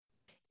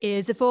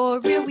Is it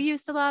for real? We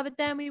used to love it,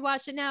 then we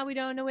watch it, now we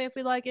don't know if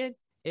we like it.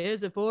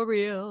 Is it for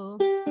real?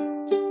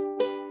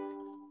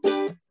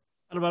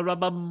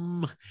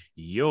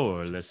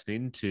 You're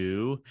listening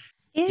to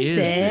Is It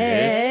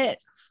it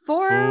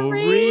for For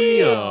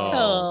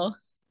real?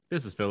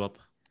 This is Philip.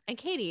 And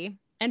Katie.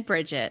 And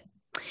Bridget.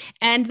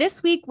 And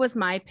this week was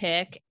my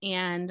pick.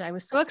 And I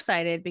was so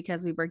excited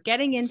because we were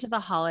getting into the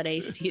holiday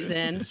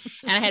season.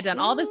 And I had done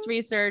all this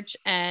research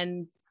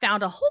and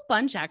found a whole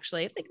bunch,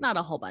 actually. I think not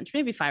a whole bunch,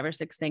 maybe 5 or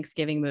 6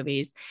 Thanksgiving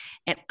movies.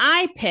 And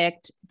I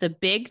picked The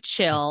Big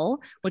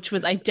Chill, which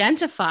was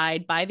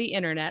identified by the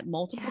internet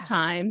multiple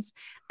times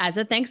as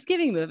a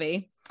Thanksgiving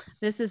movie.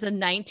 This is a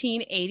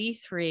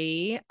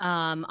 1983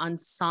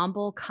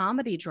 ensemble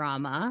comedy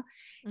drama.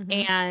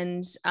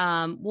 And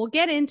we'll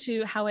get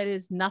into how it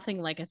is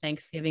nothing like a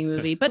Thanksgiving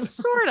movie, but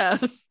sort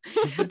of.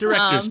 The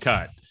director's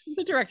cut.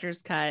 The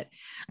director's cut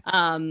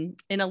in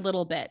a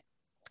little bit.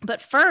 But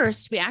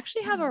first, we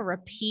actually have a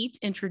repeat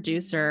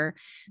introducer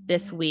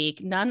this week,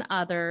 none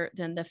other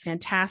than the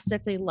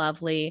fantastically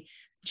lovely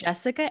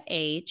Jessica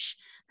H.,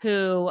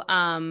 who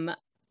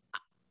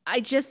I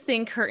just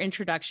think her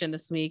introduction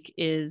this week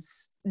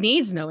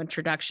needs no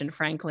introduction,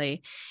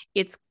 frankly.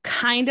 It's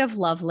kind of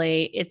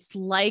lovely. It's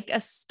like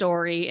a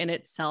story in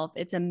itself.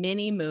 It's a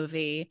mini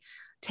movie.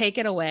 Take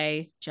it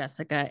away,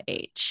 Jessica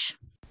H.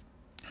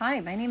 Hi,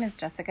 my name is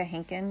Jessica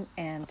Henkin,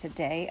 and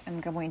today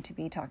I'm going to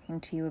be talking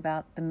to you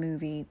about the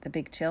movie The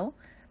Big Chill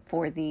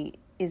for the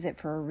Is It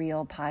For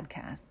Real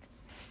podcast.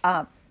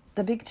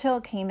 The Big Chill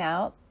came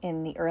out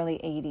in the early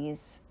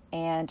 80s,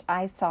 and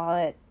I saw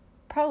it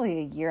probably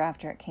a year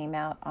after it came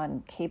out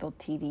on cable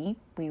TV.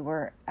 We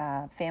were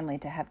a family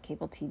to have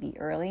cable TV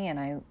early, and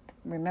I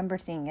remember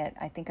seeing it,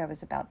 I think I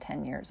was about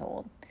 10 years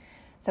old.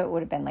 So it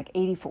would have been like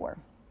 84.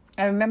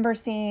 I remember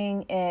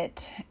seeing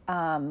it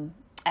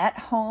at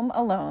home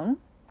alone,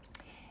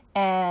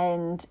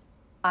 and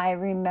I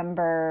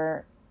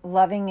remember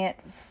loving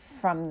it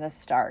from the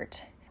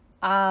start.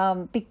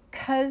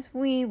 Because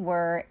we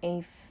were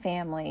a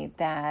family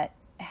that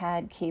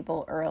had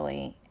cable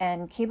early,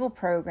 and cable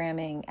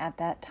programming at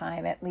that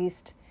time, at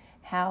least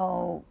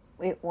how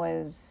it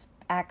was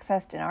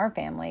accessed in our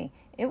family,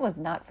 it was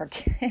not for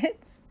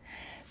kids.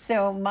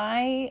 So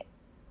my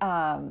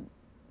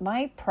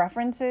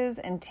preferences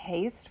and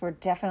tastes were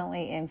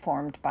definitely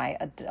informed by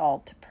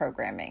adult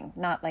programming,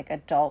 not like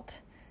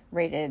adult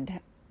rated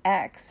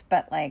X,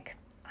 but like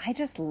I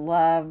just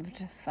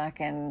loved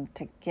fucking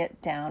to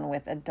get down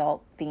with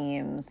adult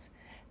themes,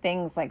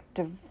 things like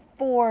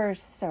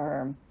divorce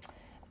or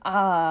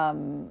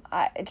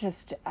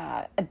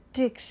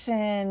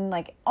addiction,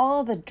 like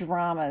all the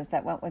dramas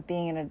that went with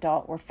being an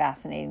adult were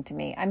fascinating to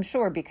me. I'm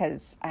sure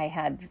because I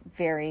had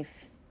very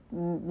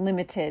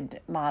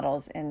limited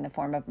models in the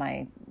form of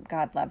my,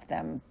 God love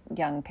them,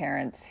 young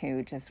parents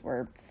who just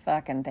were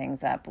fucking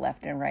things up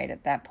left and right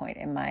at that point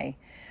in my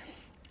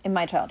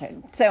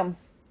childhood. So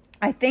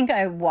I think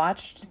I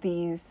watched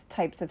these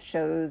types of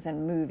shows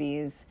and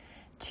movies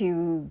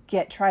to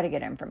try to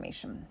get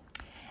information.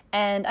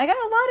 And I got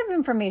a lot of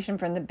information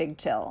from The Big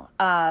Chill.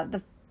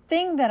 The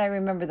thing that I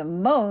remember the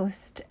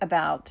most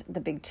about The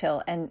Big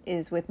Chill and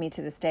is with me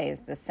to this day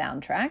is the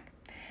soundtrack.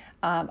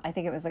 I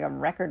think it was like a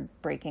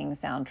record-breaking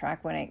soundtrack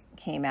when it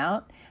came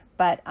out.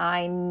 But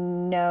I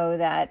know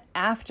that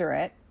after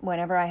it,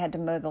 whenever I had to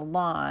mow the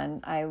lawn,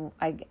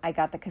 I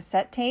got the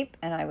cassette tape,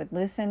 and I would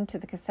listen to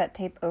the cassette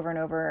tape over and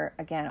over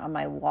again on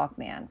my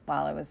Walkman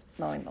while I was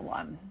mowing the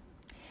lawn.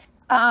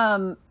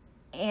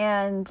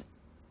 And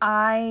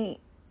I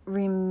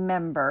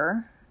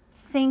remember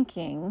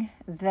thinking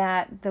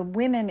that the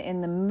women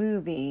in the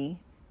movie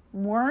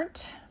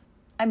weren't,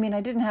 I mean,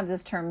 I didn't have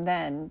this term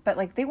then, but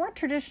like they weren't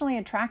traditionally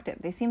attractive.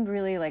 They seemed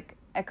really like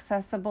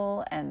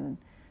accessible and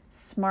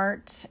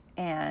smart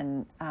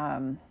and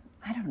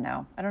I don't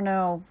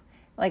know,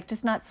 like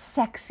just not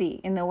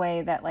sexy in the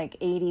way that like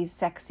 80s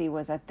sexy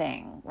was a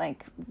thing,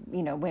 like,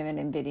 you know, women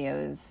in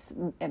videos,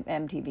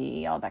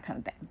 MTV, all that kind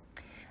of thing.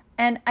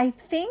 And I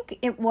think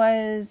it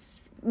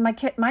was my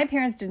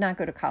parents did not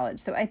go to college,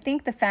 so I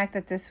think the fact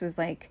that this was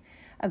like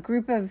a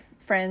group of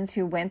friends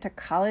who went to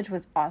college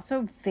was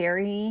also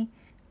very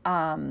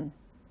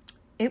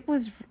it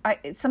was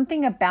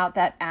something about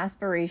that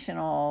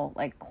aspirational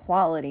like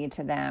quality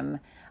to them.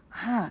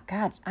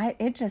 God, I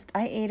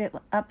ate it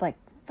up like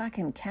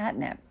fucking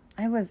catnip.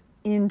 I was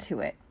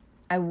into it.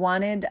 I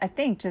wanted, I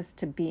think, just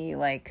to be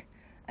like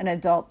an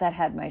adult that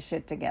had my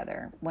shit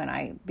together when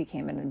I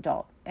became an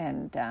adult.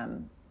 And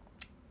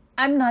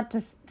I'm not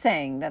just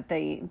saying that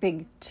the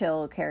Big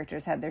Chill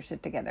characters had their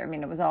shit together. I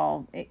mean, it was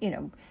all, you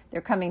know,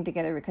 they're coming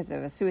together because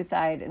of a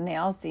suicide, and they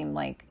all seem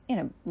like, you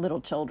know, little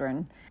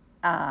children.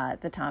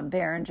 The Tom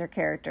Berenger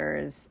character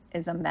is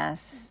a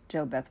mess.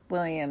 Jo Beth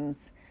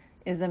Williams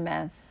is a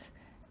mess.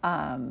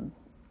 You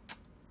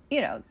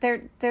know,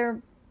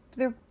 they're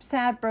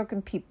sad,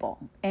 broken people,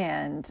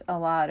 and a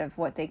lot of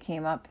what they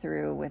came up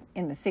through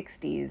in the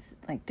 60s,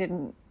 like,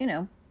 didn't, you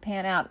know,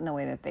 pan out in the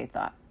way that they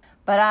thought.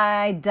 But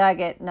I dug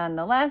it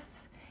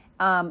nonetheless,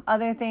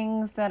 Other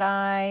things that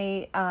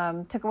I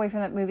took away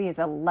from that movie is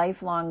a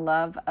lifelong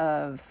love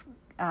of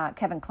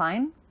Kevin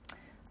Kline.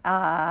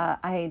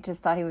 I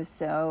just thought he was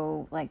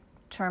so like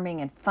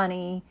charming and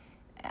funny.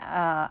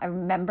 I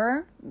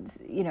remember,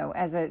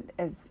 as a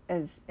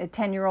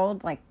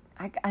 10-year-old, like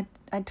I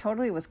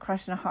totally was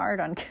crushing hard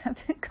on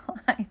Kevin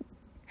Kline.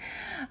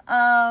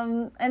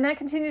 And that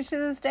continues to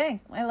this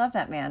day. I love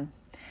that man.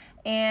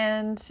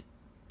 And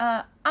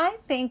I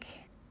think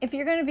if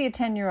you're going to be a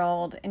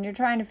 10-year-old and you're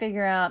trying to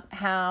figure out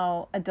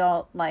how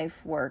adult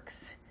life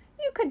works,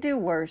 you could do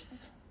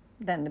worse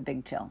than The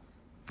Big Chill.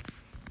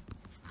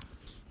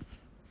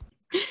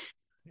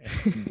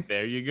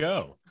 There you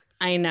go.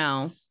 I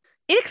know.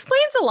 It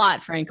explains a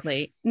lot,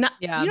 frankly. Not,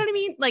 Yeah. You know what I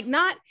mean? Like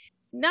not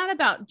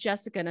about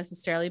Jessica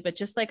necessarily, but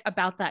just like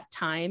about that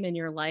time in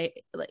your life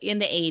in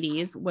the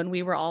 80s when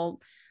we were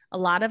all, a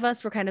lot of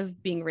us were kind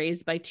of being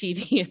raised by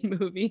TV and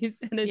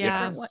movies in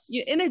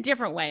a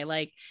different way,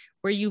 like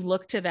where you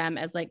look to them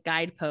as like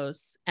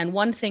guideposts. And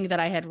one thing that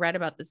I had read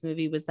about this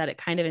movie was that it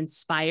kind of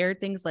inspired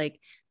things like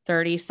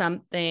 30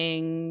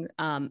 something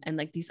and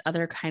like these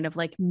other kind of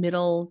like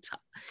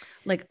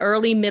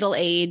early middle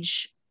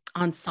age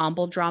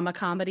ensemble drama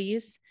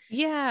comedies.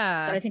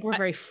 Yeah. But I think we're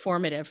very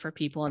formative for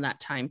people in that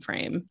time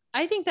frame.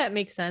 I think that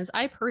makes sense.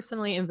 I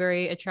personally am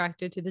very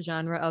attracted to the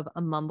genre of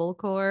a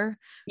mumblecore,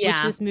 which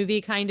Yeah. this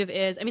movie kind of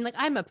is. I mean, like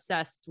I'm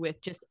obsessed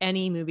with just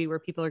any movie where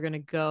people are going to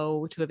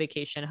go to a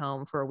vacation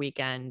home for a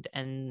weekend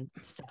and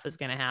stuff is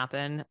going to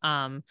happen.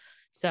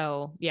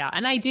 So yeah.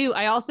 And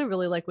I also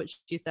really like what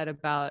she said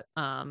about,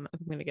 I'm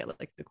going to get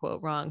like the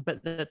quote wrong,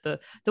 but that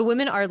the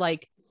women are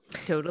like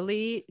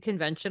totally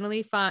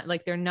conventionally fine.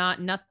 Like they're not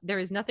there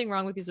is nothing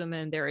wrong with these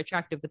women. They're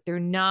attractive, but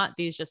they're not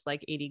these just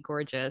like 80s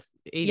gorgeous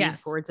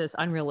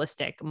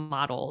unrealistic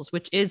models,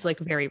 which is like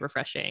very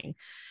refreshing.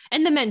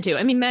 And the men too.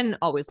 I mean, men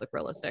always look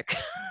realistic.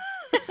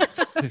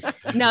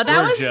 No,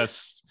 we're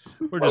just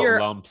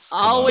lumps. Come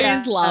on. Always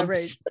Yeah,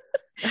 lumps.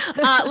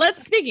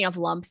 Speaking of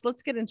lumps,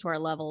 let's get into our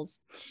levels.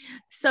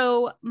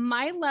 So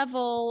my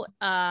level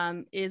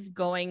is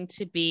going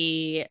to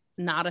be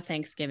not a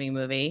Thanksgiving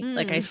movie,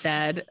 like I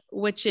said,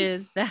 which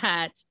is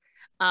that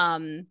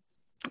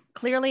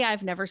clearly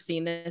I've never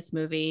seen this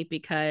movie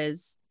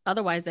because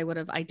otherwise I would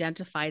have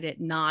identified it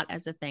not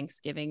as a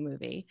Thanksgiving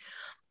movie.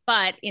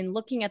 But in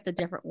looking at the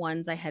different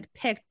ones I had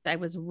picked, I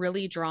was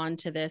really drawn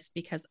to this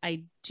because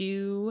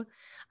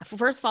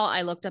first of all,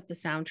 I looked up the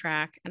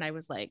soundtrack and I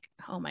was like,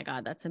 oh my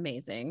God, that's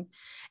amazing.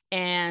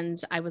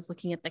 And I was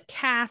looking at the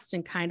cast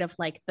and kind of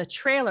like the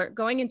trailer,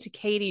 going into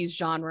Katie's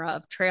genre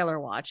of trailer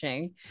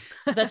watching.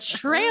 The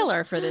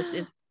trailer for this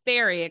is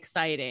very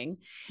exciting.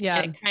 Yeah.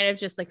 And it kind of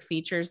just like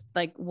features,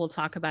 like we'll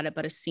talk about it,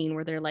 but a scene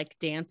where they're like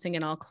dancing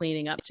and all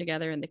cleaning up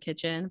together in the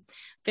kitchen.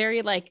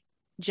 Very like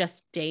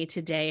just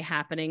day-to-day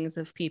happenings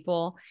of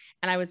people.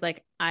 And I was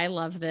like, I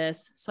love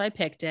this. So I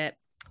picked it,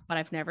 but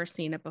I've never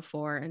seen it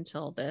before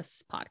until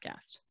this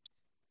podcast.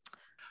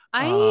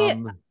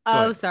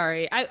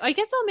 Sorry. I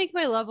guess I'll make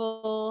my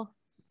level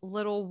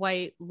Little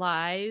White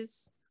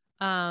Lies.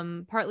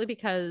 Partly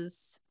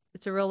because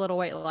it's a real little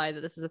white lie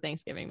that this is a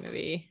Thanksgiving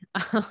movie.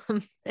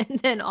 And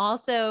then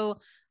also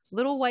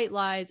Little White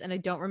Lies, and I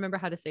don't remember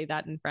how to say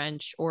that in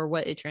French or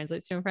what it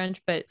translates to in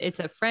French, but it's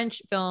a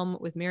French film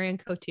with Marion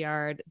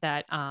Cotillard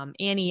that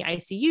Annie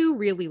ICU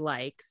really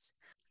likes.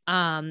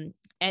 And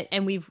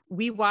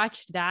we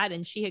watched that,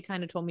 and she had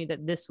kind of told me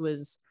that this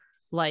was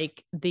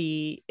like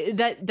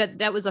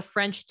that was a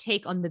French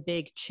take on The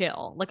Big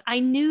Chill. Like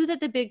I knew that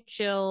The Big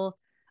Chill,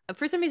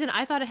 for some reason,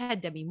 I thought it had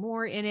Demi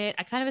Moore in it.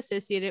 I kind of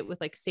associated it with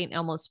like St.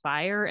 Elmo's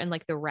Fire and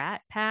like the Rat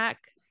Pack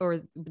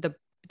or the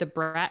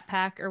Brat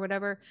Pack or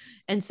whatever.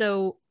 And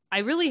so I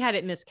really had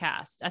it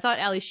miscast. I thought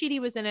Ali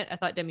Sheedy was in it. I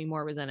thought Demi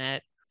Moore was in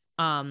it.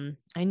 I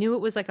knew it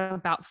was like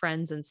about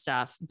friends and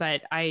stuff,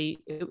 but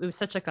it was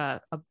such like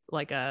a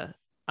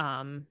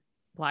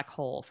black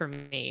hole for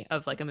me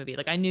of like a movie.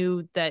 Like I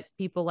knew that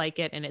people like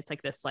it and it's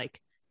like this like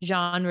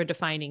genre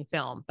defining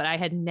film, but I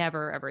had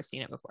never ever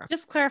seen it before.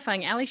 Just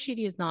clarifying, Ali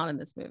Sheedy is not in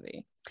this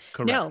movie.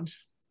 Correct. No.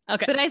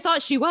 Okay. But I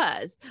thought she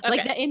was. Okay.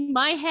 Like that in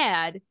my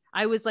head,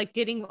 I was like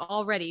getting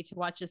all ready to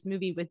watch this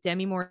movie with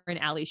Demi Moore and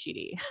Ali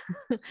Sheedy.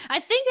 I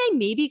think I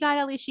maybe got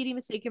Ali Sheedy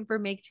mistaken for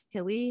Meg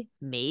Tilly.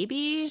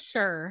 Maybe.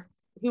 Sure.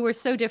 Who were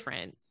so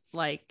different.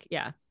 Like,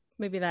 yeah.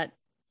 Maybe that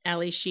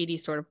Ali Sheedy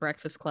sort of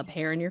Breakfast Club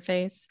hair in your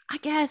face. I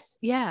guess.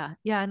 Yeah.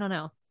 Yeah. I don't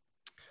know.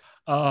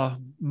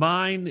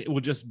 Mine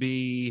will just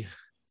be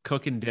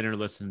cooking dinner,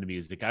 listening to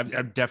music.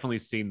 I've definitely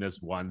seen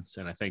this once,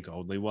 and I think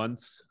only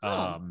once.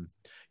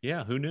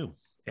 Yeah, who knew?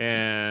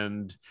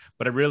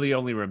 But I really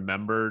only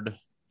remembered,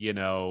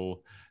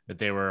 that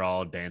they were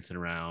all dancing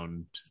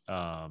around.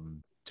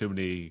 Too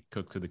many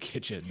cooks in the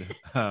kitchen.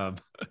 And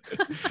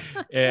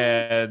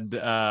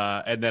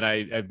then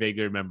I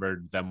vaguely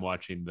remembered them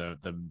watching the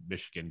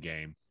Michigan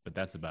game, but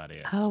that's about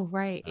it. Oh,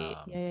 right.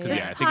 Because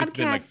I think it's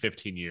been like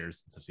 15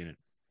 years since I've seen it.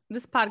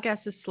 This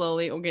podcast is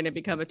slowly going to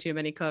become a Too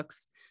Many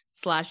Cooks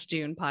 /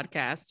 June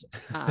podcast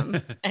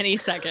any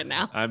second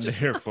now. I'm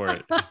here for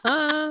it.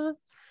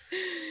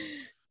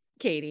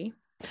 Katie,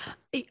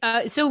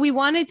 So we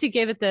wanted to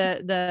give at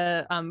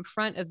the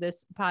front of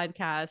this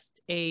podcast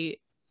a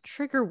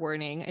trigger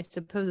warning, I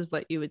suppose is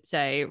what you would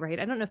say, right?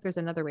 I don't know if there's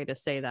another way to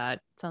say that.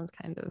 It sounds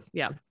kind of,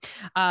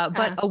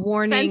 but a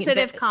warning.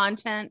 Sensitive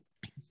content.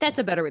 That's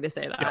a better way to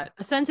say that. Yeah.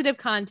 A sensitive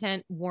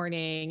content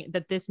warning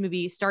that this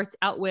movie starts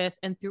out with,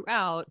 and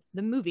throughout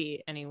the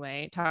movie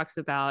anyway, talks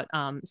about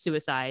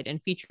suicide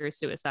and features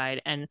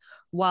suicide. And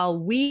while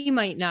we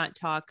might not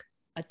talk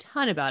a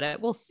ton about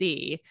it, we'll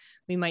see.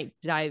 We might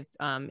dive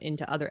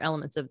into other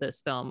elements of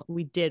this film.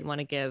 We did want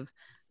to give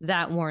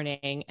that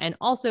warning and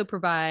also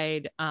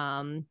provide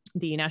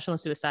the National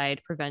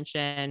Suicide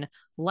Prevention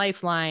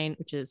Lifeline,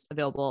 which is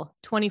available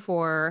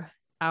 24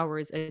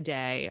 hours a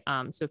day.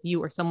 So if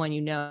you or someone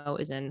you know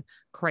is in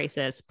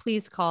crisis,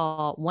 please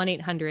call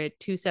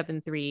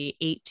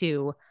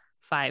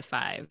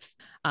 1-800-273-8255,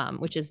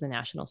 which is the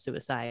National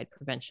Suicide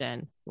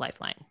Prevention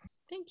Lifeline.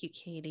 Thank you,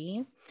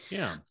 Katie.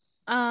 Yeah.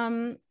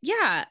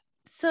 Yeah.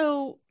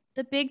 So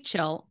The Big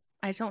Chill,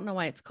 I don't know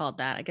why it's called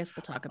that. I guess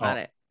we'll talk about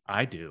it.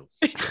 I do.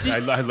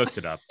 I looked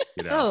it up.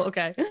 You know. Oh,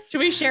 okay. Should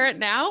we share it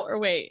now or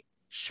wait?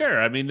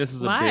 Sure. I mean, this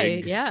is a Why?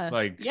 big,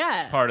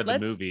 Yeah. part of the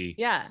movie.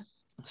 Yeah.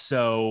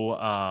 So,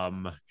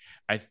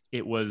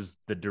 it was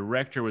the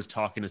director was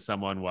talking to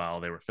someone while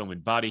they were filming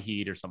Body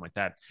Heat or something like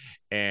that,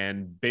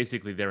 and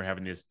basically they were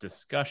having this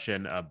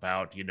discussion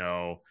about,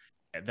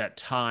 at that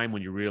time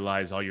when you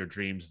realize all your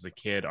dreams as a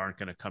kid aren't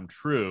going to come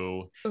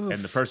true. Oof.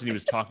 And the person he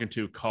was talking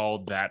to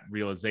called that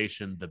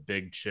realization the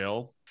big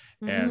chill.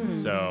 And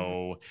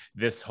so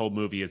this whole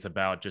movie is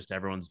about just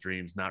everyone's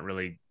dreams not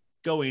really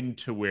going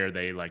to where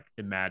they like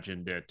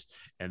imagined it,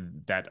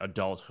 and that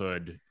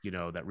adulthood,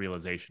 that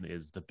realization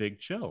is the big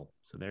chill.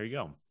 So there you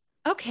go.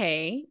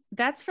 Okay,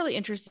 that's really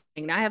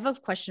interesting. Now I have a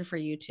question for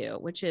you too,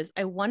 which is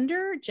I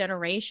wonder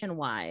generation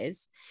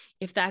wise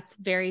if that's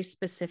very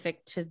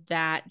specific to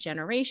that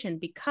generation,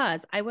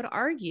 because I would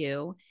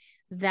argue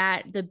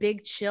that the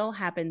big chill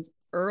happens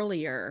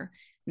earlier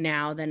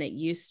now than it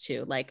used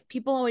to. Like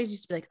people always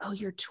used to be like, oh,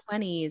 your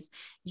 20s,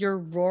 you're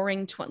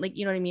roaring 20, like,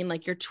 you know what I mean?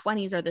 Like your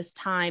 20s are this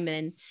time.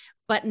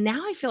 But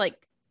now I feel like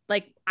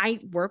I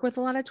work with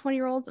a lot of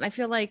 20-year-olds, and I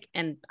feel like,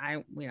 and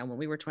when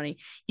we were 20,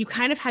 you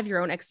kind of have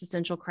your own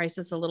existential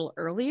crisis a little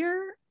earlier.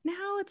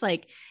 Now it's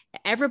like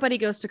everybody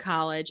goes to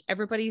college.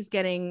 Everybody's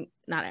getting,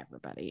 not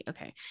everybody.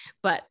 Okay.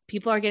 But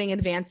people are getting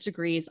advanced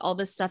degrees, all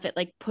this stuff. It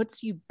like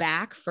puts you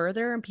back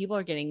further, and people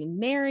are getting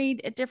married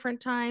at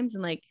different times.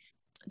 And like,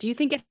 do you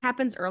think it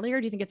happens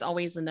earlier? Do you think it's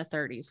always in the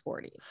 30s,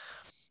 40s?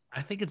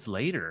 I think it's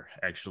later,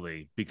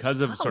 actually,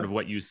 because of sort of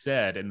what you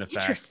said and the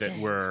fact that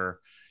we're,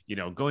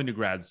 going to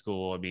grad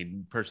school. I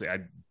mean, personally, I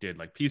did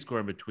like Peace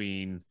Corps in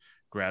between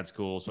grad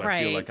school, so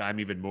I feel like I'm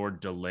even more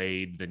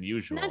delayed than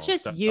usual. Not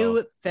just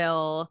you,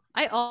 Phil.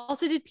 I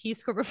also did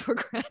Peace Corps before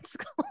grad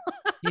school.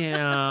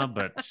 Yeah,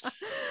 but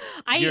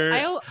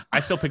I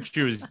still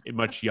picture you as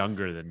much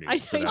younger than me. I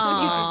so know that's you do.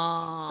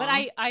 fine. But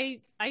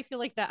I feel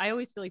like that. I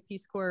always feel like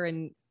Peace Corps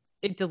and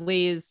it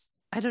delays.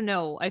 I don't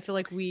know. I feel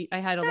like I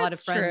had a lot of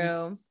friends.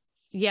 True.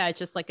 Yeah,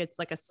 it's like a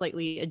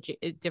slightly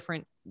a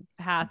different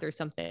path or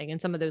something.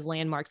 And some of those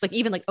landmarks, like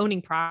even like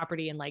owning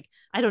property and like,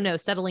 I don't know,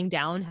 settling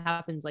down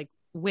happens like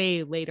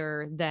way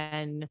later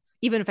than,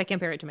 even if I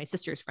compare it to my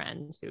sister's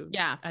friends who,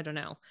 I don't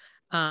know.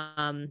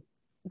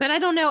 But I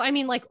don't know. I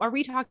mean, like, are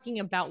we talking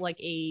about like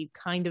a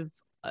kind of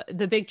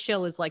the big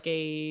chill is like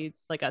a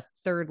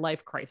third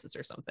life crisis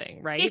or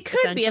something, right? It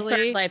could be a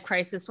third life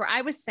crisis, where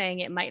I was saying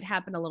it might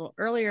happen a little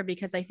earlier,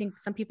 because I think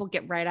some people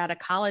get right out of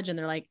college and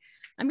they're like,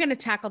 I'm going to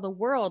tackle the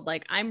world.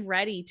 Like I'm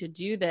ready to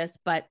do this,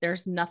 but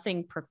there's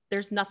nothing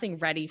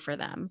ready for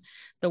them.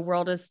 The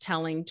world is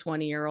telling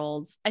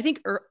 20-year-olds, I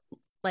think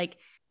like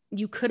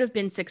you could have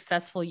been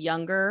successful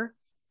younger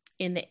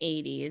in the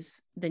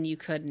 80s than you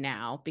could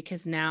now,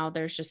 because now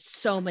there's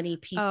just so many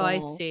people. Oh, I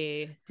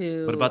see.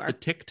 What about the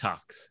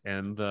TikToks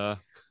and the?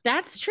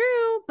 That's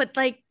true. But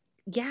like,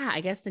 yeah,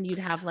 I guess then you'd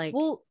have like,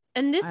 well,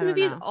 and this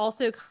movie is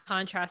also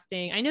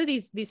contrasting. I know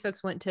these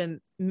folks went to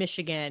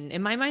Michigan.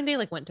 In my mind, they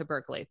like went to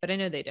Berkeley, but I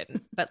know they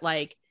didn't. But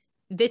like,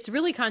 it's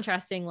really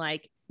contrasting,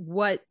 like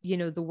what,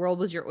 the world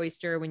was your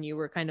oyster when you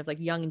were kind of like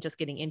young and just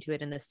getting into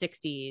it in the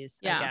 60s,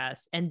 I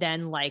guess. And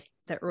then like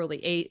the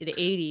early the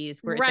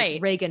 80s where it's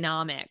like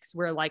Reaganomics,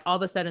 where like all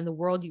of a sudden the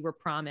world you were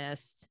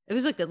promised, it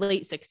was like the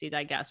late 60s,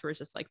 I guess, where it's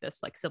just like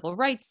this like civil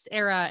rights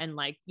era and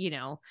like,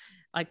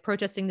 like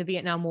protesting the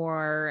Vietnam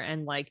War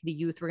and like the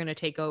youth were going to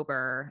take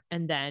over,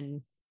 and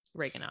then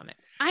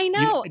Reaganomics. I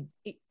know.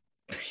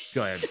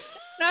 Go ahead.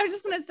 I was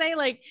just going to say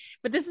like,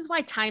 but this is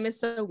why time is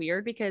so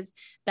weird, because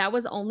that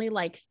was only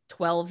like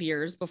 12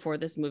 years before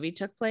this movie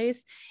took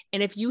place.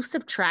 And if you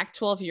subtract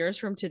 12 years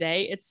from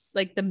today, it's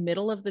like the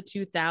middle of the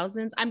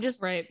 2000s. I'm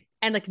just right.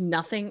 And like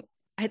nothing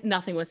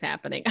was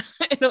happening.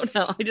 I don't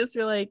know. I just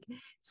feel like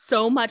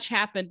so much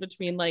happened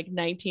between like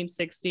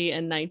 1960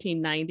 and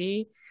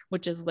 1990,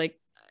 which is like,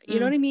 you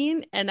know what I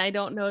mean? And I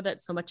don't know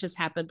that so much has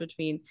happened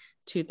between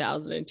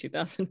 2000 and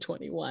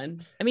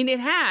 2021. I mean, it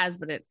has,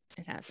 but it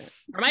hasn't.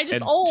 Or am I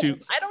just old?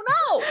 I don't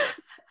know.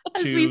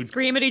 As we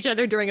scream at each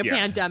other during a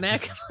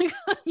pandemic.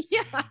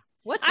 Yeah.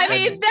 What's I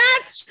mean,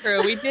 that's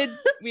true.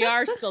 We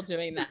are still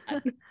doing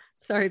that.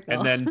 Sorry, Bill.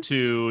 And then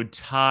to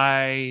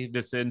tie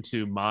this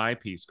into my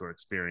Peace Corps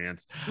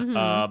experience,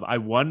 Mhm. I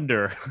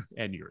wonder,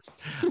 and yours,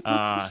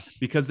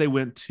 because they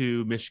went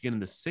to Michigan in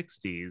the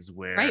 60s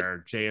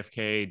where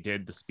JFK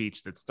did the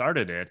speech that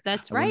started it.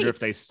 That's I wonder if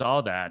right. they saw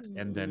that.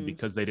 And then Mm.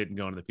 because they didn't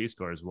go into the Peace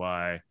Corps is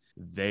why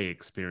they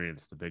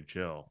experienced the big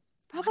chill.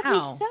 Probably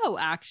Wow. so,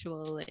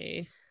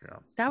 actually. Yeah.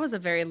 That was a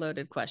very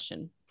loaded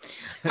question.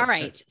 All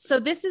right. So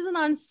this is an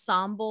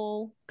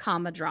ensemble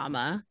comma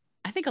drama.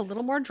 I think a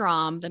little more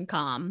dram than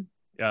com.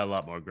 Yeah, a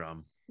lot more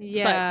grum.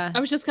 Yeah. But I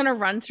was just going to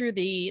run through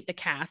the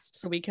cast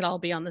so we could all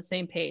be on the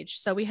same page.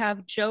 So we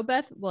have Jo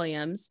Beth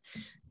Williams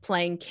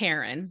playing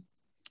Karen.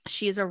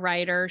 She's a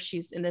writer.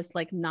 She's in this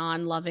like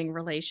non-loving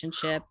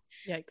relationship.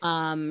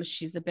 Yikes.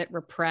 She's a bit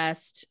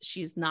repressed.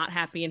 She's not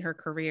happy in her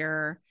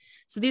career.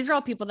 So these are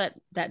all people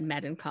that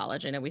met in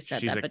college. I know we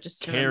said She's that, a but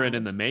just to Karen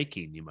in remind. the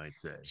making, you might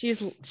say.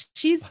 She's a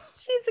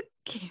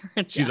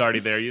Karen. She's yeah. already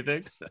there, you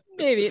think?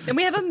 Maybe. Then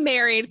we have a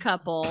married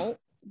couple,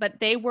 but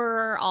they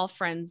were all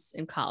friends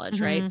in college,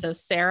 right? Mhm. So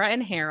Sarah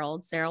and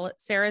Harold.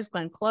 Sarah is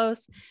Glenn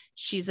Close.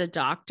 She's a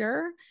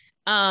doctor.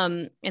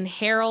 And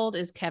Harold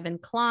is Kevin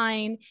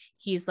Klein.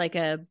 He's like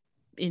a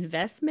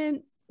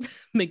investment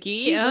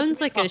McGee. He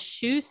owns like a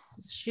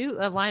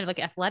a line of like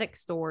athletic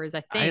stores,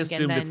 I think. I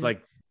assumed and it's then,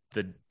 like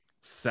the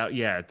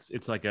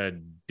it's like a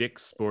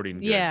Dick's Sporting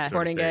Goods. Yeah. sort of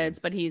Sporting thing. Goods,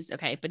 but he's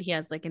okay, but he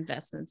has like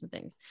investments and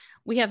things.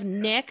 We have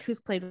Nick, who's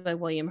played by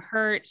William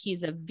Hurt.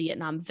 He's a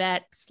Vietnam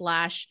vet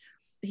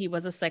 / he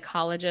was a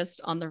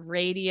psychologist on the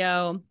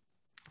radio.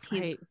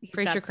 He's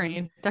Fraser got some-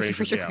 Crane. Dr. Frasier,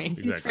 Fraser yeah. Crane.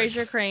 He's Exactly.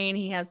 Fraser Crane.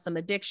 He has some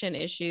addiction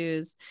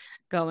issues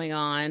going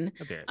on.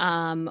 A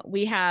bit.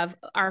 We have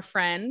our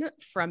friend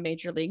from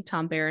Major League,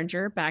 Tom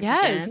Berenger, back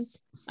again,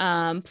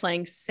 Yes.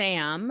 playing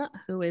Sam,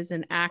 who is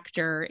an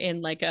actor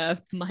in like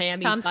a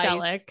Miami Tom Vice,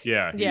 Selleck.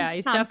 Yeah, Yeah,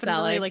 he's Tom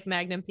definitely Selleck. like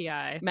Magnum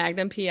PI.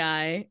 Magnum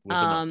PI. with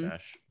a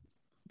mustache.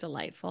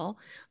 Delightful.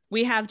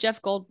 We have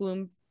Jeff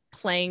Goldblum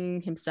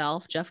playing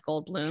himself, Jeff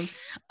Goldblum.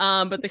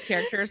 But the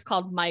character is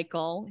called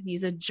Michael.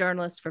 He's a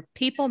journalist for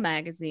People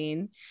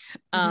magazine,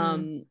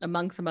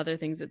 among some other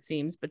things, it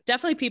seems, but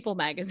definitely People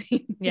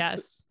magazine. is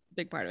Yes. a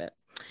big part of it.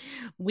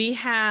 We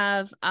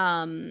have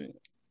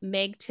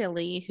Meg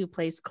Tilly, who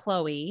plays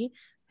Chloe,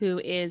 who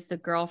is the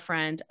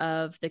girlfriend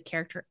of the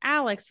character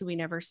Alex, who we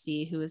never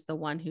see, who is the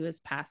one who has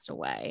passed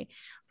away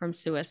from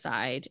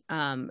suicide,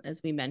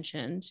 as we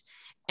mentioned.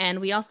 And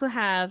we also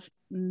have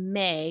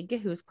Meg,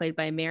 who's played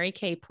by Mary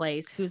Kay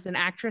Place, who's an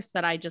actress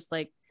that I just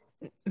like.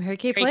 Mary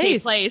Kay Mary Kay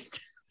Place.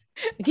 placed.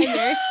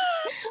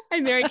 I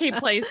Mary Kay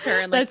placed her,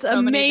 and like That's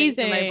so many things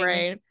in my amazing.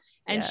 brain.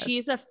 And Yes.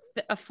 she's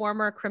a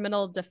former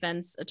criminal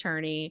defense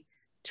attorney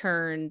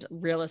turned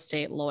real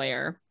estate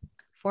lawyer.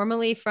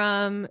 Formerly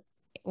from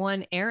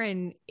one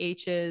Aaron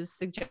H's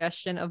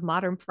suggestion of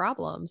modern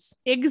problems.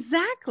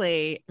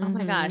 Exactly. Oh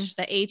my Mhm. gosh,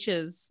 the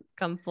H's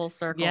come full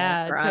circle.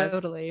 Yeah, for us.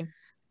 totally.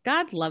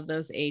 God love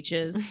those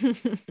H's.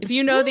 If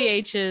you know the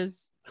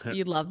H's,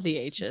 you love the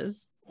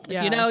H's. If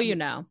Yeah. you know, you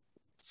know.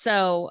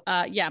 So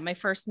yeah, my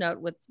first note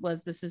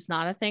was this is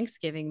not a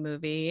Thanksgiving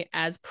movie,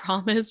 as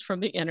promised from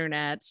the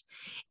internet.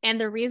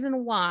 And the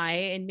reason why,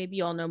 and maybe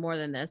you all know more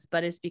than this,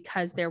 but is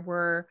because there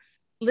were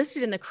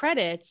listed in the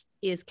credits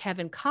is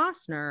Kevin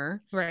Costner,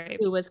 Right.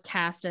 who was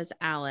cast as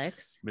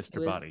Alex, Mr.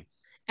 who is- Body.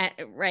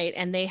 right.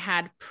 And they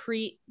had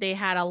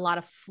a lot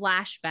of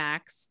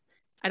flashbacks.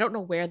 I don't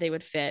know where they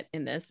would fit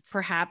in this.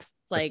 Perhaps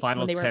like The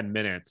final when they were 10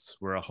 minutes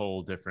were a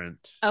whole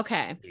different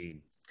okay.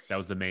 scene. That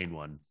was the main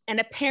one. And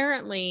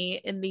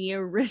apparently in the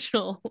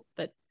original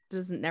that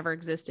never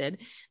existed,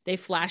 they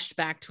flashed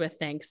back to a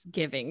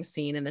Thanksgiving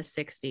scene in the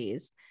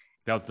 60s.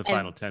 That was the And-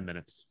 final 10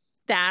 minutes.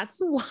 That's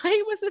why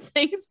it was a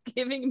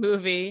Thanksgiving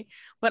movie,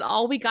 but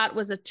all we got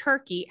was a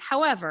turkey.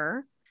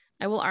 However,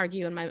 I will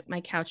argue, and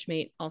my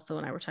couchmate also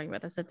and I were talking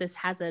about this, that this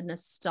has a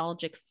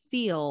nostalgic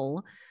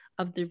feel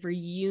of the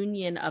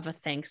reunion of a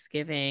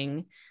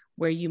Thanksgiving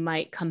where you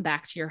might come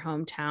back to your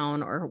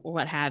hometown or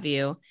what have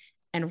you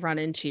and run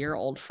into your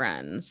old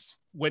friends.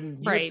 When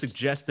you Right. had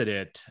suggested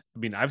it, I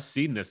mean, I've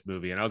seen this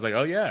movie and I was like,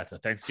 oh yeah, it's a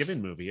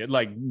Thanksgiving movie. It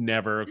like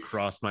never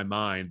crossed my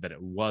mind that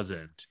it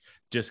wasn't,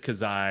 just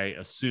because I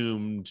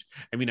assumed,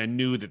 I mean, I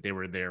knew that they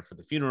were there for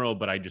the funeral,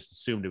 but I just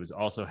assumed it was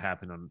also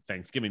happened on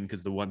Thanksgiving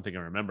because the one thing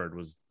I remembered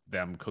was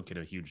them cooking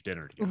a huge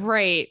dinner together.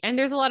 Right. And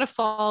there's a lot of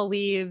fall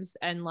leaves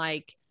and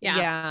like,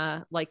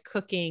 Yeah. like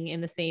cooking in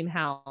the same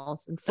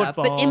house and stuff.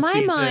 Football but in my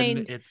season,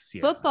 mind, it's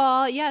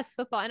football, yes,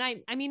 football. And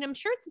I mean, I'm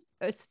sure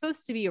it's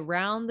supposed to be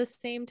around the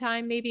same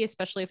time, maybe,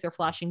 especially if they're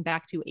flashing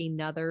back to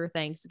another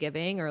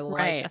Thanksgiving or like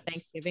Right. a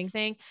Thanksgiving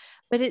thing.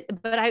 But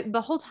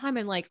the whole time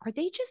I'm like, are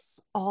they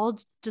just all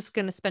just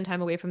going to spend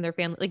time away from their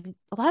family? Like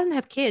a lot of them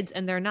have kids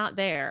and they're not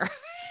there.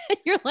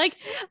 You're like,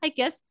 I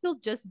guess they'll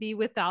just be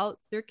without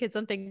their kids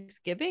on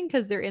Thanksgiving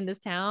because they're in this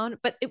town.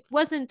 But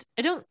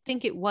I don't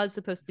think it was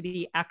supposed to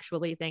be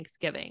actually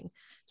Thanksgiving.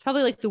 It's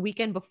probably like the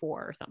weekend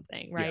before or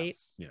something, right?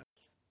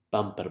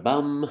 Bum ba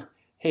bum.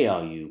 Hey,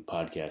 all you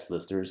podcast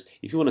listeners.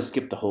 If you want to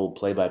skip the whole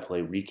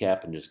play-by-play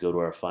recap and just go to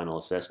our final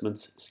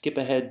assessments, skip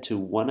ahead to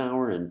 1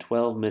 hour and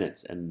 12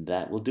 minutes, and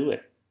that will do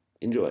it.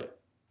 Enjoy.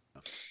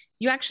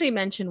 You actually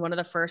mentioned one of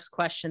the first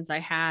questions I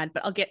had,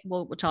 but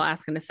which I'll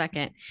ask in a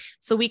second.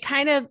 So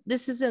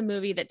this is a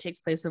movie that takes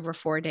place over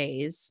 4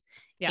 days,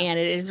 and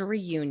it is a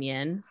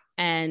reunion,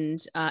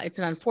 and it's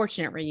an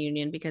unfortunate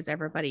reunion because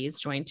everybody is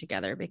joined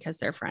together because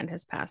their friend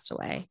has passed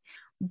away.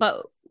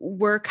 But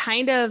we're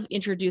kind of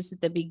introduced at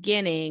the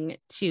beginning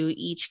to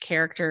each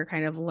character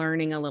kind of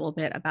learning a little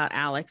bit about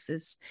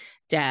Alex's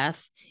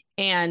death.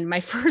 And my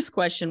first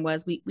question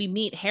was, we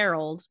meet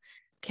Harold,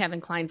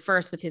 Kevin Kline,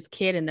 first with his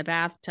kid in the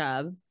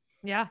bathtub.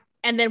 Yeah.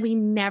 And then we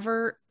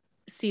never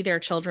see their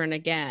children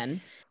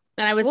again.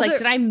 And I was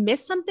did I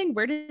miss something?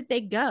 Where did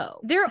they go?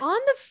 They're on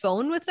the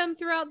phone with them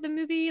throughout the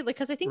movie,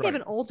 because I think they have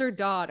Right. an older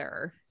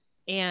daughter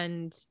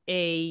and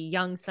a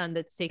young son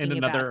that's taking In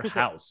a bath. another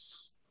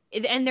house.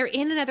 And they're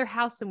in another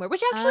house somewhere,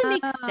 which actually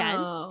makes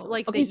sense.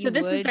 Like, okay, that so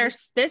you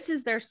this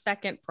is their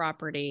second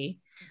property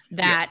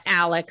that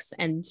Alex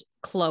and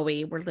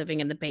Chloe were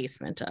living in the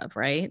basement of,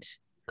 right?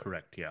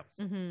 Correct. Yeah.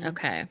 Mhm.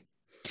 Okay.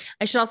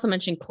 I should also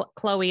mention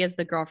Chloe, as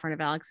the girlfriend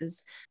of Alex,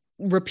 is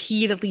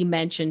repeatedly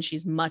mentioned.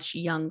 She's much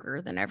younger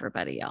than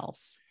everybody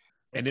else.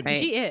 And it, Right.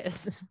 She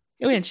is.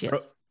 And she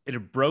is.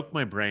 it broke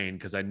my brain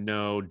because I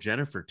know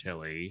Jennifer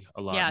Tilly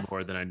a lot Yes.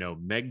 more than I know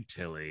Meg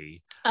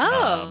Tilly.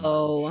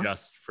 Oh.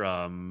 Just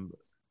from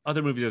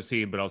other movies I've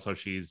seen, but also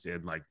she's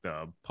in like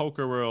the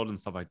poker world and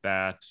stuff like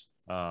that.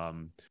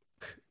 I'm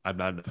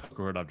not in the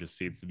poker world. I've just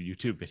seen some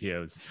YouTube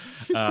videos.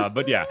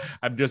 But yeah,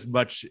 I'm just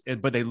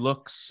but they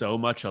look so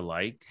much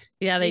alike.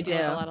 Yeah, they do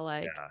do. a lot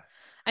alike. Yeah.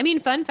 I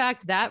mean, fun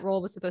fact, that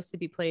role was supposed to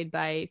be played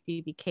by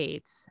Phoebe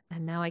Cates,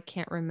 and now I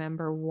can't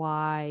remember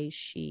why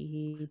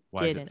she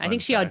Why is it didn't. I fun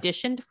think she fact?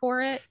 auditioned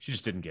for it. She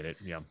just didn't get it.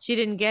 Yeah. She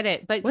didn't get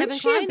it. But Wouldn't Kevin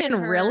she have Kline been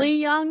and her, really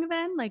young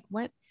then? Like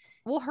what?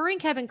 Well, her and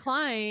Kevin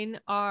Kline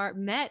are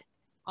met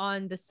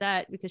on the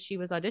set because she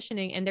was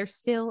auditioning, and they're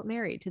still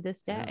married to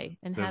this day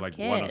and So have like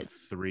kids. one of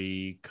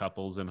 3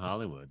 couples in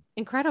Hollywood.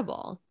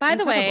 Incredible. By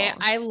the way,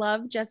 Incredible. I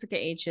love Jessica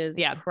H's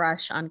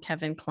crush on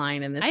Kevin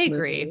Kline in this I movie.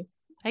 agree.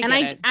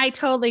 I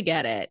totally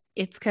get it.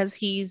 It's because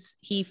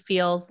he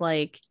feels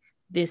like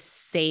this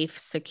safe,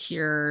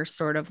 secure,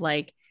 sort of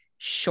like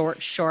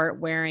short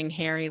wearing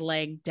hairy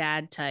leg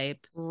dad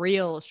type.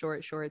 Real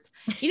short shorts.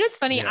 You know, it's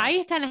funny. Yeah.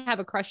 I kind of have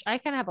a crush. I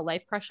kind of have a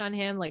life crush on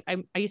him. Like I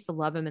used to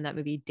love him in that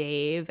movie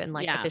Dave and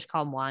like A Fish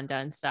Called Wanda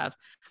and stuff.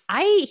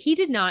 He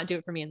did not do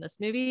it for me in this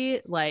movie.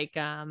 Like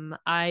I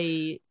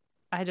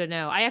don't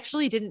know. I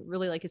actually didn't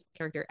really like his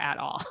character at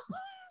all.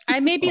 I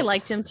maybe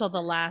liked him till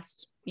the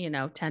last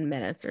 10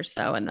 minutes or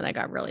so, and then I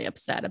got really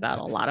upset about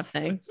a lot of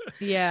things.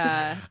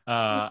 Yeah.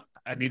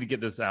 I need to get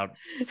this out.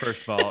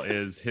 First of all,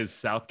 is his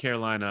South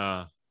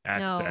Carolina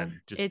accent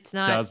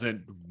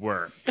doesn't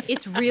work.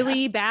 It's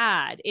really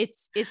bad.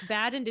 It's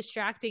bad and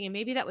distracting, and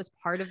maybe that was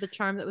part of the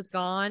charm that was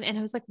gone. And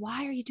I was like,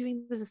 why are you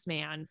doing this,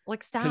 man?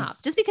 Like, stop.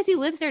 Just because he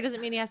lives there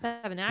doesn't mean he has to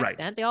have an accent.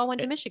 Right. They all went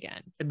to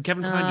Michigan. And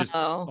Kevin Kline just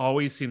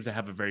always seems to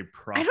have a very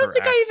proper I don't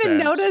think accent. I even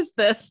noticed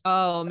this.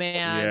 Oh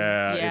man.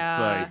 Yeah.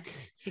 It's like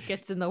it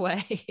gets in the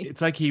way. It's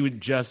like he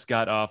just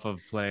got off of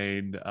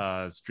playing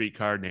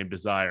Streetcar Named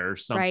Desire or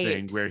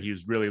something, where he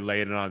was really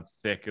laying it on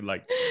thick and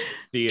like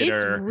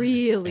theater. It's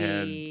really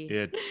and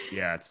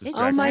it's distracting.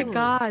 Oh my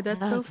god,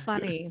 that's so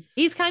funny.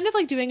 He's kind of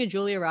like doing a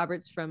Julia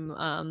Roberts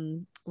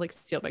from like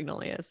Steel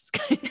Magnolias.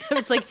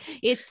 It's like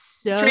it's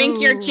so drink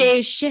your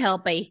juice,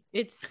 Shelby.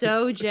 It's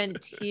so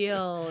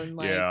genteel and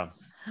like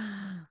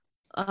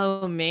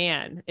oh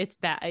man, it's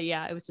bad.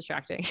 Yeah, it was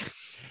distracting.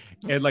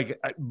 And like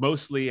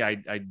mostly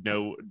I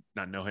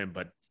not know him,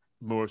 but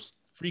most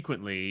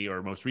frequently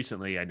or most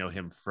recently I know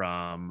him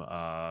from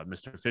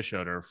Mr.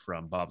 Fischoeder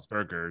from Bob's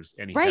Burgers,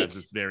 and he has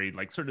this very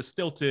like sort of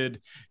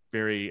stilted,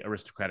 very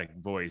aristocratic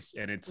voice,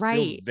 and it's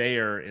still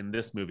there in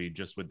this movie,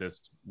 just with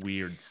this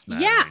weird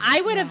smattering. Yeah,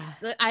 I would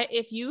have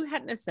if you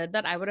hadn't have said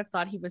that, I would have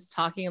thought he was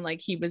talking like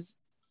he was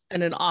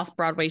in an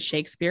off-Broadway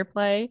Shakespeare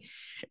play.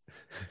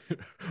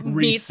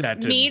 meets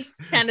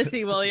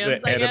Tennessee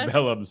Williams, the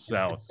Antebellum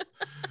South.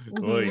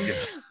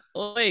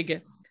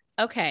 Oig.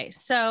 Okay,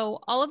 so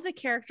all of the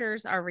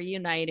characters are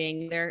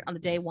reuniting. They're on the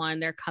day one.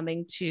 They're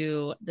coming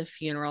to the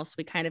funeral, so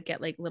we kind of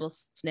get like little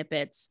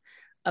snippets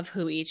of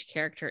who each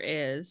character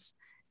is,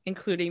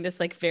 including this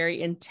like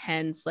very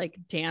intense like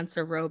dance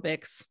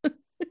aerobics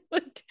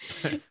like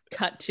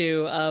cut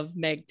to of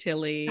Meg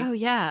Tilly. Oh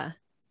yeah,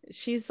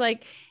 she's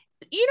like,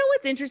 you know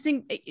what's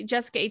interesting?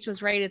 Jessica H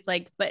was right. It's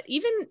like, but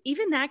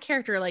even that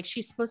character, like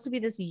she's supposed to be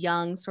this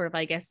young sort of,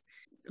 I guess,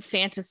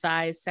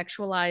 fantasized,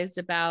 sexualized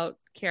about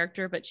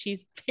character, but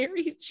she's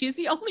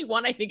the only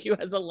one I think who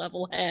has a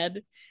level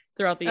head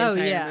throughout the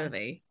entire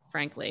movie,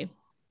 frankly.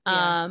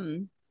 Yeah.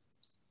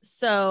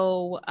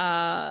 So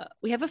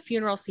we have a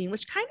funeral scene,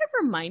 which kind of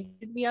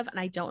reminded me of, and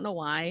I don't know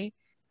why,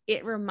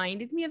 it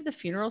reminded me of the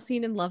funeral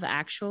scene in Love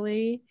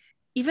Actually.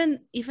 even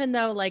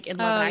though like in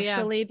Love Oh, yeah.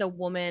 Actually, the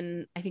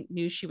woman I think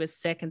knew she was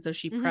sick, and so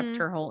she prepped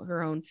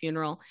her own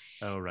funeral.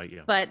 Oh, right.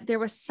 Yeah. But there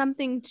was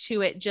something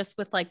to it just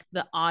with like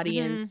the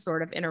audience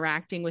sort of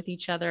interacting with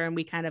each other, and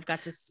we kind of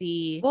got to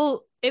see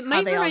Well, it how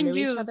might they all remind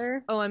knew you each of,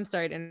 other. oh, I'm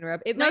sorry to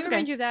interrupt. It No, might it's okay.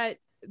 remind you of that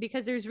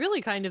because there's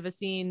really kind of a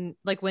scene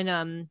like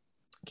when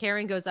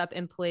Karen goes up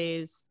and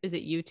plays, is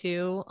it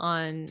U2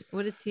 on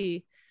what does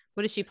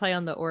she play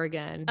on the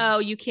organ? Oh,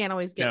 you can't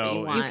always get what you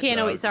No, want. You can't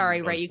always,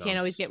 sorry, right? Rolling You can't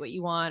always Stones. get what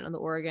you want on the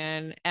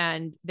organ.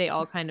 And they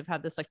all kind of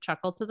have this like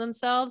chuckle to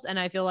themselves. And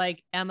I feel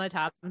like Emma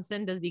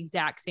Thompson does the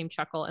exact same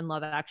chuckle in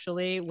Love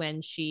Actually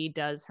when she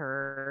does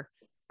her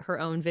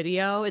own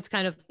video. It's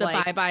kind of The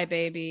like, Bye Bye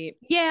Baby.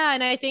 yeah.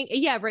 And I think,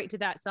 yeah, right, to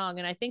that song.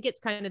 And I think it's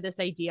kind of this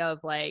idea of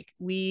like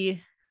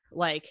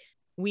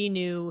we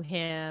knew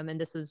him and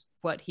this is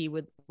what he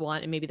would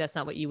want. And maybe that's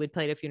not what you would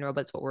play at a funeral,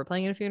 but it's what we're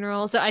playing at a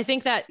funeral. So I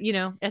think that,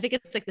 I think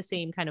it's like the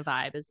same kind of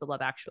vibe as the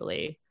Love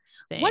Actually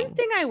thing. One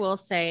thing I will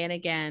say, and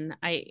again,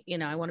 I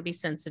want to be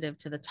sensitive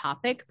to the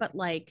topic, but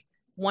like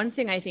one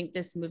thing I think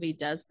this movie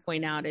does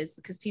point out is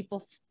because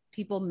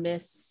people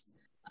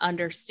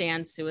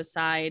misunderstand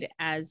suicide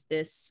as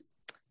this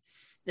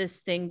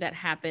thing that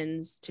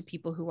happens to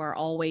people who are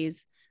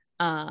always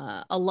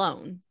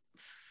alone,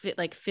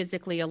 like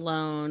physically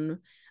alone.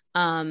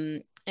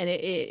 And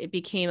it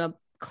became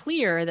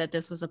clear that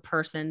this was a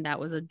person that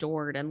was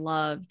adored and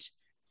loved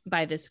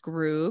by this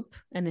group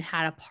and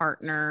had a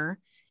partner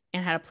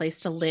and had a place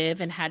to live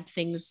and had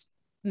things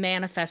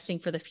manifesting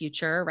for the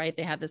future, right?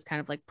 They had this kind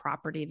of like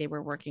property they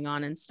were working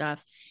on and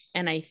stuff.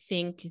 And I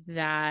think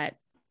that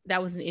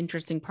was an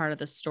interesting part of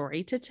the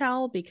story to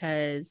tell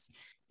because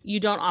you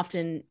don't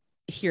often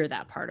hear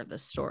that part of the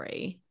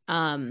story.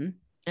 And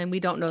we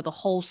don't know the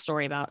whole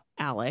story about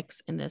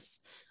Alex in this.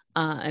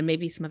 And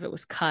maybe some of it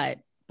was cut,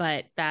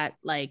 but that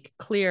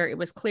it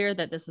was clear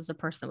that this was a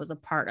person that was a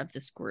part of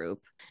this group.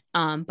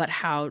 But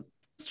how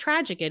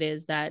tragic it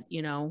is that,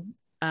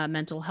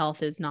 mental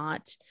health is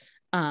not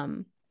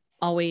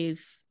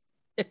always,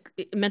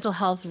 mental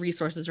health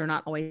resources are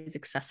not always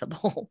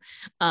accessible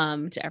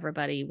to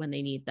everybody when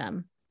they need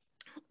them.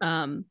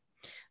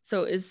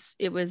 So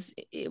it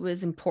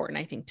was important,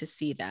 I think, to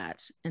see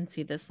that and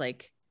see this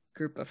like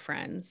group of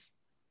friends.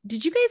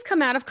 Did you guys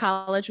come out of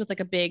college with like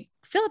a big,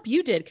 Philip,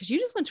 you did, because you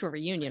just went to a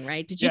reunion,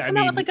 right? Did you come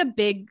out with like a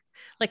big,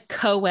 like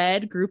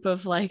co-ed group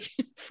of like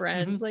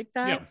friends like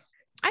that? Yeah,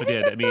 I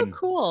think that's so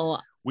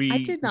cool. I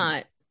did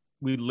not.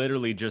 We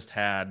literally just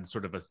had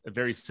sort of a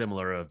very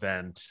similar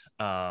event,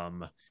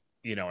 in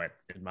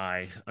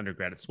my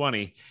undergrad at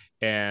Swanee,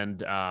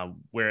 and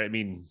where,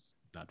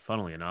 not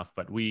funnily enough,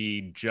 but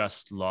we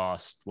just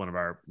lost one of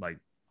our like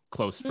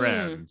close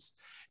friends.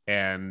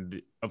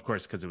 And of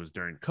course, because it was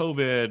during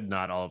COVID,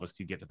 not all of us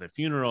could get to the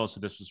funeral. So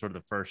this was sort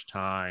of the first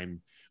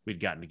time we'd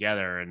gotten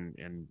together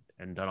and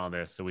done all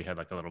this. So we had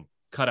like a little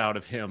cutout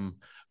of him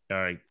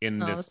in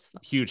this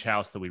huge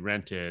house that we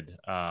rented.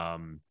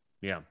 So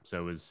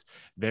it was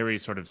very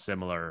sort of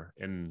similar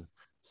in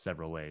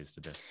several ways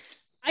to this.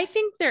 I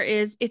think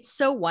it's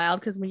so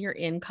wild because when you're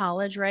in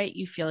college, right,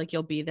 you feel like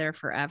you'll be there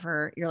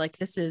forever. You're like,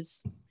 this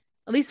is,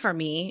 at least for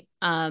me,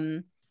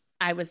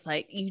 I was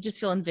like, you just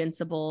feel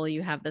invincible.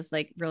 You have this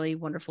like really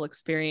wonderful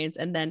experience.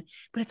 And then,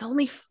 but it's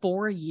only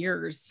 4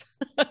 years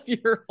of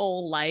your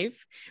whole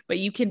life, but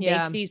you can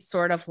make these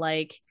sort of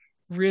like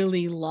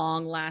really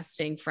long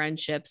lasting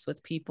friendships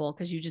with people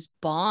because you just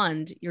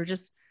bond. You're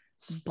just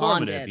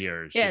bonded. Formative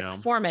years. Yeah, it's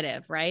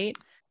formative, right?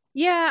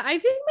 Yeah. I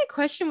think my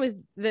question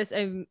with this,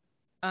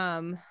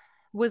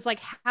 was like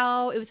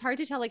how it was hard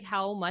to tell like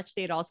how much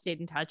they had all stayed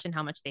in touch and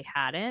how much they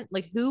hadn't,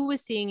 like who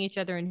was seeing each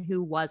other and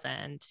who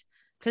wasn't.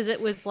 Because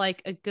it was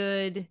like a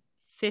good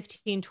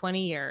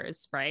 15-20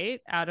 years,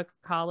 right, out of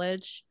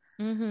college.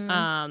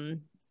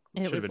 And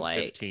it was like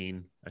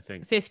 15, I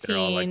think.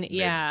 15, like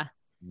yeah,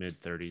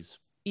 mid 30s.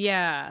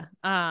 Yeah.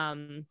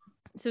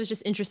 So it's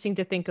just interesting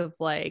to think of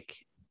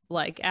like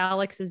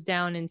Alex is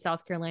down in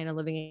South Carolina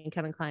living in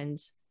Kevin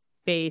Kline's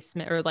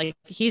basement, or like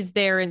he's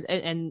there,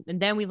 and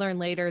then we learn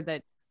later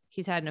that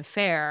he's had an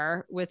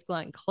affair with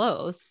Glenn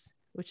Close,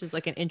 which is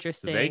like an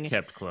interesting, so they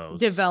kept close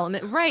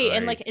development, right?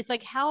 And like it's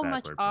like how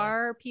much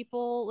are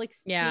people like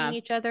seeing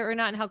each other or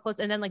not, and how close.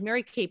 And then like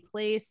Mary Kay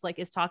Place like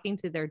is talking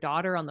to their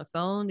daughter on the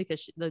phone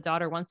because the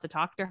daughter wants to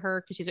talk to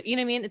her because she's, you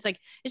know what I mean? It's like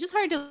it's just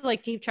hard to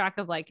like keep track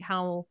of like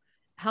how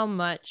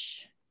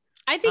much.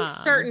 I think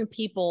certain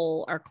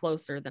people are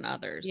closer than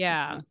others.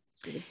 Yeah.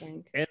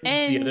 And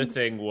the other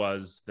thing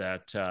was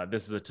that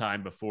this is a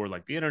time before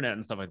like the internet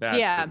and stuff like that.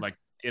 Yeah. So, like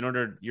in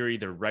order, you're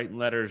either writing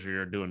letters or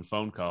you're doing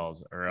phone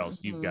calls, or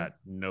else you've got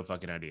no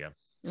fucking idea.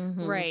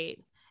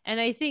 Right. And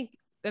I think,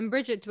 and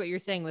Bridget, to what you're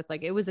saying with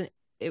like, it was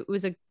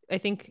I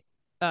think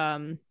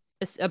a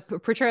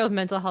portrayal of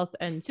mental health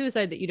and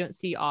suicide that you don't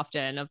see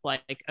often, of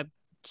like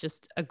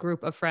just a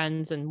group of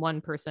friends and one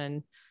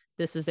person,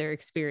 this is their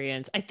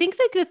experience. I think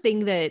like the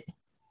thing that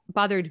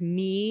bothered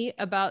me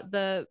about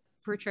the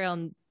portrayal,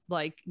 and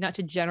like not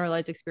to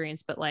generalize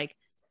experience, but like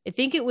I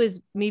think it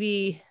was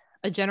maybe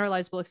a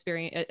generalizable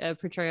experience, a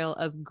portrayal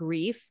of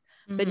grief,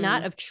 but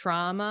not of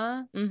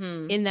trauma.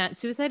 In that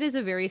suicide is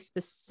a very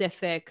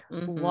specific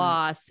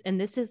loss, and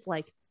this is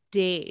like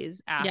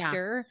days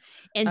after.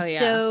 And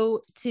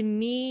so to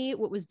me,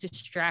 what was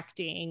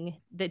distracting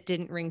that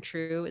didn't ring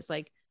true is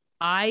like,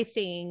 I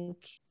think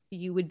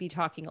you would be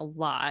talking a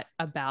lot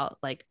about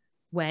like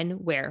when,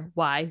 where,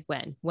 why,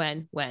 when,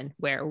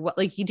 where, what,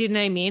 like, you do know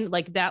what I mean?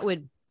 Like that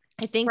would,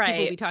 I think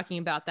people would be talking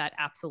about that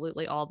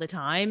absolutely all the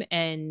time.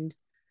 And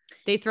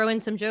they throw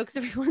in some jokes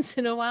every once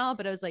in a while,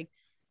 but I was like,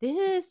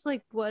 this,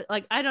 like, what,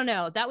 like, I don't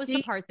know. That was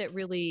the part that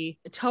really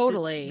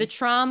the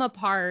trauma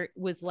part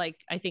was like,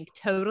 I think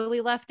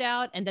totally left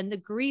out. And then the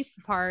grief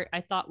part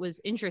I thought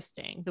was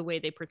interesting, the way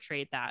they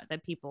portrayed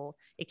that people,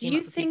 it came. Do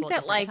you think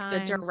that like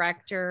times. The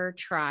director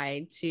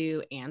tried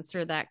to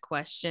answer that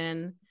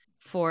question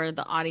for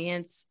the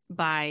audience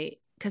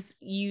because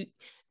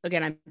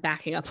again, I'm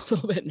backing up a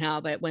little bit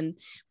now, but when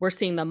we're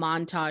seeing the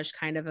montage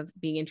kind of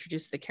being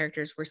introduced to the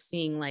characters, we're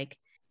seeing like,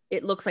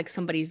 it looks like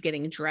somebody's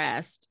getting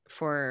dressed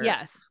for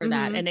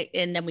that.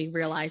 And then we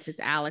realize it's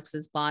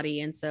Alex's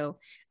body. And so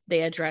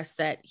they address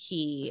that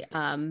he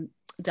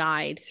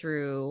died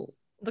through,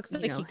 looks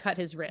like he cut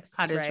his wrist.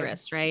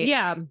 Right?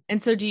 Yeah.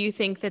 And so do you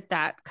think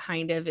that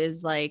kind of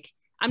is like,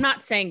 I'm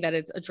not saying that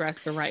it's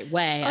addressed the right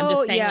way. I'm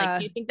just saying like,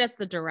 do you think that's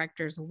the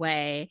director's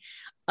way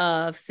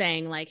of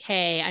saying like,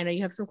 hey, I know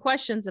you have some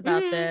questions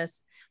about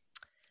this.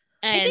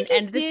 And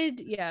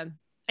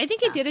I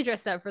think it did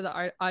address that for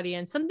the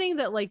audience. Something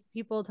that like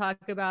people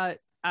talk about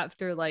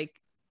after like,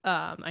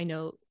 I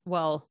know,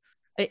 well,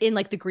 in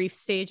like the grief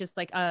stage, it's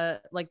like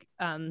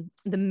the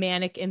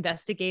manic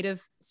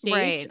investigative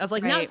stage of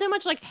like, not so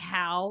much like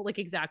how, like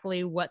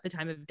exactly what the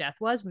time of death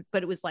was,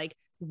 but it was like,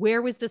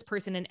 where was this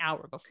person an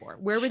hour before?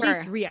 Where were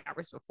they 3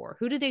 hours before?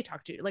 Who did they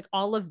talk to? Like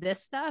all of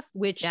this stuff,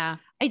 which I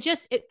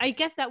guess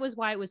that was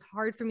why it was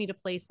hard for me to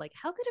place like,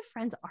 how good of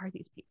friends are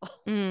these people?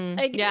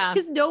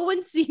 Because no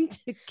one seemed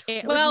to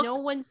care. Well, like, no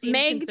one seemed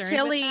Meg concerned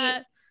Tilly, with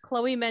that.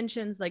 Chloe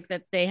mentions like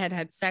that they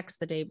had sex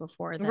the day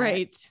before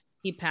that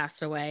he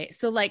passed away.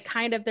 So like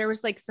kind of there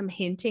was like some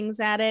hintings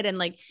at it, and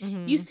like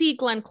you see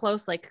Glenn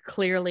Close like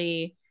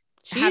clearly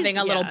having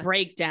a little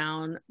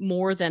breakdown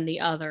more than the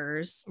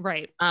others,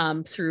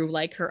 through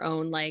like her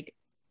own like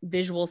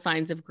visual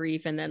signs of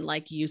grief and then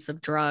like use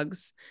of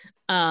drugs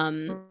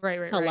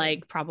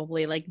like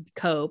probably like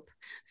cope.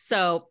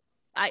 So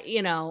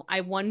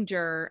I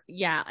wonder,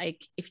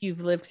 like if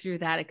you've lived through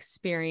that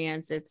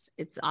experience, it's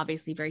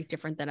obviously very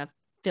different than a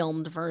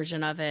filmed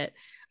version of it.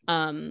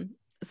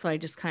 So I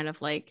just kind of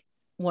like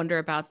wonder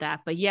about that.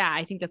 But yeah,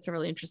 I think that's a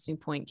really interesting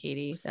point,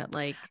 Katie, that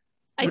like,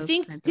 I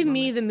think to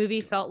me, the movie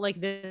felt like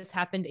this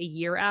happened a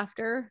year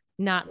after,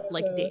 not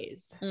like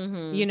days.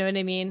 You know what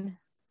I mean?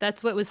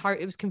 That's what was hard.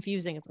 It was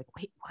confusing. Of like,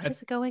 wait, what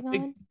is going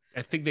on?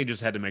 I think they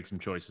just had to make some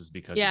choices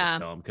because of the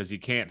film, because you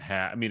can't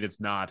have, I mean, it's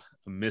not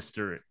a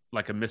mystery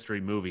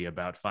movie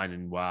about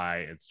finding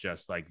why. It's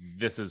just like,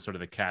 this is sort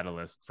of the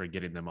catalyst for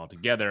getting them all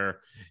together.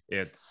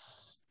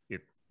 That's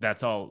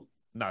all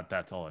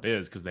it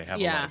is, because they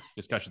have a lot of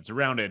discussions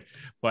around it,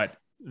 but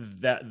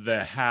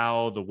the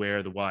how, the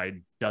where, the why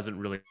doesn't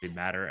really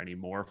matter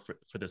anymore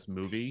for this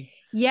movie.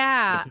 And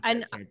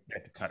they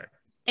have to cut it.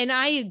 And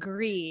I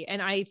agree.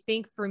 And I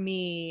think for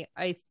me,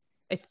 I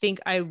think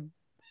I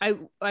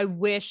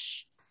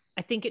wish,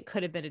 I think it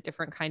could have been a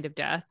different kind of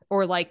death,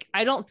 or like,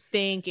 I don't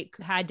think it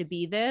had to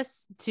be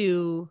this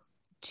to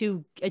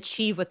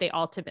achieve what they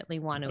ultimately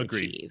want to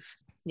achieve.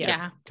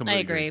 I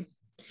agree.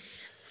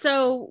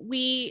 So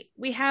we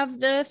have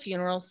the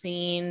funeral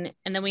scene,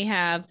 and then we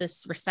have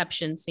this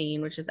reception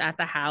scene, which is at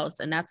the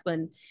house. And that's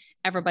when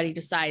everybody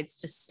decides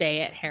to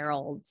stay at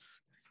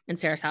Harold's and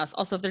Sarah's house.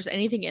 Also, if there's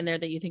anything in there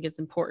that you think is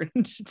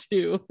important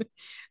to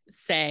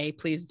say,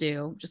 please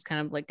do. Just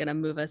kind of like going to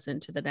move us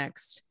into the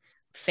next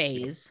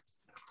phase.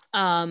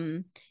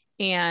 And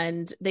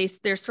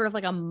there's sort of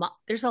like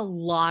there's a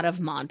lot of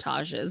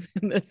montages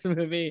in this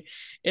movie.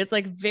 It's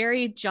like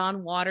very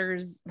John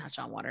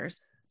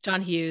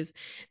Hughes,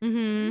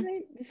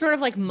 sort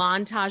of like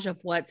montage of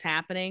what's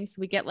happening. So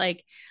we get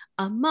like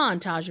a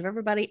montage of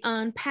everybody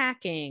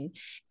unpacking,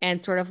 and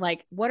sort of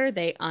like, what are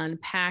they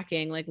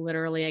unpacking? Like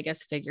literally, I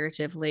guess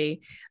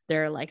figuratively,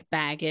 their like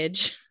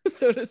baggage,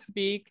 so to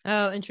speak.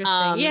 Oh, interesting.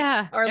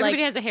 Or everybody like,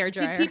 has a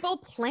hairdryer. Did people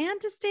plan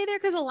to stay there?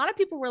 Because a lot of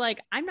people were like,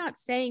 I'm not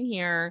staying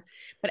here,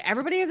 but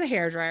everybody has a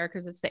hairdryer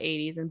because it's the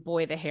 80s, and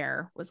boy, the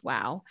hair was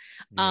wow.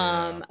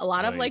 A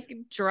lot of like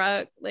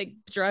drug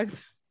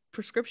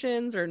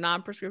prescriptions or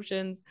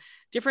non-prescriptions,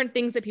 different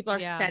things that people are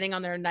setting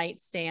on their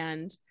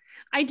nightstand.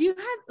 I do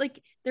have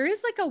like, there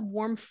is like a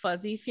warm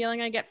fuzzy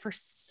feeling I get for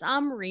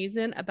some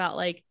reason about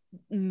like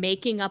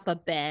making up a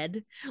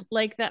bed,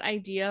 like that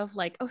idea of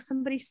like, oh,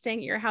 somebody's staying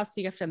at your house,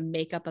 so you have to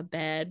make up a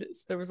bed.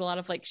 So there was a lot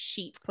of like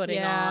sheet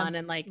putting on,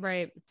 and like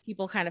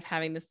people kind of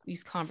having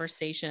these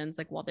conversations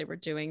like while they were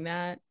doing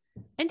that.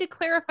 And to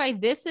clarify,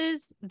 this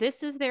is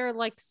their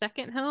like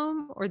second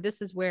home, or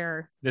this is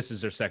their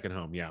second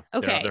home. Yeah.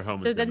 Okay. Their home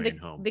so is then their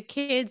main home. The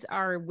kids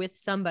are with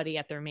somebody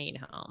at their main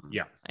home.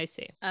 Yeah. I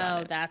see.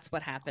 Oh, that's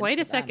what happened. Quite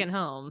a second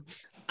home.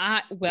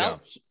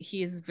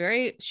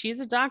 She's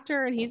a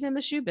doctor and he's in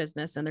the shoe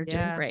business and they're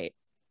doing Yeah. great.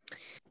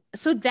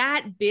 So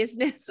that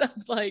business of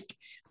like,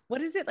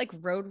 what is it, like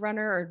Roadrunner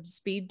or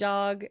Speed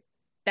Dog?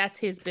 That's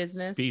his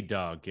business. Speed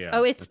Dog, yeah.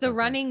 Oh, it's that the sounds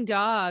right. running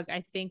dog,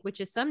 I think, which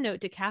is some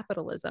note to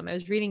capitalism. I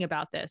was reading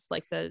about this, it's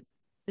like the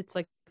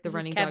This is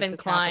running Kevin dogs of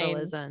Kline,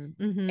 capitalism,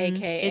 Mhm.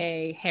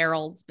 AKA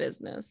Harold's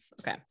business.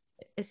 Okay.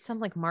 It's some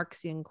like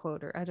Marxian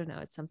quote, or I don't know,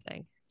 it's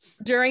something.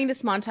 During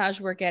this montage,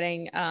 we're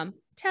getting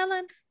tell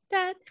him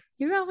that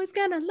you're always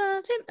gonna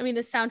love him. I mean,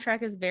 the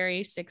soundtrack is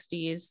very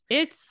 60s.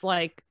 It's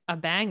like a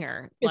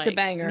banger. It's a Like,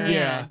 banger. man.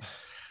 Yeah.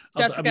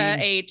 Jessica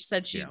H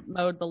said she yeah.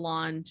 mowed the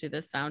lawn to the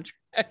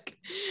soundtrack.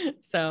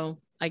 So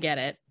I get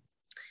it.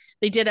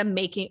 They did a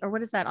making, or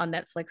what is that on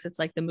Netflix? It's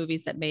like the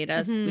movies that made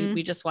us. Mhm.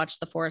 We just watched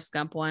the Forrest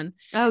Gump one.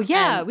 Oh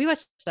yeah, And- we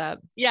watched that.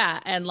 Yeah.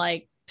 And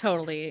like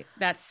totally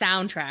that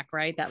soundtrack,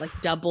 right? That like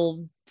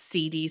double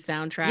CD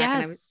soundtrack.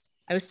 And Yes.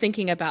 I was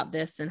thinking about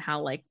this and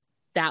how like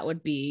that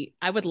would be,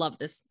 I would love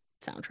this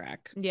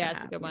soundtrack. to Yeah, it's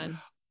a have. good one.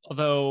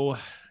 Although,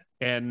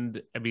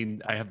 and I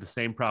mean, I have the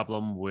same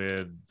problem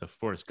with the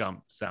Forrest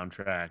Gump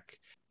soundtrack,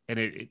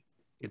 and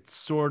it's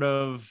sort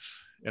of,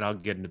 and I'll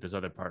get into this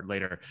other part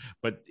later,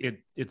 but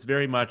it's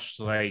very much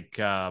like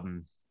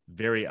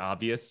very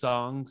obvious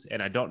songs,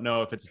 and I don't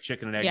know if it's a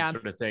chicken and egg Yeah.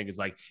 sort of thing. Is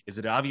like, is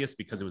it obvious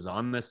because it was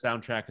on this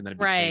soundtrack and then it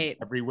became Right.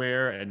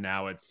 everywhere, and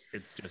now it's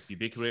just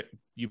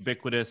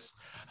ubiquitous.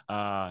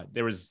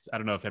 There was, I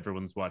don't know if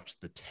everyone's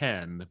watched The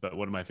 10, but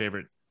one of my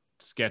favorite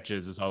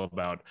sketches is all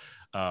about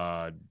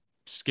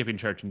skipping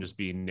church and just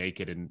being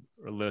naked and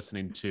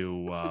listening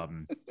to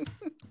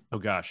oh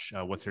gosh,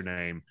 what's her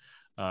name?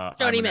 Joni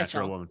I'm a Mitchell.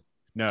 Natural Woman.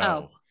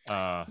 No.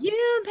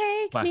 You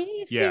make But-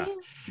 me yeah. feel.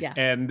 Yeah.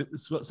 And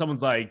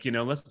someone's like,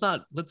 let's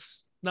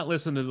not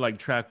listen to like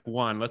track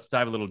 1. Let's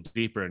dive a little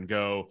deeper and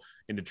go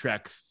into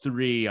track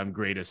 3 on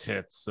greatest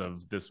hits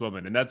of this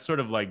woman. And that's sort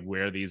of like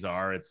where these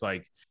are. It's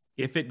like,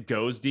 if it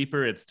goes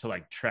deeper, it's to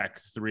like track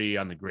 3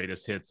 on the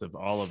greatest hits of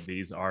all of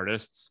these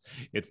artists.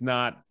 It's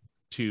not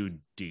too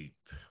deep.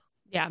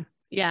 Yeah.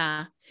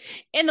 Yeah.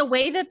 And the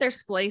way that they're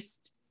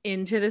spliced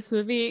into this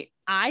movie,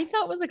 I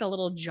thought was like a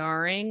little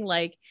jarring.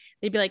 Like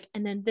they'd be like,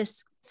 and then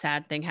this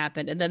sad thing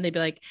happened. And then they'd be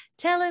like,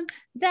 tell him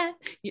that,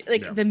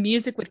 like Yeah. the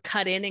music would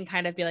cut in and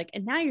kind of be like,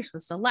 and now you're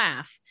supposed to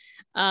laugh.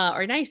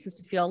 Or now you're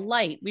supposed to feel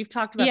light. We've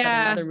talked about that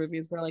Yeah. in other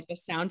movies where like the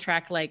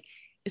soundtrack like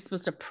is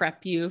supposed to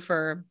prep you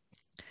for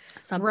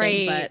something.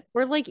 Right. But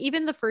Or like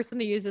even the first one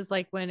they use is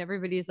like when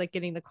everybody's like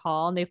getting the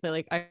call and they play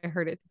like I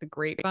heard it through the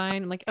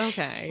grapevine. I'm like,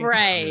 okay.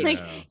 right. Like,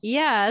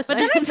 yes. But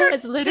then I started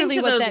that's literally listening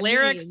to what those that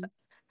lyrics, means.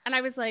 and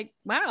I was like,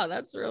 wow,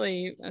 that's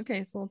really okay.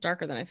 It's a little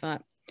darker than I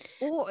thought.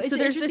 Well, So so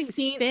there's there's this this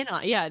scene- spin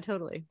on. Yeah,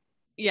 totally.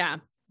 Yeah.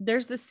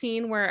 There's the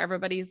scene where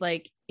everybody's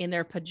like in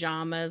their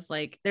pajamas.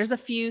 Like there's a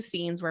few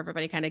scenes where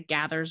everybody kind of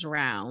gathers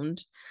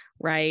around,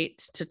 right,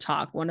 to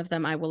talk. One of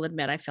them, I will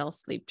admit, I fell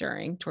asleep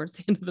during towards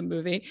the end of the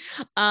movie.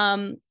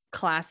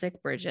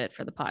 Classic Bridget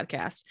for the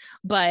podcast.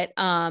 But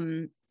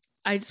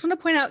I just want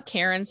to point out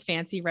Karen's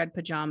fancy red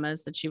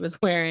pajamas that she was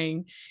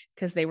wearing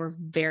because they were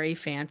very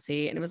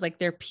fancy. And it was like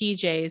their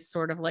PJs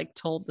sort of like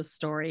told the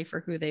story for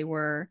who they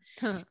were.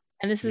 And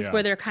this is Yeah.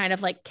 where they're kind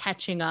of like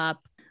catching up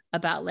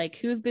about like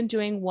who's been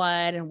doing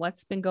what and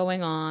what's been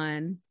going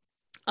on.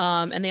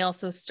 And they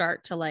also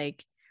start to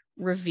like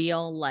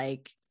reveal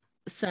like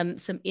some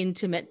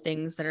intimate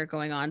things that are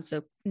going on.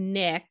 So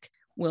Nick,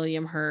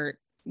 William Hurt,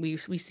 we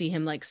see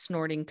him like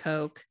snorting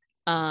coke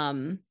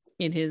in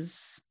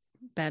his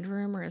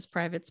bedroom or his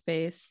private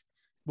space.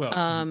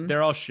 Well,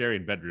 they're all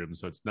sharing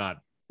bedrooms, so it's not,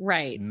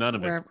 Right. none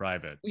of it's Where-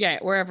 private. Yeah,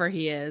 wherever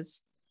he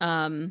is.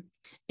 And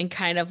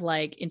kind of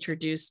like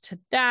introduced to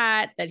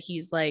that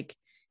he's like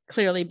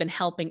clearly been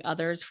helping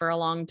others for a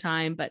long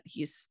time, but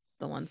he's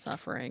the one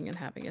suffering and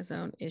having his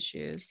own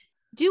issues.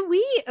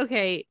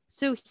 Okay,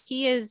 so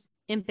he is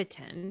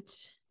impotent.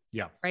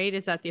 Yeah. Right?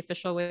 Is that the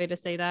official way to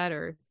say that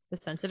or the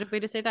sensitive way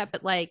to say that?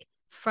 But like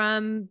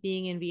from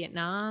being in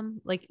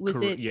Vietnam, like was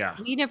it Yeah.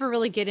 we never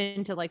really get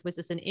into like was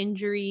this an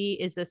injury?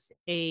 Is this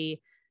a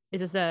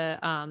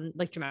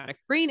like traumatic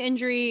brain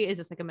injury? Is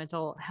this like a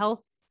mental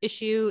health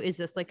issue? Is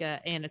this like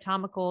a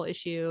anatomical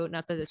issue?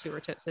 Not that the two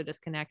are so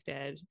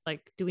disconnected.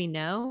 Like, do we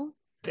know?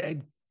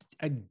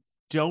 I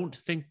don't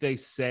think they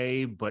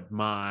say, but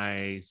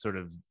my sort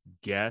of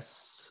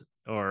guess,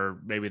 or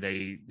maybe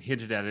they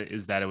hinted at it,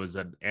 is that it was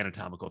an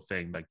anatomical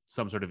thing, like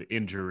some sort of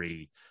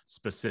injury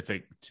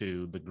specific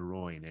to the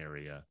groin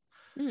area.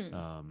 But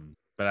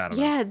I don't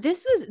know. Yeah,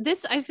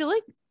 this I feel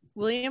like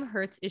William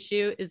Hurt's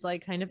issue is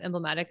like kind of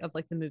emblematic of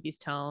like the movie's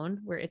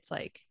tone, where it's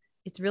like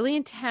it's really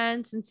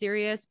intense and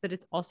serious, but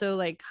it's also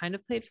like kind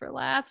of played for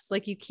laughs.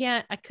 Like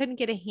I couldn't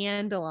get a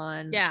handle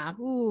on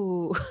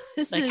ooh,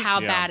 this Like is how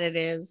Yeah. bad it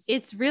is.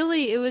 it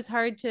was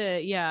hard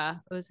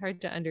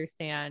to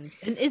understand.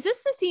 And is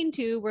this the scene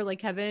too where like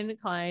Kevin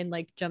Kline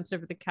like jumps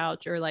over the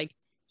couch, or like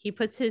he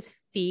puts his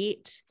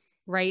feet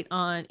right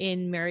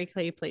in Mary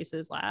Clay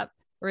Place's lap?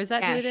 Or is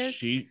that who it is?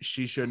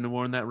 She shouldn't have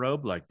worn that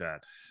robe like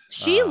that.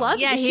 She loves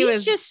Yeah, it. he She's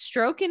was- just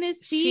stroking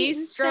his feet. She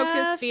and stroked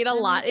his stuff. feet a I'm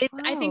lot. like,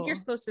 I think you're "Whoa."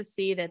 supposed to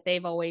see that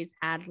they've always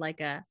had like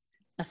a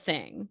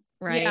thing,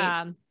 right?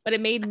 Yeah. But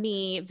it made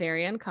me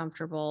very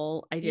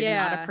uncomfortable. I did not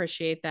Yeah.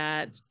 appreciate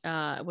that.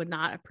 Would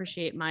not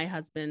appreciate my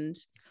husband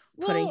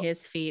putting Well,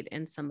 his feet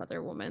in some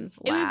other woman's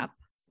It would- lap.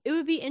 it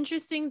would be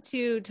interesting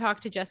to talk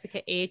to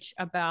Jessica H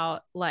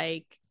about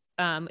like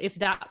if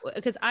that,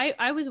 because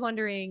I was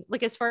wondering,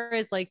 like, as far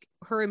as like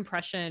her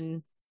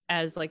impression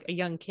as like a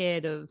young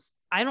kid of,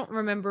 I don't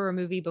remember a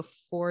movie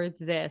before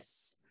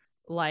this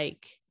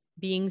like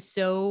being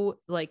so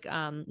like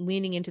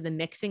leaning into the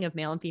mixing of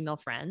male and female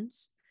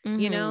friends, you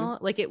Mhm. know,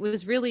 like it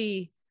was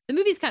really, the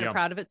movie's kind of Yeah.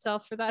 proud of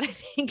itself for that, I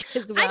think,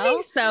 as well. I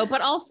think so,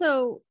 but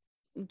also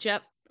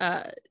Jeff,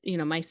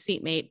 my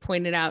seatmate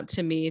pointed out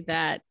to me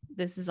that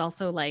this is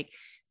also like,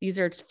 these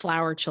are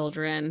flower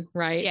children,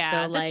 right? Yeah, So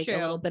that's like a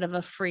true. little bit of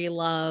a free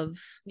love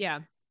Yeah.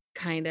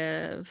 kind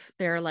of,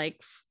 they're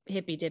like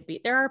hippy dippy.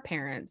 They're our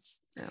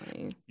parents.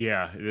 Really.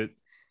 Yeah,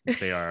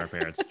 they are our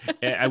parents.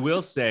 And I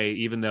will say,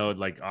 even though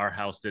like our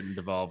house didn't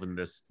devolve in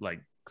this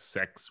like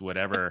sex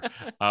whatever,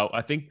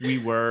 I think we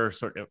were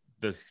sort of,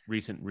 this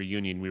recent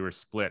reunion, we were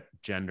split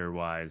gender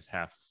wise,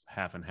 half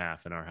and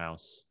half in our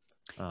house.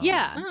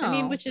 Yeah. I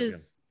mean, Oh. which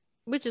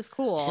is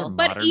cool. We're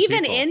But modern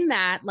even people. in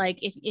that,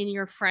 like if in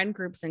your friend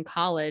groups in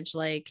college,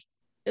 like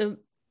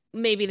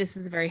maybe this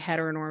is a very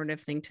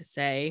heteronormative thing to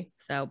say.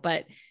 So,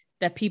 but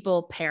that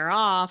people pair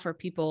off, or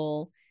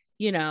people,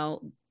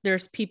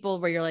 there's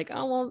people where you're like,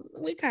 oh, well,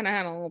 we kind of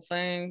had a little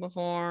thing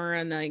before.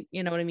 And like,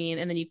 you know what I mean?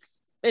 And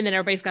then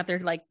everybody's got their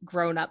like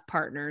grown up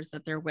partners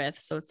that they're with.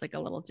 So it's like a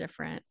little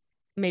different.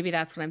 Maybe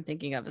that's what I'm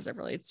thinking of as it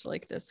relates to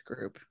like this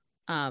group.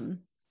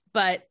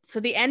 But so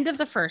the end of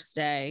the first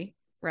day,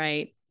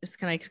 right?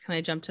 Can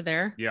I jump to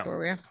there? Yeah. That's where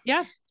we are.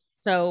 Yeah.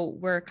 So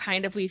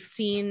we've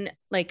seen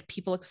like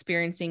people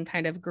experiencing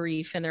kind of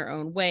grief in their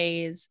own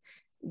ways.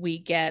 We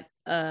get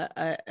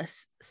a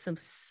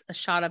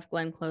shot of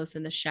Glenn Close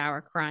in the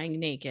shower crying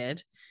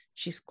naked.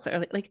 She's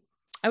clearly like,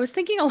 I was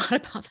thinking a lot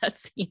about that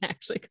scene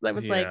actually, because I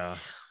was like,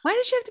 why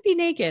does she have to be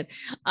naked?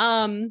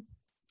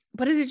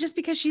 But is it just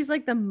because she's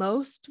like the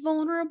most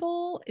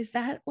vulnerable? Is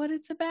that what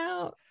it's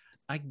about?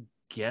 I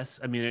guess.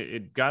 I mean,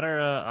 it got her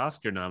an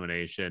Oscar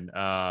nomination.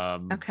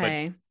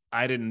 Okay. But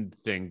I didn't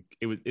think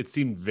it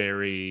seemed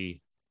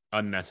very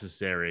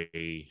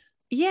unnecessary.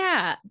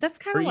 Yeah, that's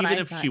kind Or of what even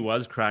I if thought. she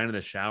was crying in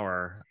the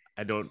shower,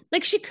 I don't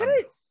Like she could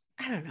have,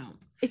 I don't know.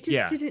 It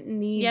just didn't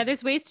need. Yeah,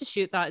 there's ways to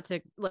shoot that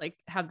to like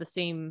have the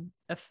same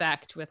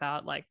effect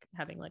without like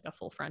having like a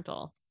full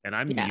frontal. And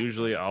I'm Yeah.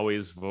 usually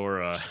always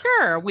for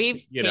Sure,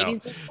 we've you know. Katie's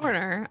boob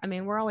corner. I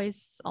mean, we're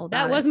always all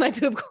about That was it. my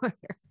boob corner.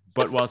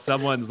 but while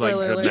someone's like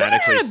Spoiler alert. We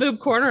haven't dramatically had a boob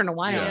corner in a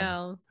while. Yeah.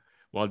 Yeah.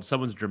 while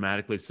someone's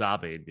dramatically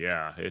sobbing,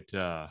 yeah, it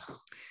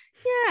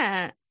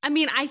Yeah. I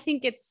mean, I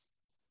think it's,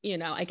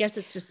 I guess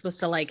it's just supposed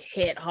to like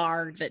hit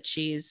hard that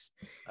she's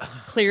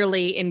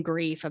clearly in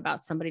grief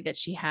about somebody that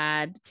she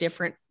had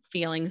different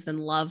feelings than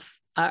love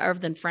or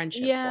than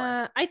friendship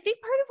Yeah, I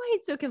think part of why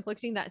it's so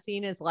conflicting, that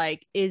scene,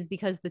 is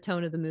because the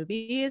tone of the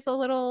movie is a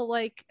little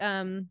like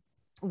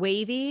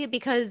wavy,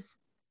 because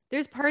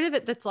there's part of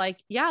it that's like,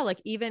 yeah,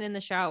 like even in the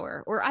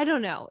shower, or I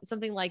don't know,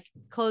 something like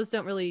clothes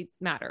don't really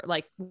matter,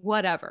 like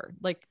whatever,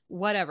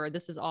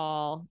 this is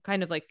all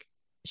kind of like,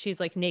 she's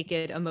like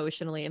naked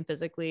emotionally and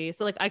physically,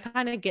 so like I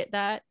kind of get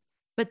that.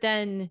 But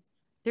then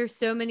there's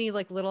so many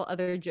like little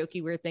other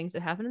jokey weird things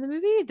that happen in the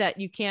movie that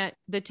you can't,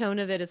 the tone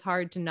of it is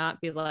hard to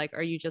not be like,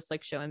 are you just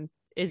like showing,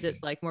 is it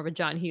like more of a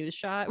John Hughes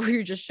shot where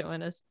you're just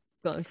showing us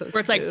Glenn Close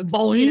where it's like boobs,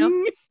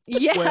 boing.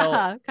 Yeah,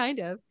 Well, kind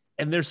of.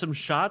 And there's some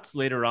shots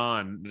later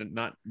on,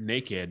 not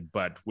naked,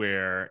 but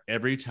where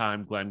every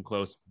time Glenn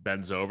Close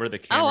bends over, the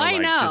camera I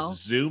like know.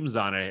 just zooms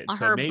on it. On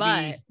so her maybe,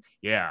 butt.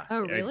 yeah.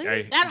 Oh,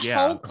 really? That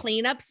yeah. whole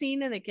cleanup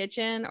scene in the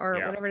kitchen or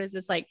Yeah. whatever it is,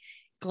 it's like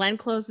Glenn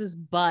Close's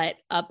butt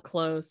up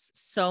close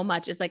so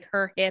much. It's like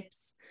her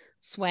hips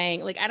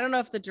swaying. Like, I don't know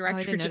if the Oh, I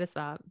director didn't just notice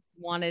that.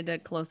 wanted a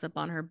close up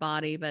on her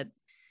body, but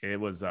It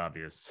was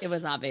obvious. it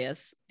was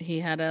obvious. He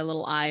had a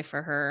little eye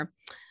for her,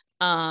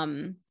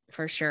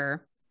 for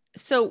sure.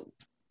 So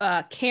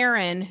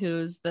Karen,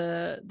 who's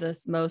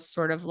this most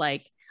sort of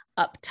like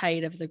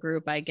uptight of the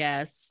group, I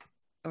guess,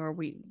 or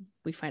we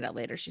find out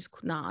later she's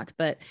not,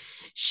 but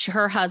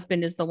her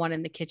husband is the one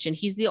in the kitchen.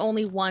 He's the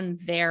only one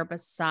there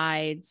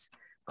besides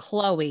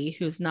Chloe,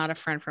 who's not a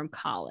friend from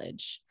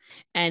college,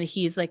 and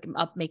he's like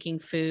up making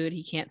food.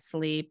 He can't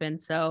sleep, and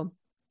so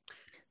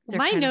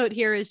My note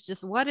here is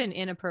just, what an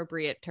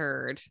inappropriate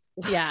turd.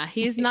 yeah,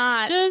 he's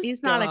not Just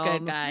he's not a good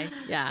dumb. guy.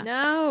 Yeah,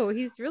 No,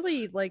 he's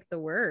really like the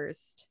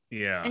worst.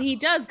 Yeah. and he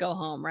does go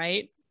home,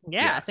 right?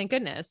 Yeah, Yeah. thank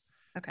goodness.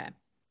 Okay.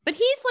 But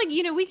he's like,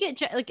 we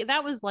get like,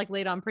 that was like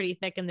laid on pretty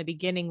thick in the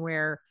beginning,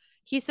 where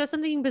he says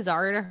something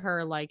bizarre to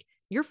her, like,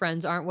 your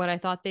friends aren't what I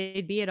thought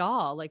they'd be at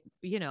all. Like,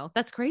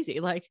 that's crazy.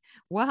 Like,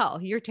 wow,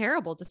 you're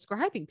terrible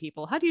describing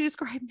people. How do you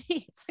describe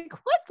me? It's like,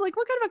 what? Like,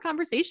 what kind of a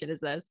conversation is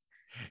this?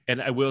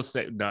 And I will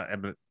say, not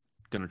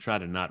going to try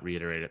to not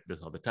reiterate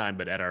this all the time,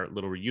 but at our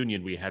little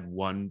reunion, we had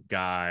one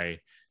guy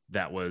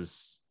that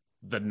was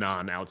the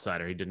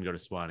non-outsider. He didn't go to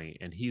Swanee,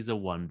 and he's a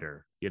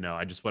wonder.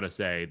 I just want to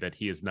say that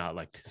he is not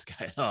like this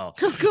guy at all.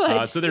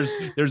 Good. So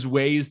there's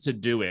ways to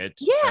do it,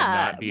 Yeah,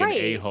 and not be right.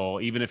 an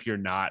a-hole, even if you're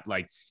not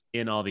like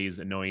in all these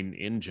annoying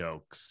in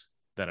jokes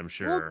that I'm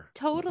sure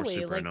totally, were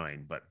super like,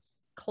 annoying. But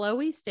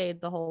Chloe stayed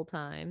the whole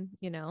time,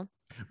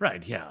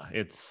 right, yeah,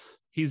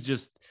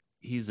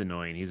 he's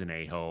annoying. He's an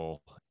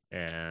a-hole,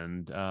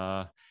 and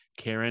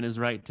Karen is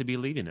right to be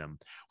leaving him,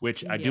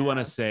 which I do want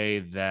Yeah. to say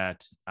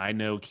that I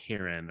know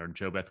Karen, or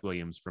JoBeth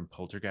Williams, from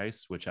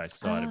Poltergeist, which I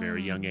saw at a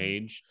very young Oh,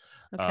 age.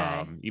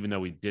 okay. Even though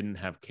we didn't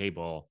have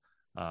cable,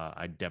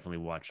 I definitely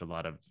watched a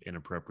lot of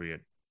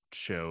inappropriate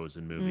shows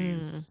and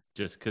movies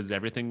just because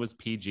everything was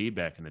PG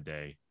back in the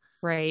day.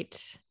 Right.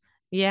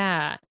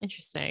 Yeah.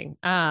 Interesting.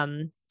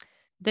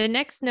 The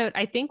next note,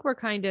 I think we're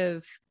kind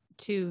of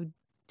to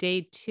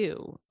day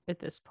 2 at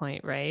this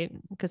point, right?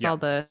 Because Yeah.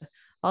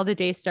 all the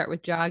days start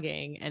with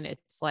jogging, and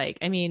it's like,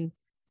 I mean,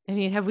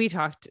 have we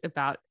talked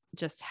about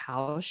just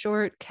how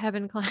short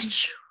Kevin Klein's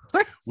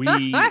shorts We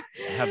are?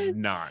 have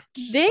not.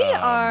 They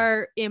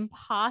are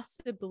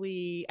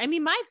impossibly. I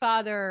mean, my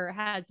father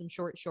had some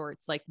short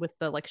shorts, like with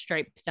the like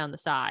stripes down the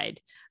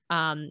side.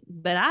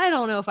 But I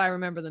don't know if I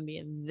remember them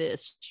being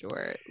this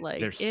short. Like,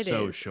 They're it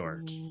so is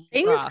short.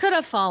 Things rough. could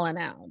have fallen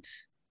out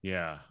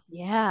Yeah.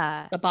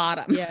 Yeah. the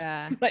bottom.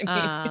 Yeah. That's what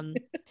I mean.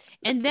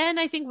 And then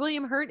I think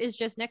William Hurt is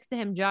just next to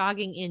him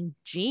jogging in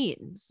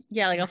jeans.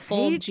 Yeah, like a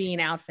full Right? jean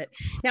outfit.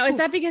 Now, is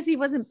that because he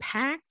wasn't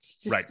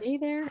packed to Right. stay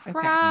there? Okay.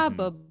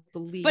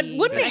 Probably. But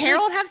wouldn't I feel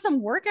Harold have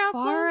some workout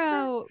clothes?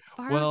 borrow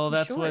Well, some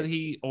that's what shorts.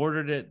 he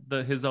ordered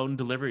his own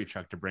delivery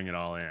truck to bring it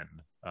all in.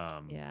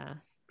 Yeah.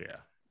 Yeah.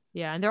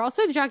 Yeah, and they're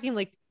also jogging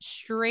like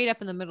straight up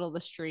in the middle of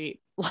the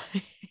street.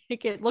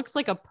 Like, it looks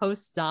like a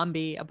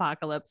post-zombie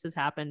apocalypse has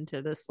happened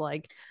to this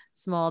like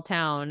small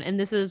town. And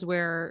this is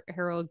where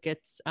Harold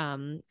gets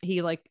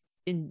he like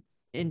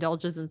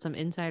indulges in some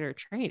insider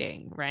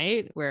trading,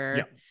 right? Where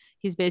Yeah.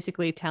 he's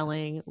basically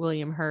telling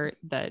William Hurt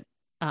that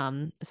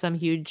some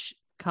huge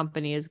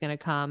company is going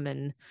to come,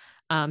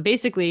 and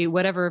basically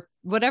whatever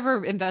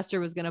investor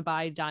was going to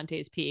buy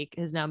Dante's Peak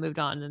has now moved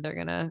on, and they're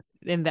going to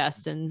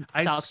invest in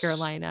South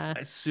Carolina. I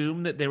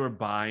assume that they were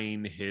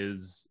buying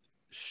his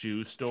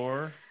shoe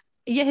store.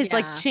 Yeah, his Yeah.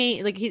 like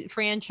chain, like his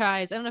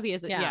franchise. I don't know if he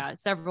has Yeah.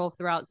 several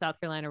throughout South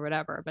Carolina or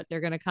whatever, but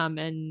they're going to come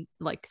and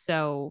like,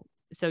 so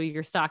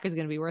your stock is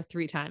going to be worth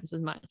 3 times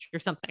as much or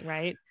something,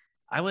 right?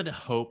 I would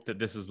hope that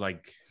this is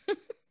like,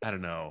 I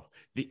don't know,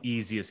 the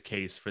easiest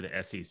case for the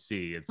SEC.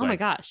 It's Oh like, my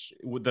gosh.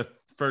 the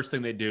first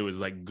thing they do is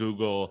like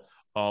Google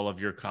all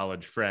of your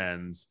college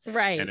friends,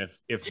 Right. and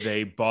if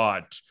they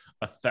bought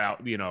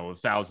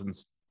 1,000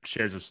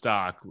 shares of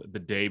stock the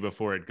day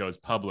before it goes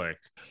public,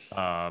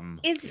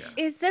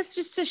 Is this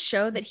just to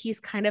show that he's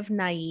kind of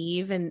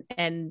naive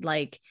and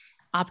like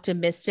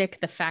optimistic,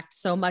 the fact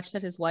so much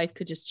that his wife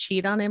could just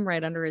cheat on him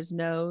right under his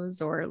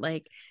nose? Or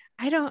like,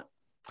 I don't.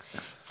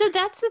 So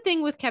that's the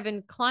thing with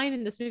Kevin Kline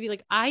in this movie.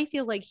 Like, I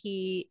feel like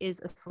he is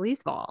a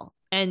sleazeball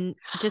and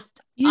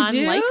just You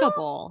do?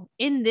 unlikable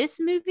in this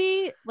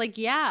movie. Like,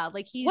 yeah,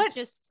 like he's What?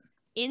 just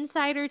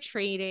insider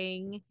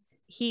trading.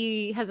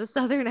 He has a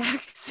Southern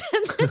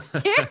accent that's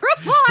terrible.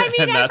 I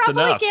mean, And I that's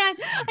probably enough. can't.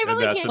 I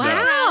probably that's can't. enough.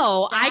 get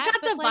Wow. past I that,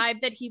 got but, the like,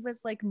 vibe that he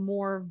was like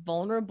more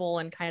vulnerable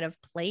and kind of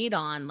played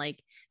on,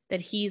 like that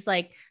he's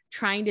like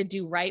trying to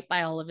do right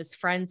by all of his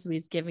friends. So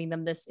he's giving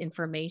them this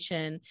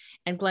information.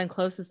 And Glenn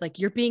Close is like,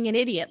 you're being an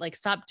idiot. Like,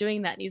 stop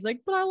doing that. And he's like,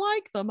 but I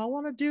like them. I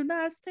want to do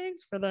nice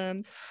things for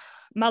them.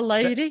 My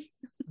lady.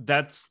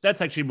 That's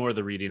actually more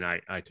the reading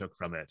I took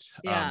from it.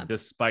 Yeah.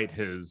 Despite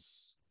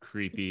his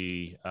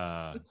creepy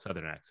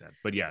Southern accent.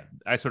 But yeah,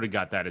 I sort of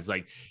got that as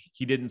like,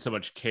 he didn't so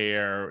much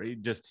care.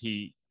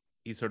 He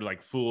sort of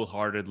like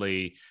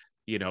foolhardily,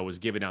 was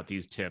giving out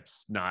these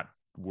tips, not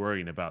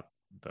worrying about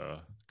the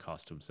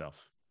cost to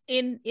himself.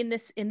 In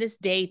this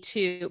day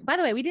too. By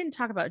the way, we didn't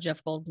talk about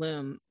Jeff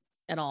Goldblum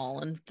at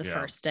all in the Yeah.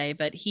 first day,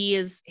 but he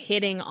is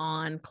hitting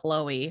on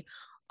Chloe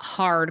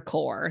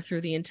hardcore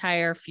through the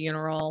entire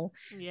funeral,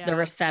 Yeah. the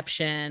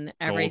reception,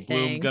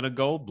 everything. Goldblum gonna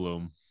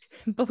Goldblum.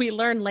 But we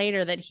learn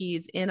later that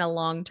he's in a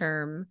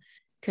long-term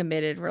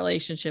committed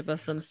relationship of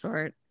some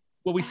sort.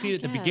 Well, we see it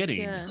at the guess,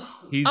 beginning. yeah.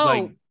 He's Oh,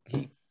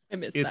 like, I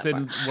missed it's that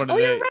in part. one of Oh,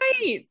 the. you're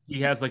right.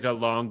 He has like a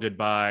long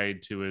goodbye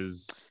to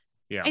his.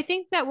 Yeah. I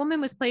think that woman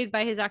was played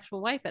by his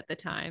actual wife at the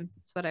time.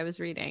 That's what I was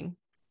reading.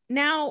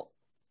 Now,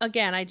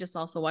 again, I just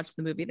also watched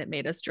the movie that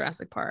made us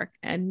Jurassic Park,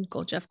 and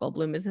Jeff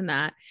Goldblum is in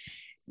that.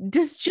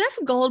 Does Jeff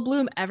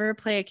Goldblum ever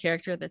play a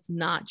character that's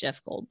not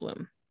Jeff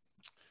Goldblum?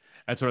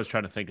 That's what I was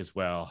trying to think as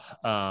well.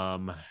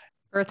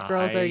 Earth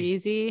Girls Are I-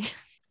 Easy.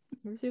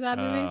 You see that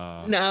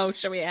movie? No,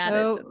 shall we add it?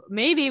 Oh,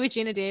 maybe with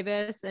Gina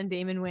Davis and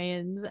Damon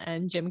Wayans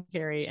and Jim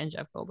Carrey and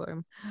Jeff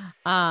Goldblum.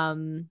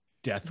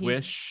 Death He's-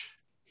 Wish.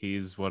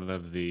 He's one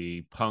of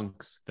the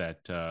punks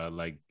that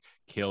like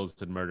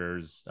kills and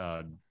murders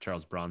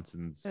Charles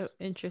Bronson's Oh,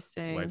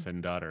 interesting. wife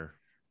and daughter.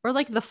 Or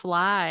like The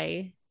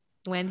Fly.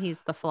 when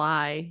he's the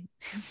fly.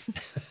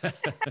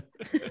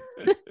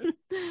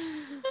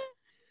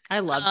 I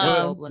love Jeff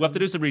We'll Goldblum. have to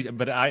do some research,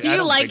 but Do I you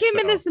don't like think him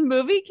in so. this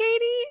movie,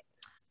 Katie?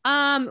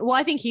 Well,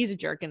 I think he's a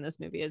jerk in this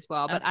movie as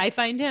well, but Okay. I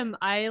find him,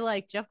 I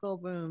like Jeff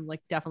Goldblum,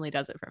 like definitely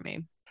does it for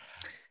me.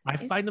 I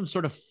find him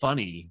sort of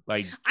funny.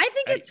 Like I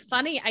think it's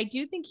funny. I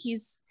do think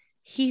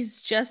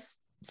he's just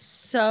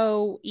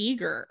so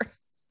eager.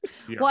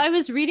 yeah. Well, I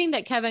was reading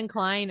that Kevin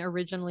Kline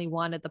originally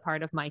wanted the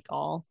part of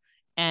Michael,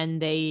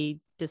 and they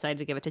decided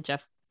to give it to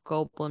Jeff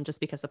Goldblum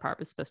just because the part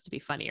was supposed to be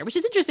funnier, which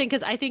is interesting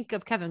because I think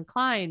of Kevin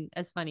Kline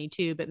as funny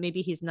too, but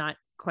maybe he's not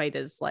quite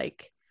as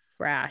like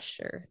brash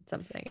or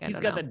something.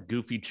 He's got that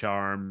goofy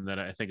charm that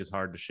I think is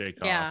hard to shake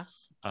Yeah.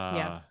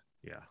 off.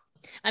 Yeah.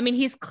 I mean,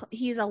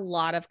 he's a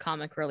lot of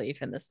comic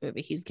relief in this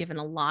movie. He's given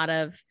a lot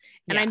of,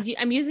 and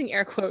I'm using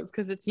air quotes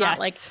because it's not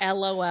like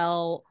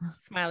LOL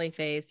smiley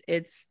face.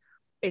 It's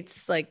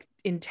like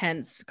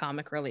intense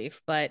comic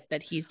relief, but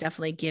that he's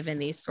definitely given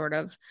these sort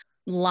of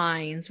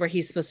lines where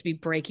he's supposed to be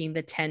breaking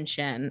the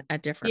tension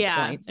at different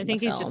points. I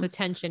think he's just a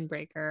tension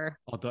breaker.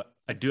 Although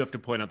I do have to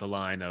point out the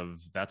line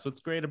of "That's what's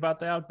great about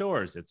the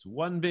outdoors. It's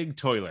one big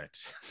toilet."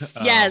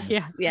 Yes.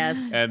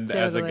 And Totally.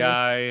 as a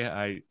guy,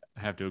 I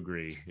have to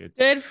agree. It's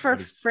Good for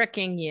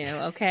fricking you.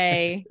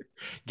 Okay.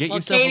 Get Well,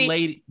 yourself Katie- a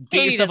lady. Get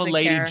Katie yourself a doesn't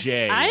lady care.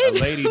 J. I- A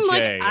lady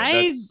like, J.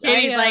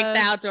 Katie's like I, the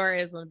outdoor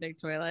is one big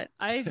toilet.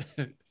 I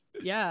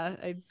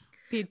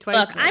peed twice.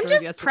 Look, in my I'm clothes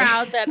just yesterday.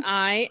 proud that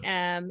I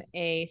am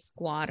a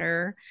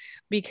squatter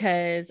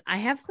because I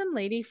have some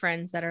lady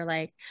friends that are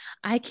like,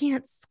 I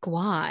can't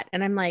squat.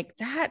 And I'm like,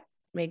 that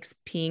makes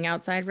peeing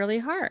outside really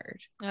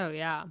hard. Oh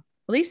yeah.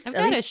 At least, I've at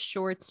got a least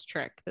shorts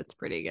trick that's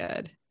pretty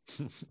good.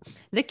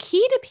 The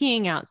key to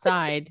peeing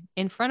outside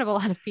in front of a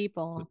lot of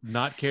people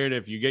Not cared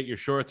if you get your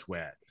shorts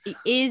wet.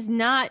 is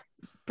not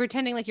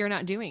pretending like you're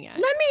not doing it. let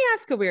me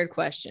ask a weird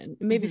question.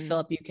 Maybe Mhm.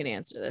 Philip, you can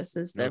answer this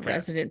as the Okay.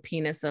 resident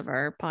penis of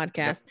our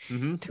podcast.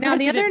 Mhm. Now,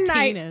 the other Resident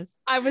night, penis.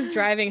 I was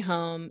driving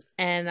home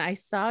and I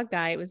saw a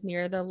guy. It was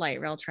near the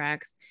light rail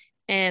tracks,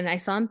 and I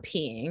saw him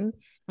peeing.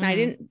 And I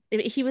Mhm.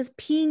 didn't. He was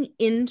peeing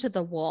into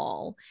the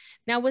wall.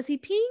 Now, was he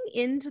peeing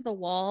into the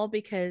wall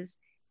because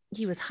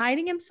he was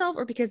hiding himself,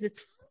 or because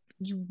it's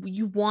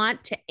you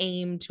want to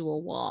aim to a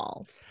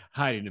wall,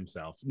 Hiding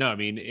himself. No, I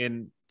mean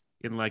in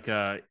like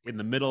in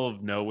the middle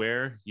of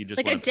nowhere, you just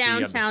like a wanna pee on the-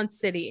 downtown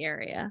city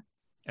area?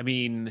 I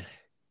mean,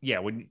 yeah,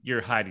 when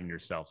you're hiding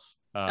yourself.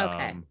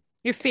 Okay.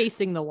 You're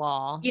facing the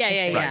wall. Yeah,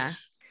 yeah, Okay. yeah. Right.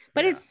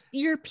 But Yeah. it's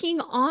you're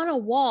peeing on a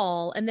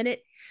wall, and then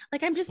it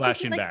like I'm just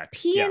Splashing thinking, like, back.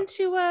 pee Yeah.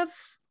 into a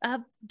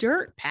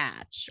dirt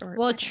patch or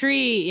Well, a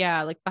tree,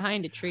 yeah, like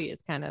behind a tree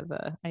is kind of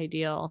a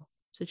ideal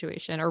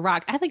situation. Or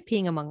rock. I like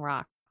peeing among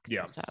rocks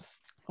Yeah. and stuff.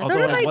 So Although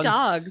do I my once-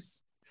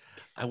 dogs.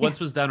 I once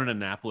was down in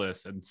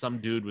Annapolis and some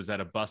dude was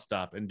at a bus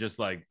stop and just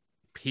like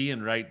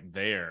peeing right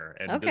there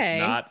and Okay.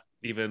 just not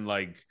even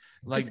like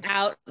Just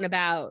out and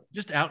about.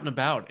 just out and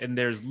about. And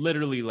there's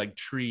literally like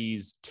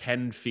trees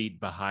 10 feet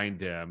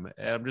behind him.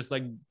 And I'm just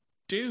like,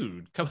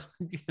 dude, come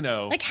on, you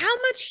know. Like, how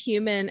much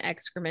human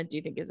excrement do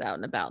you think is out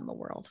and about in the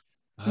world?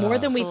 More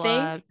than we It's a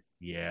think? lot.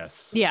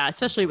 Yes. Yeah,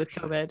 especially with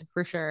For sure. COVID,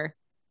 for sure.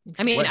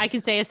 I mean, What- I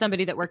can say as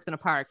somebody that works in a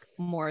park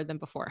more than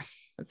before.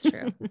 That's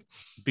true.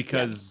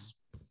 Because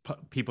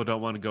people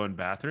don't want to go in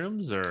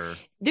bathrooms or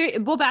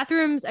Well,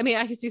 bathrooms, I mean,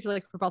 I can speak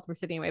like for Baltimore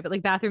City anyway, but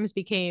like bathrooms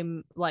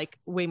became like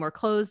way more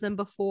closed than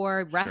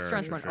before.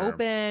 Restaurants weren't sure.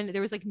 open.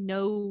 There was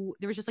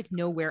just like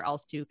nowhere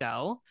else to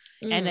go.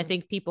 And I Mm.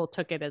 think people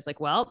took it as like,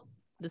 well,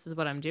 this is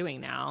what I'm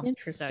doing now.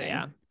 Interesting. So,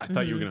 yeah. I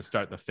thought you were Mhm. going to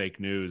start the fake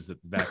news that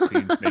the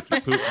vaccines make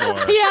you poop more.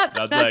 Yeah, I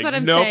was that's like, what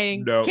I'm nope,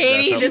 saying. nope,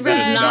 Katie, that's this not-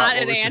 is read not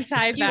what an we're- You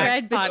anti-vax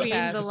read between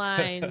podcast. the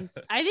lines.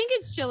 I think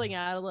it's chilling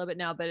out a little bit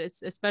now, but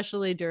it's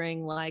especially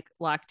during like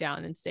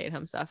lockdown and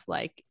stay-at-home stuff.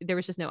 Like there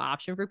was just no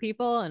option for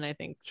people, and I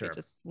think Sure. they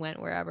just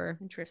went wherever.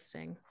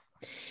 Interesting.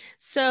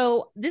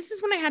 So this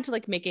is when I had to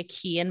like make a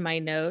key in my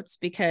notes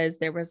because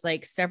there was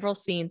like several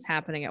scenes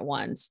happening at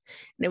once,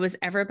 and it was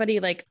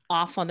everybody like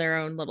off on their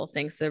own little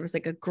things. So there was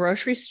like a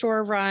grocery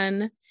store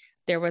run.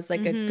 There was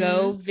like a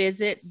go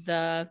visit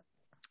the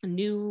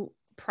new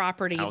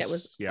property that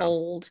was House, yeah.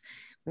 old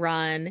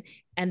run,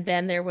 and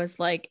then there was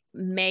like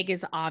Meg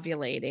is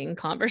ovulating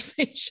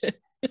conversation.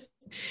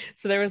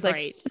 So there was like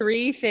Right.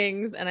 three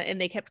things, and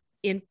they kept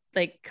in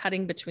like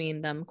cutting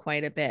between them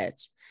quite a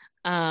bit.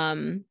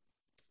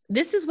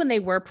 This is when they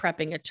were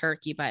prepping a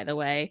turkey, by the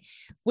way,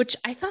 which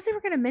I thought they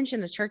were going to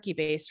mention a turkey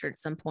baster at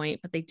some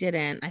point, but they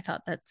didn't. I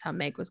thought that's how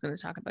Meg was going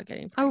to talk about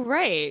getting Oh, pregnant.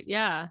 right.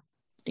 Yeah.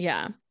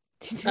 Yeah.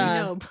 You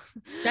know,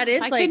 that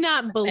is I like could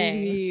not a thing.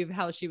 believe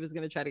how she was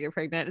going to try to get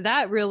pregnant.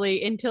 That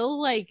really,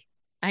 until like,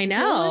 I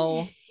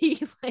know.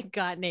 he like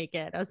got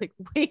naked. I was like,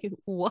 wait,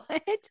 what?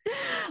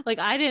 Like,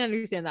 I didn't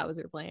understand that was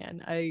her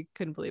plan. I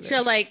couldn't believe it.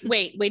 So like,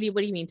 wait, what do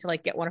you mean to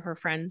like get one of her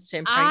friends to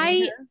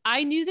impregnate her?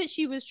 I knew that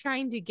she was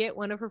trying to get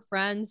one of her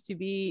friends to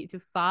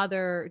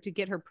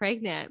get her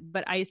pregnant,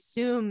 but I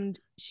assumed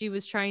she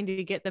was trying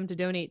to get them to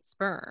donate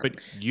sperm. But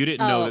you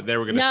didn't know Oh, that they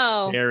were going to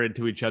no. stare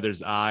into each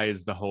other's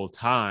eyes the whole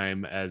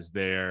time as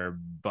they're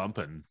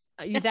bumping.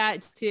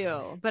 That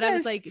too. But I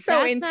was That's like, so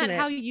that's not intimate.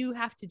 how you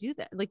have to do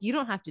that. Like, you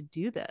don't have to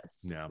do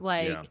this. No,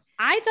 Like, yeah.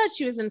 I thought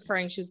she was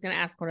inferring she was going to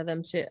ask one of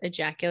them to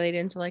ejaculate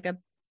into like a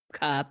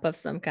cup of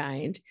some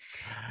kind.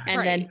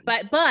 And then,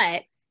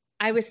 but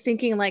I was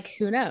thinking like,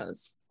 who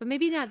knows? but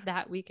maybe not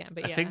that weekend.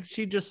 But I yeah. think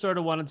she just sort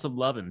of wanted some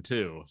loving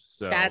too.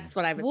 So That's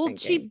what I was Well,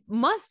 thinking. she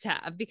must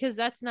have, because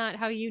that's not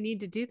how you need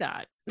to do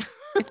that.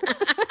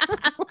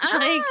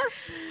 Like,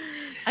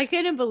 I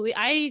couldn't believe.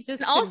 I just And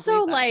couldn't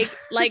also believe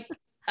that.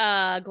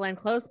 like Glenn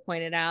Close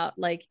pointed out,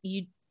 like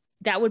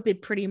that would be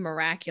pretty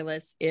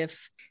miraculous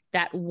if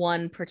that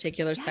one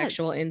particular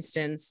sexual Yes.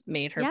 instance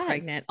made her Yes.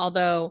 pregnant.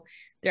 Although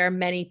there are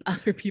many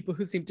other people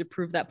who seem to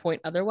prove that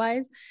point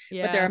otherwise,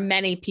 but there are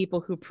many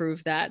people who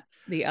prove that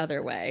the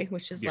other way,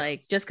 which is Yeah.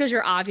 like, just because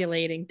you're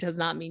ovulating does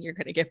not mean you're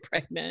going to get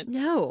pregnant.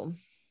 No,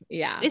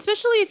 Yeah.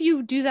 especially if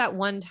you do that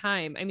one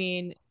time. I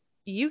mean,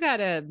 you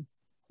gotta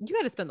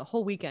spend the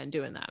whole weekend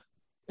doing that.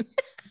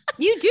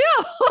 You do.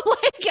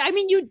 Like, I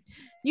mean,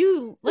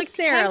 you like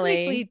Necessarily.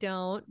 technically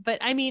don't, but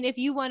I mean, if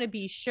you want to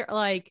be sure,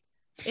 like,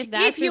 if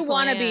that's If you your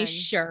want to be plan,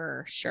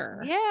 sure.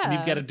 yeah, and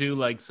you've got to do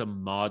like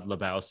some Maud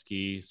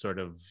Lebowski sort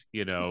of,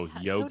 Yeah,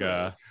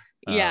 yoga.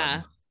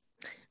 Yeah.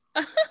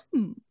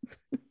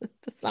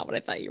 That's not what I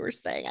thought you were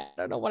saying. I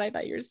don't know what I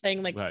thought you were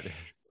saying. Like, But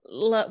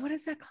what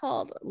is that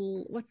called?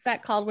 What's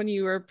that called when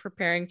you were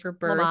preparing for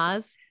birth?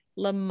 Lamaze.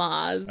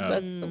 Lamaze. Oh.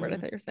 That's the word I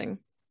thought you were saying.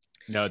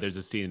 no, there's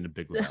a scene in the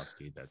Big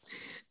Lebowski that's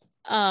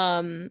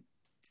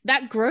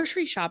That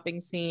grocery shopping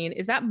scene,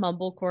 is that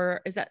mumblecore?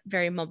 Is that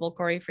very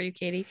mumblecore for you,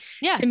 Katie?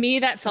 Yeah, To me,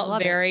 that felt love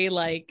it. very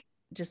like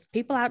just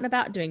people out and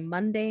about doing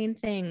mundane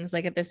things,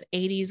 like at this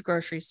 80s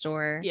grocery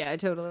store. yeah,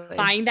 totally.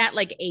 Buying that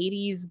like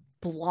 80s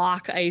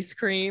block ice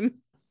cream.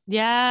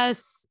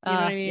 Yes, You know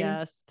what I mean?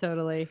 yes,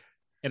 totally.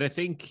 And I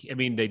think,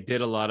 they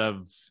did a lot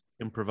of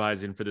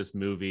improvising for this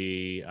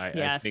movie. I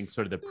Yes. think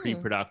sort of the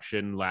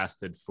pre-production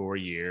lasted 4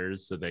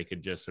 years, so they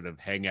could just sort of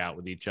hang out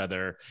with each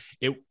other.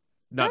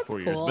 Not That's 4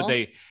 years, cool.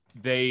 but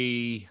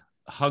they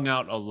hung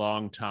out a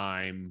long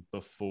time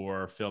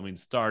before filming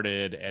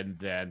started, and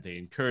then they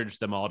encouraged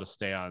them all to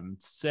stay on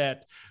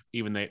set,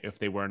 even if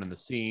they weren't in the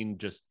scene,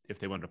 just if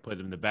they wanted to put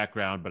them in the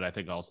background. But I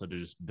think also to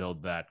just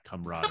build that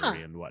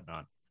camaraderie and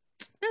whatnot.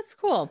 That's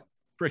cool.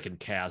 Freaking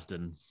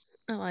Kasdan.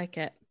 I like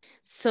it.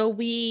 So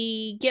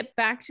we get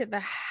back to the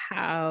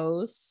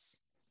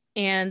house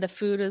and the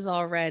food is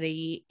all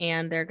ready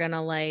and they're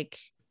gonna like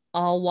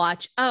all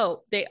watch.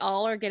 Oh, they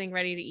all are getting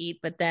ready to eat,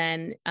 but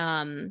then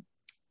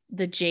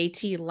the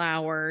JT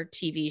Lauer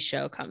TV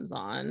show comes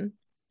on,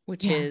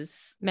 which Yeah.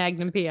 is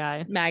Magnum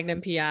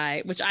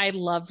PI. which I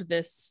loved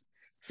this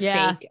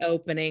Yeah. fake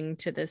opening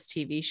to this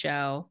TV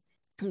show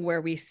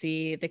where we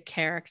see the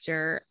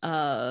character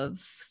of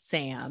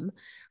Sam.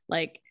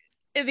 Like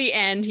in the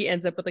end, he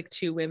ends up with like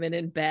 2 women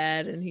in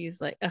bed and he's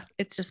like, ugh,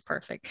 it's just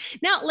perfect.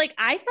 Now, like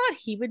I thought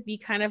he would be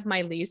kind of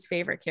my least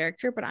favorite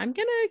character, but I'm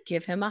gonna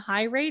give him a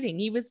high rating.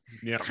 He was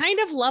Yeah. kind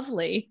of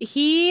lovely.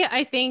 He,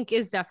 I think,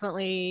 is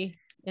definitely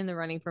in the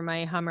running for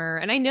my Hummer.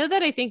 And I know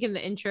that I think in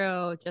the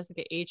intro,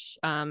 Jessica H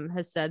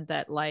has said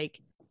that like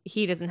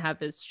he doesn't have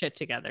his shit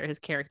together, his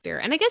character.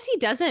 And I guess he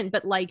doesn't,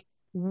 but like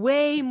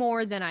way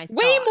more than I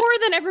Way thought. more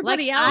than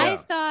everybody Like, else.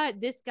 I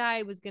thought this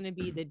guy was going to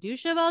be the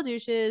douche of all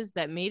douches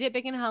that made it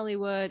big in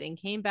Hollywood and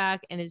came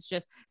back and is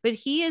just, but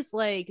he is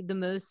like the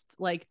most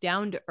like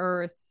down to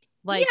earth,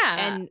 like,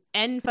 Yeah.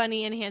 and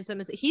funny and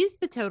handsome. He's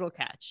the total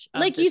catch. of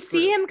Like you this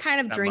see group. him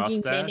kind of That drinking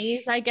mustache.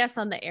 minis, I guess,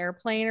 on the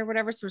airplane or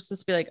whatever. So we're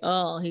supposed to be like,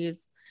 oh,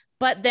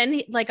 but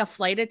then like a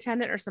flight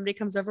attendant or somebody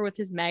comes over with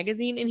his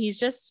magazine and he's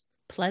just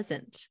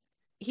pleasant.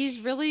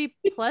 He's really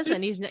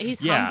pleasant. just- he's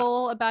Yeah.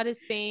 humble about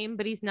his fame,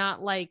 but he's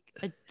not like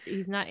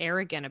he's not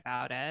arrogant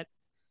about it.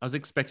 I was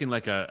expecting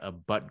like a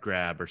butt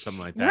grab or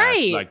something like that.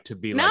 Right. Like to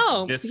be No,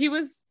 like this. he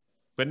was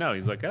But no,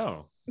 he's like,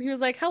 oh.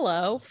 like,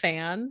 hello,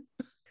 fan.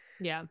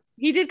 Yeah.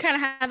 He did kind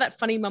of have that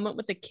funny moment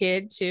with the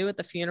kid too at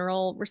the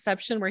funeral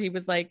reception where he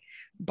was like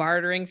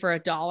bartering for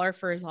 $1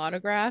 for his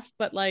autograph.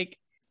 But like,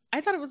 I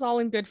thought it was all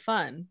in good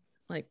fun.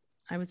 Like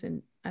I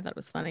thought it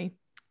was funny.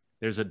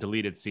 There's a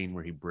deleted scene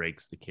where he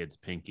breaks the kid's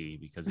pinky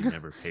because he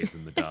never pays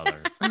him the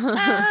dollar.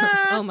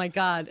 Oh my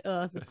God.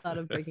 The thought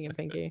of breaking a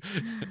pinky.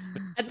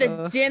 At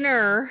the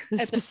dinner,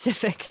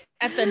 Specific.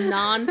 at the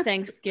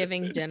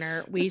non-Thanksgiving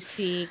dinner, we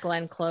see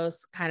Glenn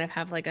Close kind of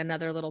have like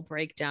another little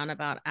breakdown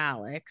about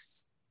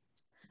Alex.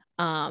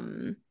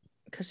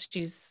 Because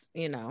she's,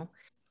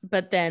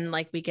 but then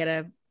like we get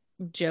a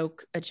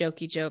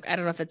jokey joke. I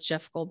don't know if it's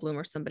Jeff Goldblum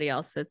or somebody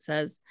else that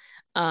says,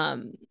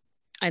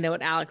 I know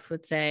what Alex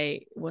would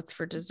say, what's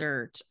for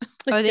dessert?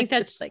 Oh, I think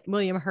that's like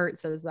William Hurt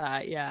says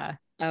that. Yeah.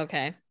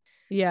 Okay.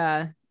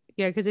 Yeah.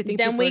 Yeah. Because I think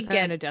Then people we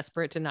are kind of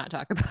desperate to not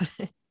talk about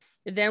it.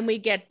 Then we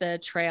get the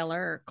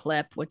trailer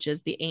clip, which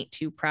is the Ain't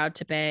Too Proud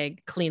to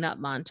Beg cleanup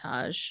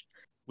montage.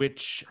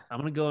 Which I'm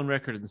going to go on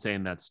record and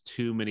saying that's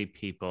too many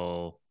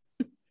people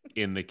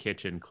in the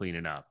kitchen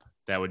cleaning up.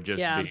 That would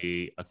just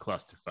be a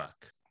clusterfuck.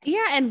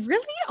 Yeah. And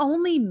really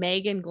only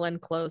Meg and Glenn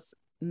Close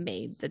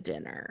made the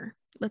dinner.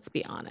 Let's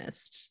be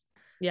honest.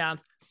 Yeah.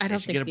 I They don't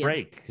should think get a the-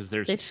 break because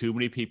there's they- too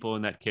many people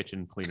in that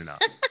kitchen cleaning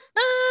up.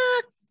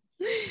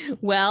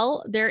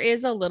 Well, there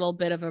is a little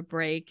bit of a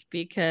break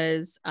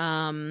because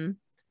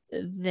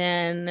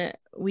then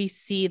we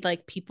see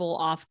like people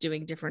off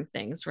doing different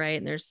things, right?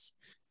 And there's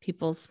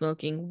people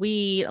smoking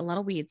weed, a lot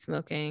of weed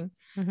smoking.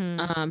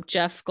 Mhm.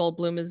 Jeff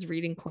Goldblum is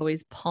reading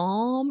Chloe's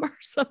palm or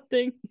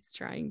something. He's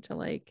trying to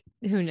like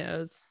Who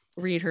knows?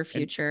 read her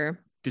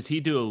future. Does he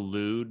do a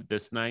lewd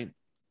this night?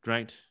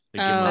 Right? They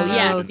give him Oh, a lewd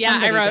yeah. and- Yeah, I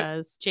somebody wrote-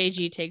 does.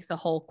 JG takes a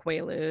whole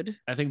Quaalude.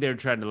 I think they were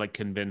trying to like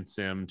convince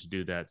him to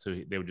do that, so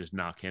they would just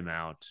knock him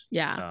out.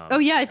 Yeah. Oh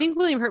yeah, I think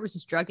William Hurt was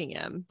just drugging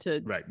him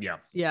to. Right. Yeah.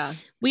 Yeah.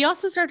 We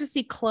also start to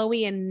see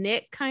Chloe and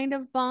Nick kind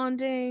of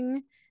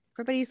bonding.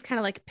 Everybody's kind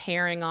of like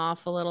pairing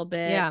off a little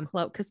bit. Yeah.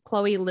 Because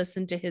Chloe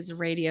listened to his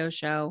radio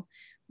show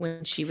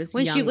when she was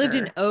When she lived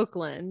in younger.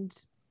 Oakland,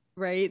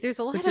 right? There's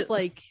a lot Which of is-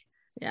 like.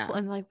 Yeah.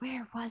 I'm like,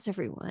 where was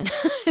everyone?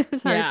 It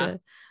was hard Yeah. to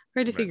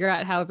Right. figure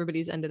out how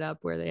everybody's ended up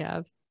where they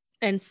have.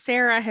 And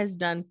Sarah has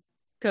done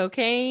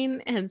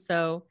cocaine. And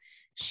so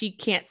she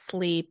can't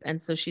sleep.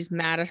 And so she's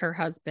mad at her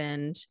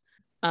husband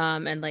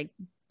and like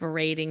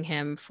berating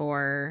him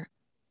for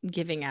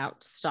giving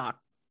out stock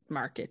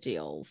market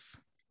deals.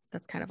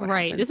 That's kind of what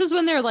Right. happened. This is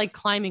when they're like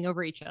climbing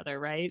over each other,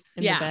 right?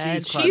 In the Yeah.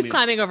 bed. She's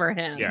climbing over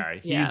him. Yeah.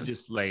 He's Yeah.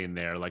 just laying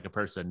there like a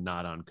person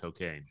not on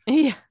cocaine.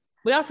 Yeah.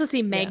 We also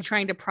see Meg Yeah.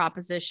 trying to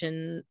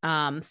proposition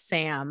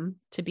Sam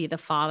to be the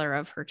father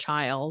of her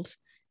child,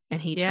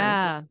 and he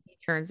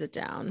turns it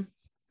down.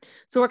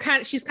 So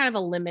she's kind of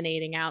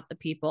eliminating out the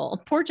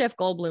people. Poor Jeff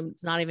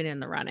Goldblum's not even in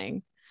the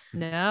running.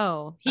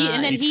 No.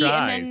 And then He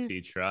tries. and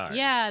He tries.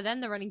 yeah,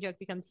 then the running joke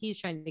becomes he's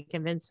trying to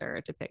convince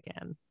her to pick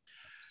him.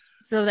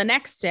 So the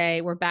next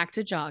day we're back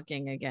to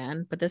jogging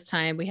again, but this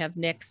time we have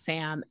Nick,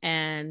 Sam,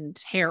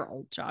 and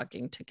Harold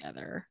jogging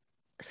together.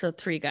 So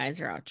 3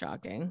 guys are out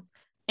jogging.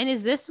 And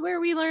is this where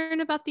we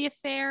learn about the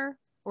affair?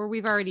 Or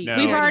we've already No,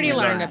 We've already we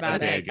learned learned about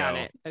okay, it. Got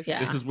it. Okay. Yeah.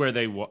 This is where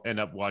they end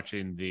up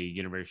watching the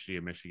University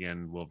of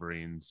Michigan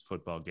Wolverines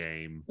football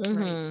game.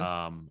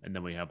 Mhm. And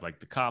then we have like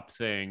the cop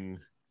thing.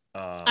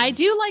 I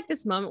do like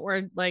this moment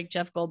where like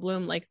Jeff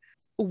Goldblum, like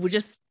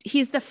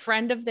he's the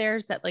friend of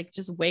theirs that like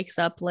just wakes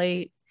up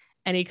late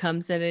and he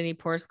comes in and he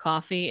pours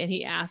coffee and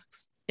he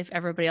asks if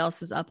everybody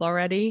else is up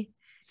already.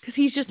 Cause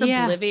he's just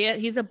Yeah. oblivious.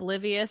 He's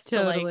oblivious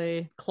to like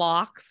Totally.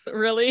 clocks,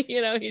 really.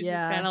 You know, he's just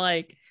Yeah. kind of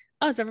like,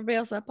 oh, is everybody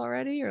else up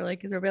already? Or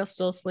like, is everybody else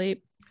still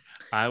asleep?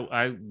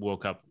 I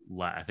woke up,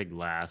 I think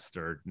last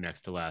or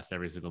next to last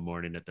every single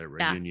morning at the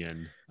Yeah.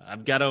 reunion.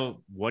 I've got a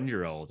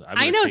 1-year-old.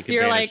 I know. So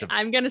you're like,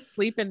 I'm going to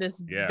sleep in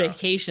this Yeah.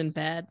 vacation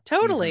bed.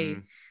 Totally.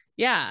 Mhm.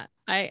 Yeah.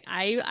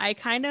 I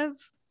kind of,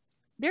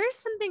 there is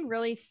something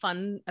really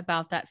fun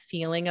about that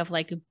feeling of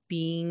like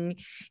being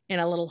in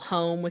a little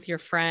home with your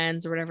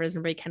friends or whatever it is,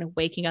 everybody kind of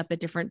waking up at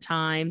different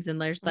times.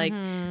 And there's like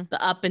Mhm.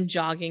 the up and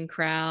jogging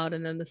crowd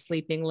and then the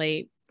sleeping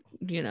late,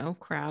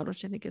 crowd,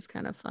 which I think is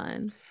kind of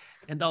fun.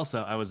 And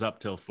also, I was up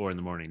till 4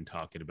 a.m.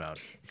 talking about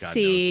God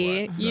See,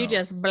 knows what. you so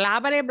just blah,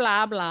 blah,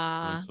 blah,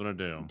 blah. that's what I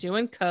do.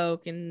 Doing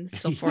coke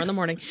until 4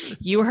 a.m.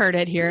 You heard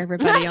it here,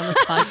 everybody on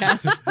this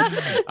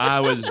podcast.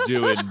 I was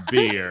doing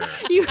beer.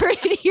 You heard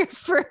it here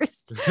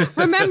first.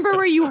 Remember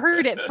where you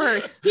heard it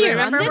first. Here,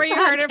 Remember on this where you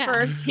heard it podcast.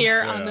 first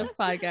here on Yeah. this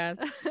podcast.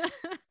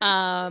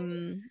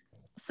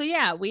 So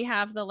yeah, we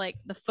have the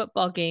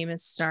football game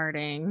is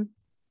starting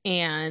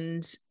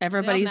and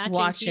everybody's matching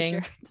watching.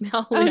 t-shirts.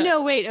 No, Oh no.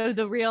 no, wait. Oh,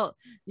 the real.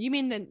 You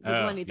mean the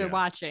Oh, one they're yeah.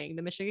 watching,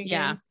 the Michigan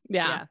Yeah,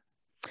 game?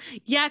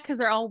 yeah, because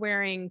they're all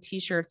wearing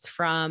t-shirts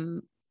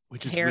from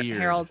Which is weird.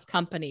 Harold's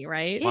company,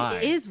 right? Why?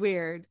 It is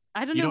weird.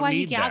 I don't You know don't why he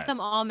need got that. them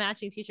all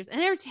matching t-shirts, and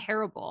they're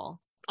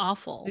terrible.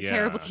 Awful. They're Yeah.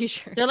 terrible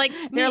t-shirts. They're like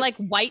mean- like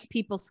white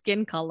people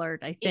skin colored,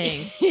 I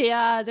think.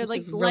 Yeah, they're Which like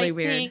is really light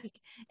weird. pink,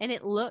 and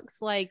it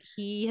looks like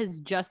he has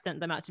just sent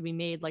them out to be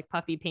made like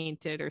puffy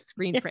painted or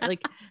screen print.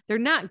 Like they're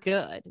not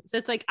good. So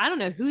it's like I don't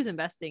know who's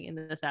investing in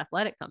this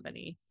athletic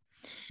company.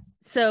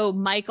 So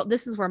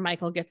this is where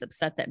Michael gets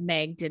upset that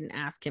Meg didn't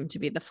ask him to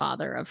be the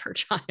father of her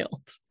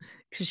child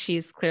because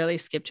she's clearly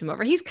skipped him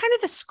over. He's kind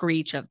of the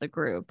Screech of the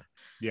group.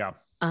 Yeah.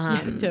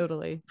 Yeah,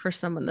 totally. For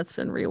someone that's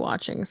been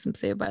rewatching some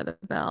Saved by the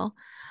Bell.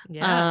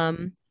 Yeah.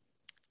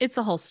 It's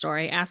a whole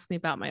story. Ask me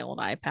about my old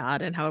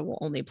iPad and how it will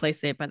only play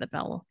Saved by the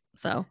Bell.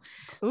 So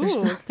Ooh,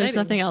 there's exciting.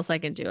 nothing else I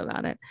can do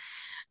about it.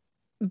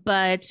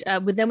 But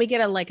then we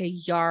get a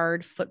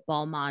yard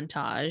football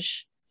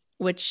montage,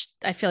 which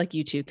I feel like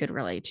you two could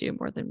relate to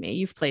more than me.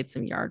 You've played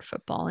some yard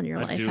football in your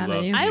I life, do haven't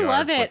love you? some I yard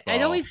love it. It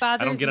football. always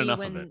bothers I don't get me enough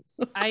when of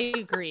it. I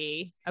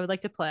agree. I would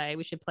like to play.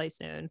 We should play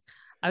soon.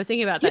 I was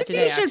thinking about You that two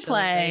today. should actually.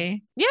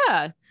 play.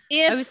 Yeah.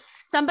 If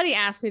somebody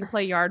asked me to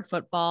play yard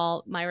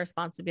football, my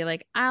response would be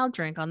like, I'll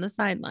drink on the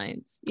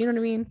sidelines. You know what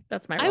I mean?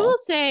 That's my role. I will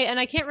say, and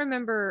I can't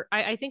remember,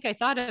 I think I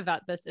thought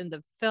about this in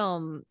the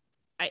film.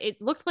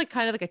 it looked like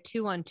kind of like a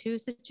 2-on-2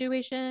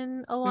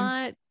 situation a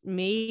lot,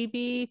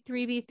 maybe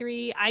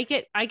 3v3. I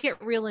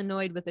get real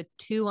annoyed with a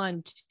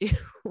 2-on-2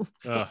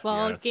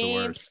 football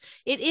game.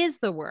 It is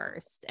the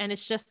worst. And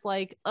it's just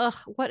like,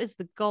 what is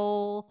the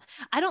goal?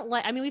 I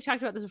mean, we've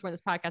talked about this before in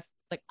this podcast.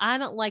 Like, I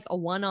don't like a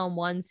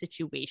 1-on-1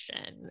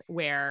 situation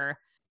where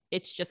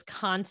it's just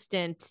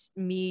constant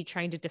me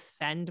trying to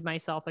defend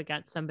myself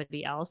against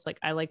somebody else. Like,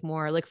 I like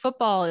more like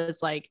football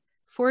is like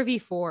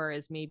 4v4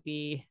 is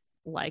maybe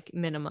like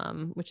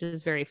minimum, which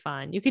is very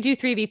fun. You could do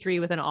 3v3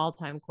 with an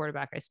all-time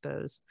quarterback, I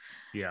suppose.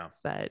 Yeah.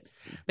 But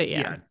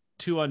yeah.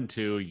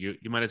 2-on-2,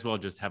 you might as well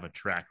just have a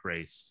track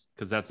race,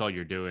 because that's all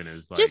you're doing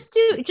is like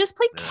just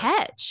play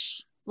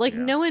catch. Like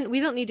no one, we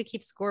don't need to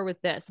keep score with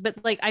this, but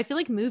like I feel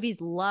like movies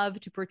love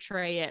to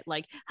portray it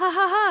like ha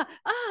ha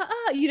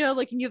ha you know,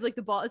 like, and you have like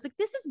the ball. It's like,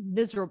 this is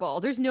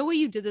miserable. There's no way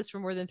you did this for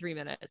more than 3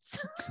 minutes.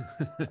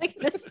 Like,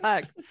 this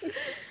sucks.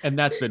 And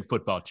that's been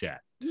football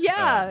chat.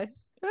 Yeah.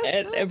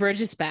 And we're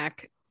just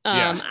back.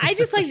 I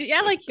just like you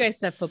guys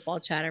to have football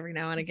chat every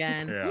now and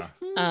again. Yeah.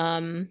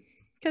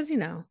 Because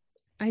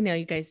I know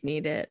you guys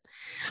need it.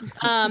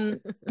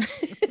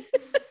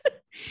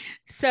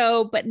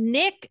 So, but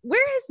Nick,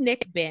 where has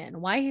Nick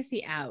been? Why is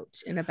he out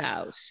and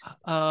about?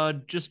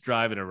 Just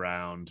driving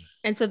around.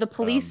 And so the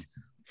police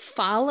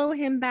follow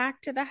him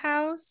back to the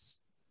house.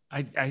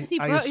 I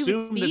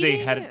assume that they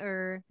had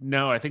or...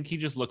 No, I think he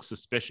just looked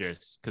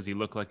suspicious because he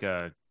looked like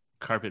a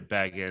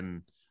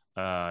carpetbagging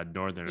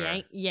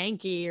northerner,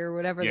 Yankee or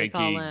whatever they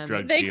call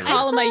him. They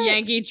call him a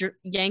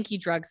Yankee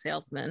drug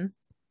salesman,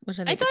 which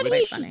I think is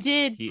quite funny.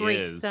 Did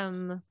break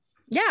some.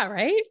 Yeah,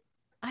 right.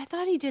 I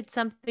thought he did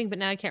something, but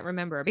now I can't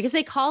remember because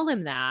they call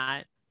him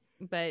that.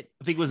 But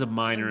I think it was a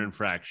minor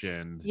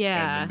infraction.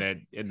 Yeah,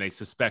 and they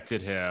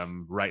suspected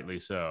him, rightly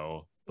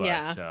so. But,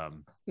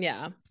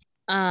 yeah.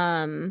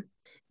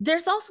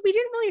 There's also, we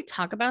didn't really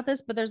talk about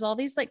this, but there's all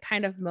these like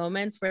kind of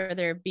moments where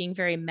they're being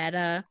very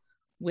meta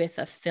with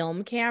a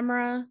film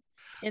camera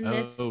in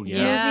this movie,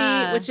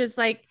 which is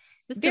like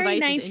very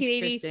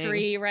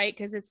 1983, right?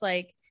 Because it's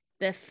like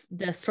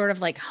the sort of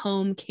like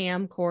home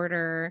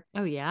camcorder.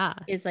 Oh yeah,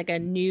 is like a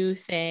new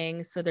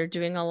thing. So they're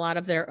doing a lot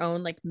of their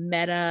own like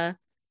meta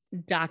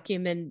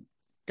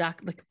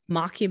like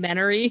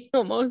mockumentary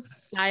almost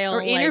style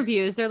or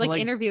interviews. They're like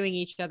interviewing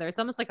each other. It's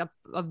almost like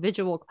a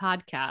visual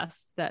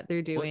podcast that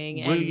they're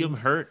doing. William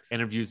Hurt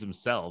interviews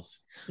himself.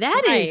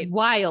 That is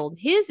wild.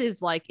 His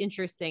is like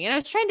interesting, and I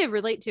was trying to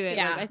relate to it.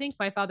 Like, I think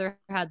my father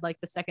had like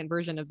the second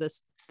version of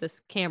this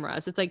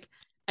camera. So it's like,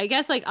 I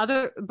guess like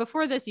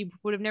before this, you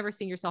would have never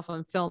seen yourself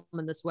on film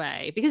in this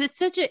way, because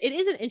it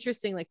is an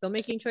interesting like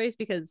filmmaking choice,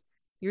 because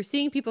you're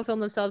seeing people film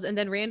themselves, and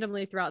then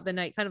randomly throughout the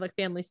night, kind of like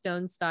Family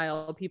Stone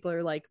style, people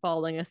are like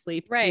falling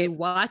asleep, to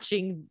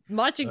watching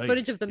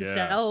footage of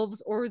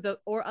themselves or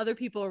other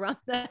people around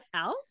the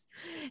house.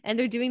 And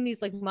they're doing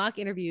these like mock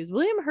interviews.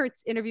 William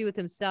Hurt's interview with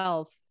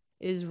himself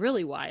is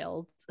really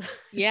wild.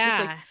 Yeah.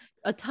 Just, like,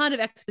 a ton of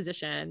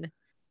exposition.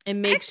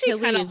 And makes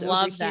Tilly kind of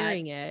love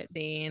that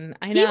scene.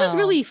 I know. He was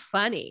really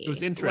funny. It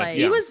was interesting.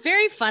 He was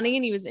very funny,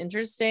 and he was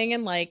interesting,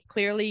 and like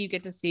clearly you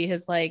get to see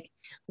his like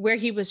where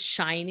he was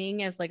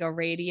shining as like a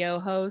radio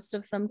host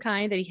of some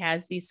kind, that he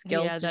has these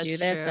skills to do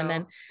this. True. And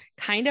then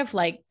kind of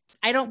like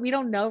we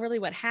don't know really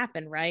what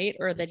happened, right?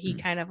 Or that he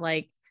kind of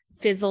like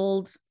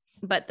fizzled,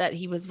 but that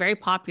he was very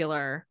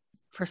popular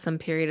for some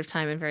period of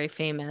time and very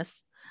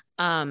famous.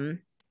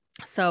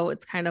 So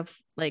it's kind of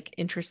like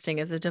interesting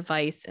as a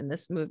device in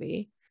this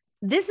movie.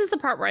 This is the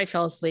part where I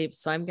fell asleep,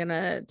 so I'm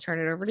gonna turn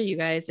it over to you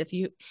guys.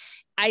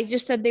 I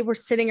just said they were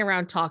sitting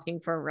around talking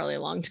for a really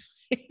long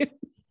time.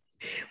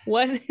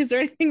 What is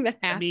there anything that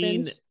happened? I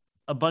mean,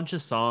 a bunch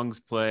of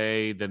songs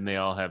play, then they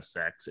all have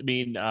sex. I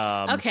mean,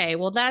 okay,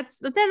 well then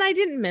I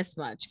didn't miss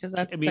much, because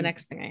that's the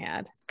next thing I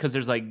had. Because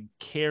there's like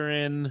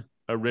Karen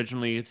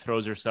originally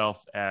throws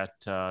herself at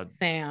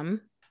Sam,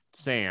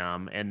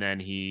 and then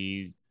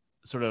he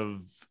sort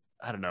of,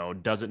 I don't know,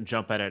 doesn't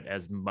jump at it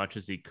as much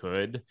as he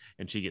could,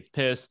 and she gets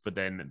pissed, but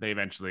then they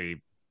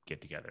eventually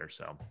get together.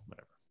 So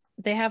whatever.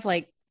 They have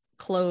like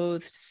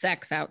clothed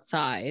sex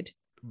outside.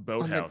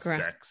 Boathouse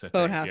sex.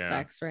 Boathouse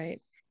sex,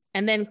 right?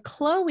 And then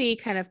Chloe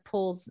kind of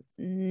pulls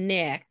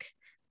Nick,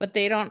 but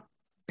they don't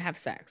have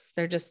sex.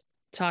 They're just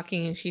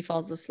talking, and she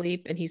falls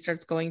asleep, and he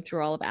starts going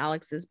through all of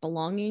Alex's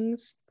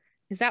belongings.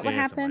 Is that what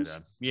happened? Like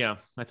that. Yeah,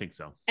 I think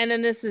so. And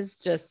then this is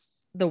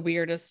just the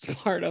weirdest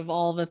part of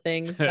all the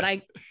things,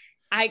 but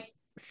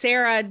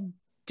Sarah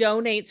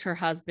donates her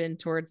husband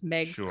towards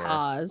Meg's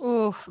cause.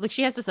 Oh, like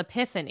she has this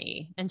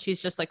epiphany, and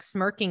she's just like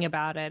smirking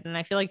about it. And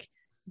I feel like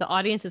the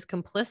audience is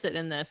complicit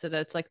in this. That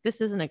it's like,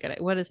 this isn't a good.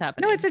 What is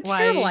happening? No, it's a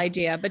terrible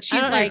idea. But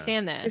she's like,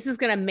 understand this is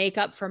gonna make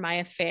up for my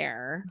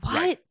affair. What?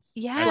 Right.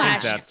 Yeah.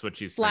 That's what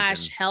she's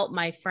thinking. Help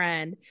my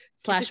friend.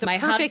 Like my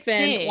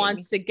husband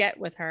wants to get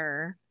with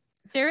her.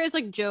 Sarah is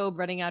like Job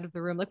running out of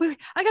the room, like, wait,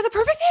 I got the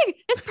perfect thing.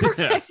 It's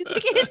perfect. It's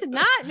like, it's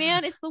not,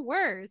 man. It's the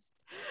worst.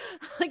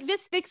 Like,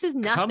 this fixes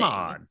nothing. Come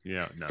on.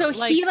 Yeah. No. So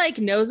he like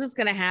knows it's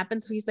gonna happen.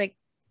 So he's like,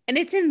 and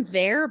it's in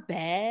their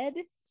bed.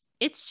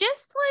 it's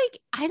just like,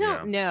 I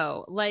don't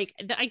know. Like,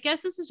 I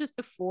guess this was just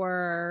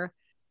before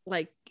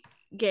like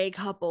gay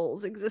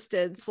couples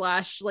existed /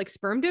 like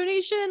sperm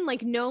donation.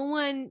 Like no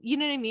one, you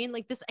know what I mean?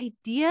 Like this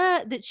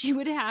idea that you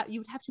would have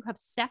to have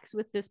sex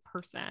with this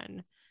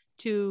person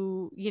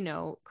to, you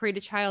know, create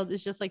a child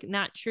is just like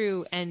not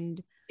true.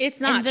 And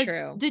it's not the,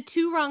 true. The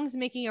two wrongs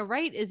making a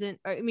right isn't,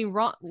 I mean,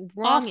 wrong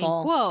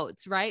Awful. in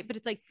quotes, right? But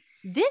it's like,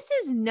 this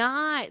is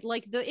not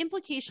like the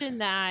implication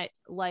that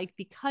like,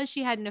 because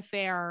she had an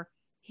affair,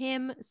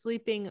 him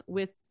sleeping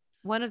with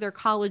one of their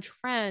college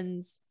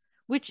friends,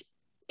 which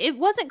it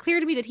wasn't clear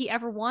to me that he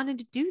ever wanted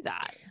to do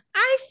that.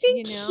 I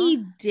think you know?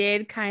 he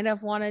did kind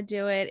of want to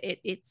do it.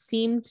 It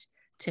seemed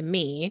to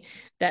me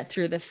that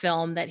through the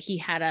film that he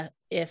had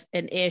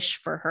an ish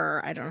for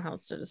her. I don't know how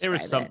else to describe There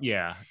was some, it.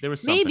 yeah, there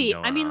was something Maybe.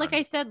 going I mean, like on.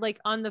 I said, like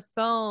on the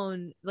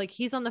phone, like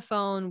he's on the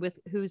phone with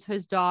who's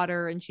his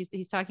daughter, and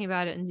he's talking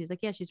about it, and he's like,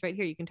 yeah, she's right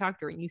here. You can talk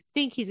to her. And you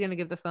think he's gonna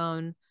give the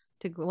phone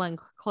to Glenn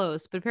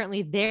Close, but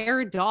apparently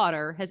their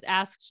daughter has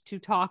asked to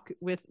talk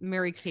with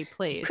Mary Kay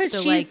Place. Because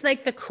So, she's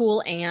like the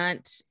cool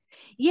aunt.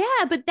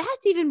 yeah, but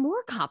that's even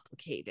more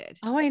complicated.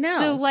 Oh, I know.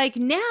 So like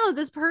now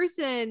this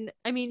person,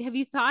 I mean, have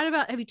you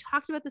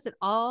talked about this at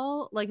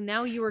all? Like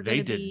now you are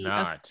going to be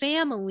a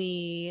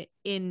family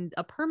in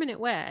a permanent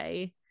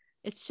way.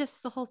 It's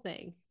just the whole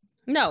thing.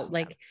 No,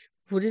 like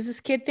who does this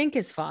kid think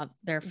their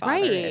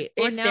father right. is?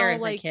 Or if now, there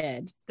is like, a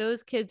kid.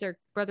 Those kids are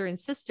brother and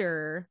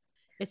sister.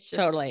 It's just,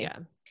 totally. Yeah.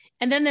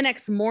 And then the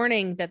next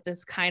morning that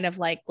this kind of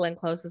like Glenn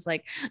Close is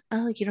like,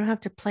 oh, you don't have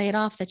to play it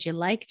off that you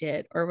liked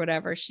it or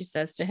whatever she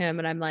says to him.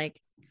 And I'm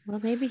like, well,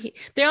 maybe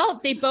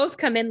they both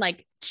come in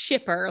like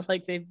chipper,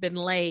 like they've been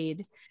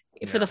laid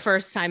for the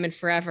first time in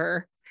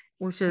forever,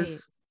 which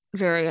is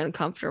very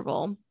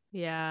uncomfortable.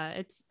 Yeah.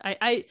 It's,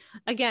 I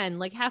again,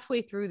 like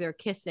halfway through their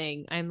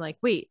kissing, I'm like,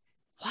 wait,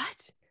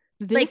 what?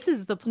 This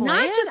is the plan?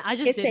 Not just I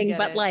just kissing,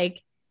 but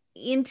like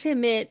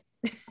intimate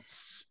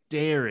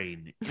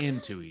staring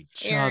into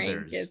each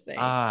other's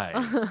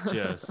eyes.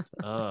 Just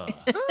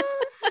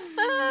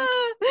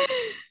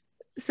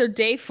So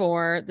day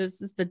 4,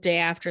 this is the day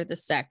after the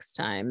sex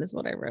time is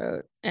what I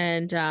wrote.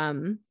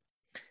 And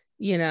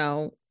you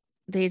know,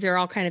 they're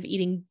all kind of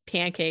eating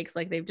pancakes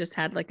like they've just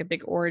had like a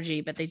big orgy,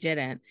 but they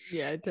didn't.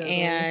 Yeah,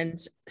 totally. And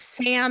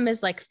Sam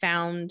is like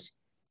found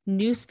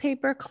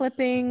newspaper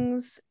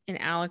clippings in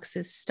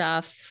Alex's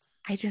stuff.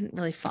 I didn't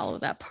really follow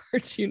that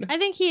part, you know. I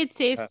think he had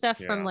saved stuff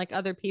from like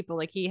other people.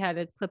 Like he had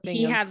a clipping.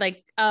 He had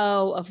like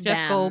of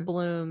Jeff them.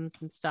 Goldblum's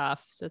and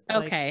stuff. So it's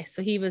okay, like,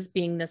 so he was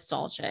being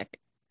nostalgic.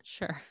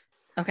 Sure.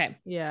 Okay.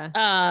 Yeah.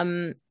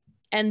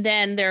 And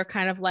then they're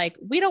kind of like,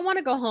 we don't want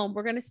to go home.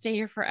 We're gonna stay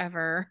here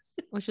forever.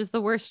 Which is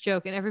the worst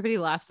joke, and everybody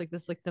laughs like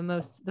this, like the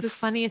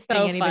funniest so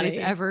thing anybody's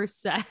funny. ever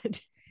said.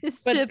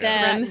 But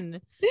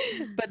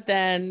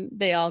then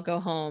they all go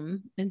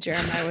home, and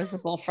Jeremiah was a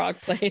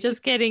bullfrog plate.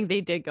 Just kidding,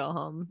 they did go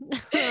home.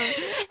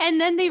 And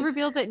then they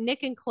revealed that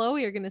Nick and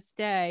Chloe are gonna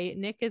stay.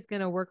 Nick is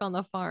gonna work on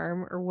the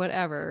farm or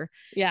whatever.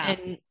 Yeah.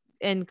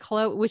 And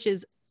Chloe, which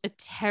is a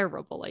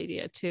terrible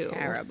idea too.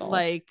 Terrible.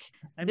 Like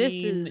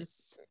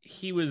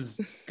he was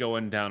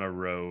going down a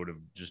road of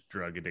just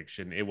drug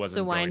addiction. It wasn't.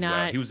 So why going not?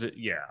 Well. He was.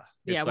 Yeah.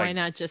 It's Why like,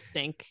 not just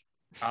sink?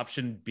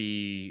 Option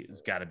B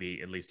has got to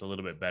be at least a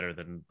little bit better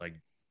than like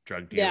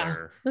drug dealer.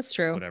 Yeah, that's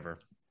true. Whatever.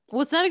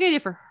 Well, it's not a good idea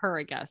for her,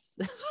 I guess.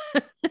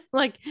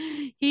 Like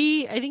I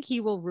think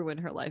he will ruin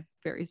her life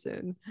very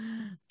soon.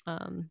 I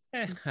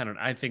don't.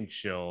 I think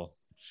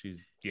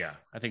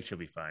I think she'll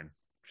be fine.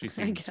 She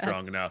seems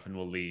strong enough and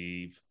will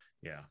leave.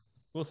 Yeah,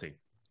 we'll see.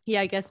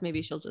 Yeah, I guess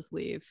maybe she'll just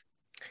leave.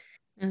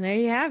 And there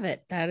you have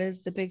it. That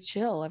is the big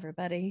chill,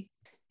 everybody.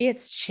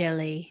 It's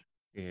chilly.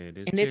 It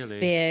is, and chilly. It's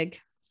big.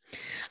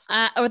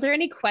 Are there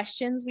any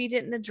questions we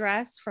didn't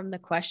address from the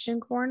question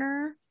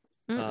corner?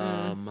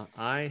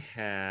 I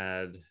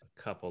had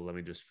a couple. Let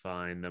me just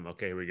find them.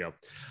 Okay, here we go.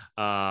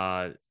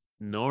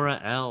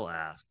 Nora L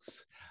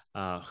asks,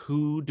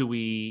 who do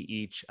we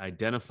each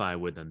identify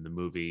with in the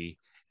movie?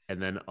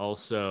 And then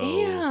also,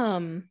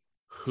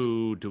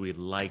 who do we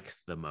like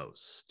the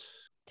most?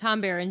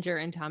 Tom Berenger,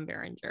 and Tom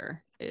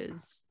Berenger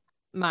is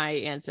my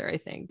answer, I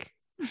think.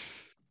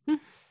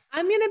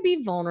 I'm going to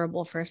be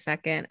vulnerable for a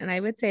second. And I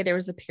would say there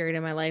was a period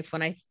in my life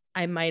when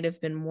I might have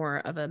been more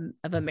of a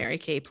Mary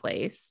Kay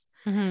Place.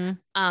 Mm-hmm.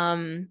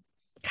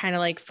 Kind of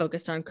like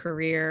focused on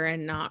career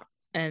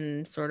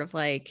and sort of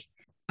like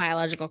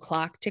biological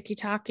clock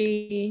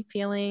ticky-tacky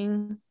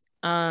feeling.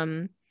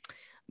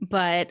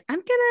 But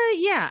I'm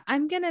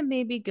gonna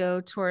maybe go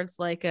towards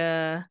like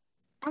I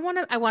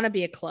want to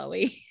be a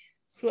Chloe.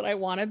 That's what I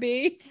want to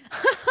be.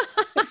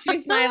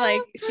 She's who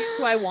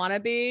I want to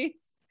be.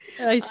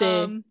 I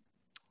see.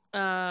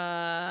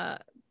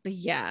 But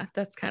yeah,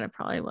 that's kind of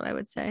probably what I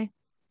would say.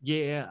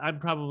 Yeah, I'm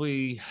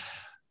probably,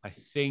 I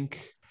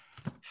think,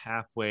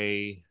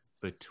 halfway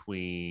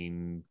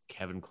between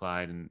Kevin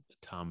Kline and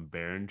Tom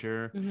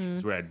Berenger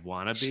is where I'd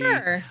want to be.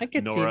 Sure, I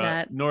could see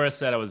that. Nora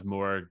said I was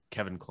more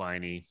Kevin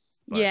Kline-y.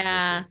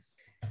 Yeah.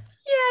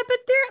 Yeah, but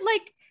they're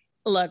like,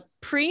 Look,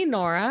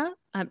 pre-Nora,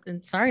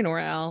 I'm sorry,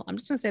 Nora L. I'm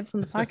just gonna say this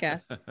on the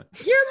podcast.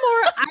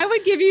 I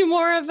would give you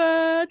more of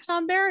a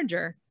Tom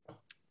Berenger.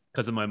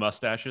 Because of my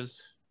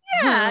mustaches.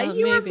 Yeah,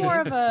 you were Maybe.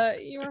 more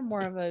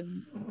of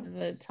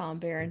a Tom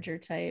Berenger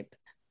type.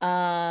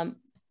 Yeah.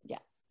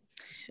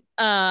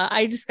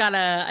 I just got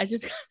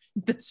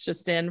this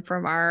just in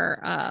from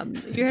our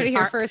You heard it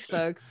here first,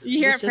 folks. You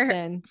hear This it just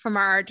in. from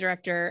our art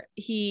director.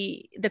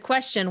 The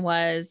question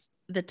was,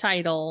 the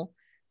title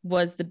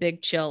was The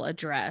Big Chill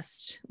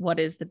addressed? What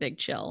is The Big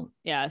Chill?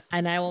 Yes.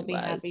 And I will it be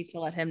was. happy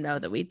to let him know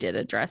that we did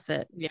address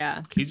it.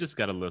 Yeah. He just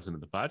got to listen to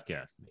the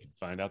podcast and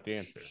find out the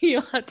answer.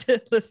 You'll have to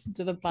listen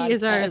to the podcast. He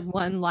is our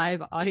one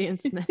live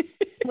audience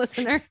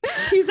listener.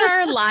 He's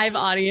our live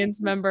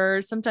audience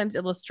member, sometimes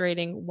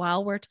illustrating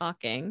while we're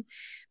talking.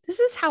 This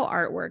is how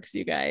art works,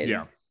 you guys.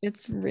 Yeah.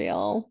 It's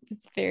real.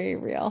 It's very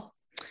real.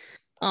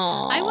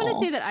 I want to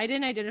say that I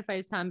didn't identify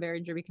as Tom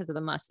Berenger because of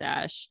the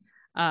mustache.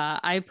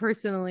 I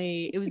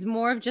personally, it was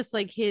more of just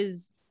like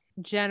his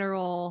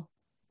general.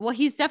 Well,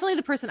 he's definitely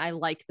the person I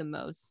like the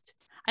most.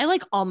 I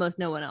like almost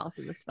no one else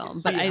in this film,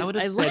 See, but I would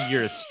have said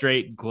you're a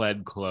straight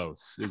Glenn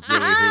Close. Is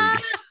really who.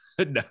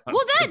 No,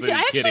 well, that too. I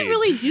actually kidding.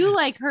 really do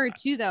like her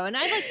too, though, and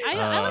I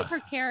like her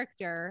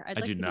character. I'd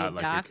I like do to not be a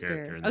like her doctor.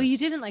 character in Oh, you this.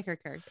 didn't like her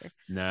character.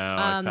 No,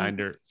 I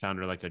found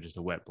her like just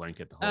a wet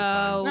blanket the whole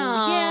Oh,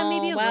 time. yeah,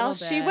 maybe a little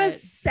she bit.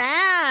 was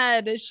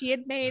sad. She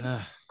had made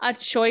a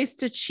choice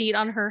to cheat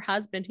on her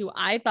husband, who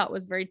I thought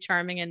was very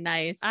charming and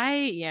nice.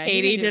 He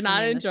Katie do did for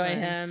not me in this enjoy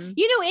one. him.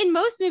 You know, in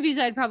most movies,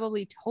 I'd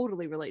probably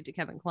totally relate to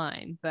Kevin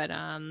Kline, but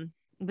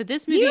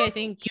this movie, I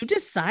think You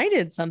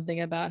decided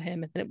something about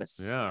him, and then it was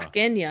stuck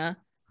in you.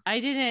 I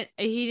didn't.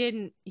 He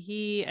didn't.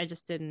 I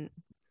just didn't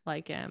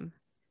like him.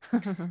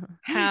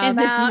 How in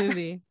about this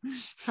movie?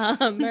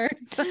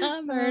 Hummers,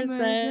 Bummers,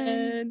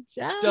 and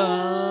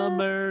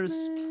Dummers.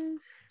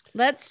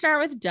 Let's start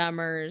with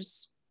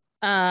Dummers.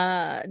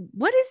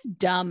 What is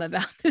dumb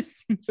about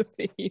this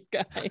movie, you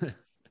guys?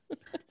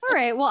 All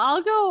right. Well,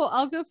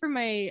 I'll go for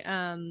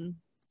my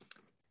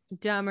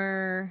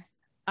dumber.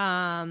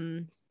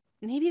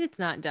 Maybe it's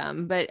not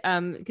dumb, but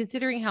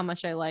considering how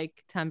much I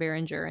like Tom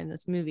Berenger in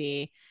this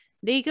movie,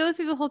 they go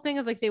through the whole thing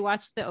of like they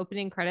watch the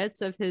opening credits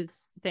of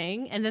his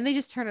thing and then they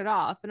just turn it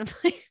off. And I'm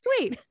like,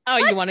 wait. Oh,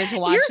 what? you wanted to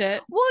watch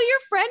it? Well, your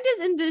friend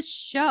is in this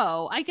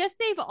show. I guess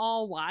they've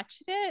all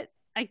watched it,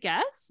 I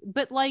guess.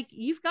 But like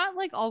you've got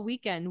like all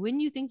weekend.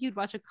 Wouldn't you think you'd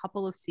watch a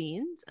couple of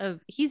scenes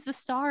of he's the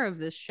star of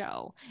this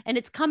show and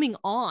it's coming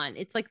on.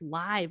 It's like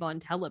live on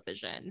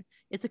television.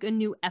 It's like a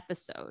new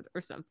episode or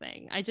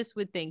something. I just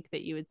would think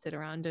that you would sit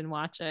around and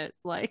watch it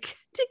like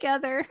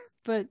together.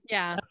 But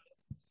Yeah.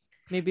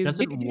 maybe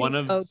One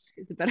of Coke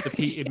is a better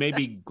idea. it may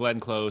be Glenn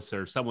Close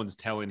or someone's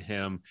telling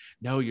him,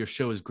 no, your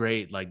show is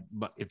great. Like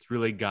it's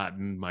really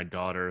gotten my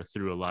daughter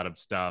through a lot of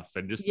stuff.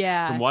 And just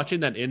from watching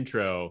that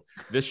intro,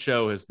 this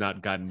show has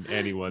not gotten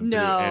anyone through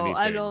anything.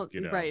 I don't.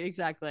 You know? Right.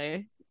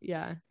 Exactly.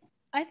 Yeah.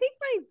 I think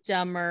my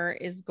dumber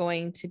is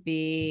going to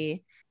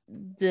be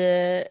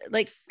the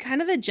like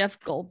kind of the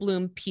Jeff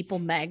Goldblum People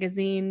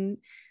magazine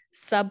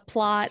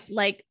subplot.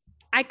 Like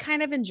I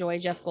kind of enjoy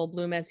Jeff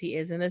Goldblum as he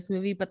is in this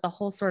movie, but the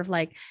whole sort of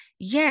like,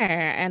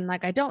 and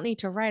like I don't need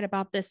to write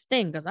about this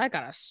thing because I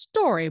got a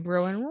story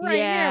brewing right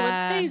here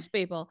with these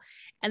people.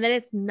 And then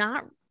it's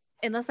not,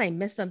 unless I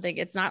miss something,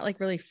 it's not like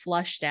really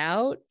flushed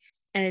out.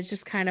 And it's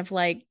just kind of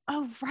like,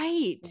 oh,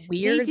 right.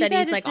 Weird that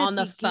he's like on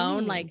the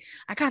phone, like,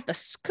 I got the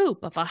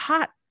scoop of a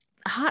hot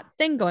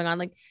thing going on.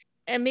 Like,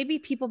 and maybe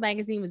People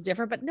magazine was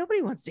different, but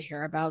nobody wants to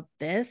hear about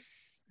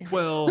this.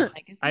 Well,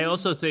 I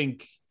also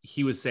think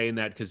he was saying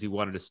that because he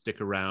wanted to stick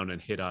around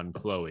and hit on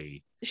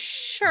Chloe.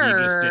 Sure. He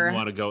just didn't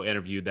want to go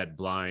interview that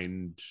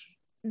blind.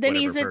 Then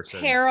he's a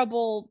person.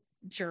 terrible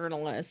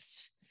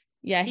journalist.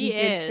 Yeah, he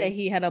did say is.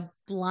 he had a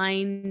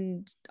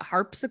blind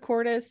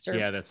harpsichordist. Or,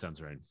 yeah, that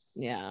sounds right.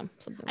 Yeah,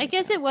 something. I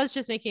guess it was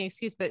just making an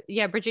excuse, but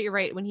yeah, Bridget, you're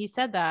right. When he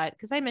said that,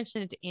 because I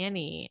mentioned it to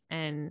Annie,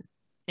 and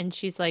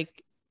she's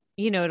like,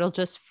 you know, it'll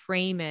just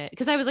frame it.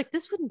 Because I was like,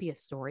 this wouldn't be a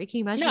story. Can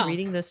you imagine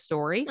reading this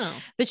story? No.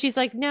 But she's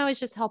like, no, it's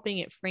just helping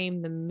it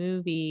frame the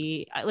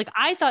movie. Like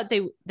I thought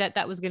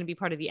that was going to be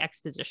part of the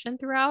exposition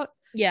throughout.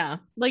 Yeah,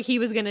 like he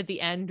was going to at the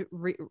end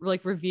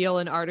reveal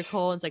an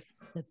article. And it's like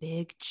The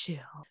Big Chill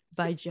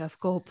by Jeff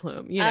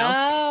Goldblum, you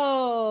know.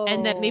 Oh,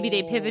 and that maybe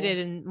they pivoted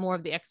and more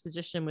of the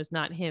exposition was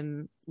not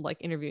him like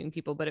interviewing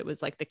people, but it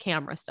was like the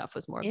camera stuff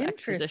was more of the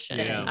exposition.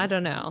 Yeah. I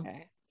don't know.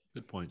 Okay.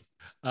 Good point.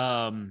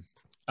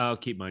 I'll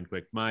keep mine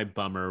quick. My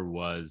bummer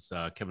was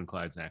Kevin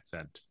Kline's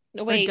accent.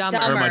 Wait, dumber.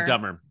 Or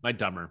my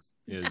dumber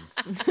is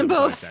Kevin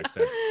Both. Kline's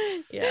accent.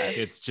 Yeah,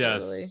 It's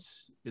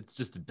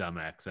just a dumb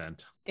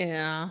accent.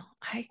 Yeah.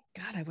 I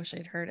wish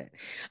I'd heard it.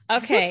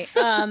 Okay.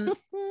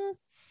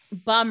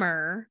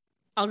 Bummer.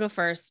 I'll go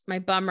first. My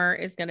bummer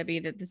is going to be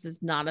that this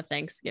is not a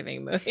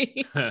Thanksgiving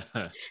movie.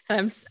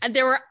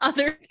 There were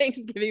other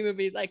Thanksgiving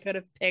movies I could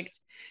have picked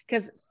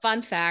because,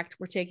 fun fact,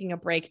 we're taking a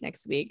break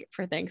next week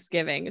for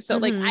Thanksgiving. So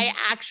like I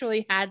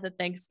actually had the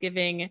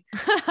Thanksgiving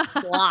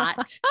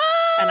plot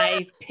and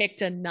I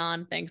picked a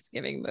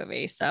non-Thanksgiving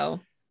movie. So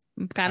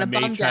I'm kind of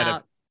bummed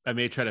out. I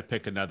may try to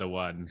pick another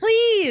one.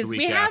 Please, the we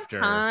week have after.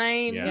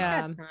 time. Yeah. We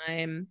Yeah. have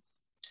time.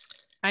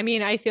 I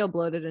mean, I feel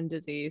bloated and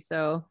dizzy,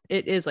 so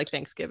it is like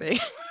Thanksgiving.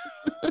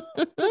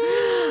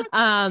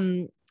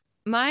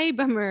 My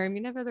bummer. I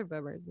mean, I have other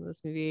bummers in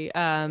this movie.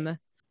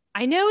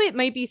 I know it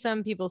might be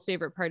some people's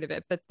favorite part of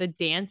it, but the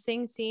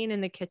dancing scene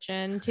in the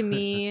kitchen to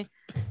me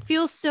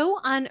feels so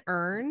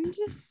unearned.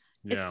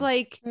 Yeah. It's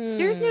like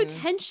there's no Hmm.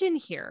 tension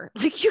here.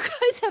 Like you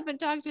guys haven't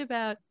talked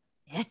about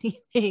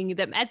anything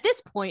that at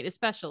this point,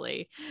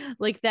 especially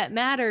like that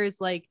matters.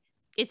 Like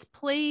it's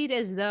played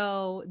as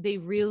though they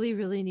really,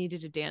 really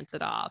needed to dance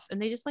it off, and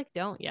they just like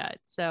don't yet.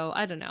 So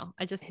I don't know.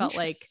 I just felt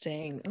like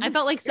Interesting. I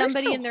felt like You're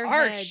somebody so in their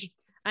harsh. head.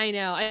 I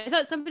know. I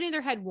thought somebody in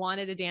their head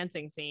wanted a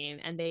dancing scene,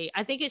 and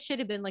I think it should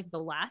have been like the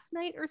last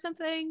night or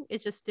something.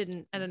 It just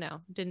didn't. I don't know.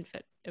 Didn't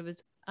fit. It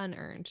was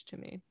unearned to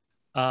me.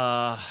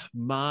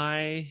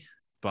 My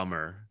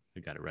bummer,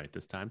 I got it right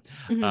this time,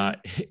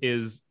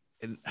 is,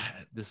 and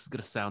this is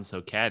gonna sound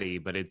so catty,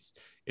 but it's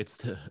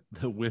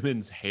the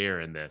women's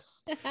hair in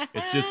this.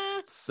 It's just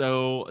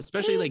so,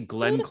 especially like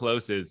Glenn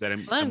Close's, that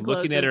I'm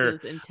looking at her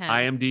Close's is intense.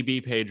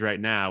 IMDb page right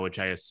now, which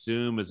I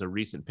assume is a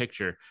recent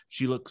picture.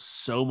 She looks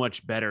so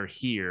much better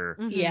here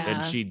Mhm. Yeah.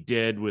 than she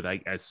did with,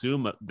 I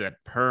assume, that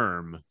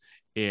perm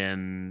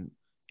in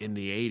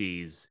the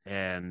 80s,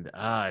 and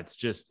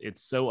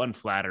it's so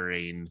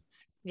unflattering.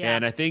 Yeah.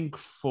 And I think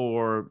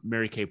for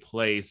Mary Kay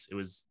Place, it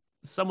was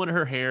somewhat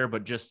her hair,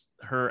 but just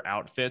her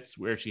outfits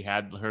where she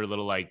had her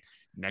little like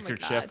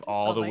neckerchief God.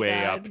 all Oh the my way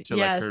God. up to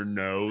like her Yes.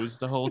 nose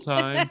the whole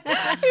time.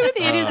 With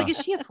Andy, I was like, Uh,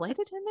 is she a flight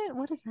attendant?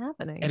 What is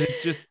happening? And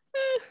it's just,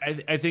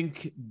 I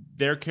think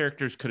their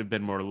characters could have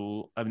been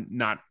more,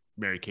 not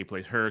Mary Kay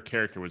Place, her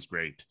character was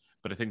great,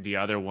 but I think the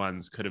other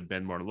ones could have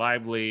been more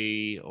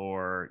lively,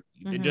 or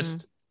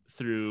just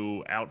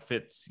through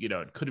outfits,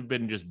 it could have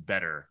been just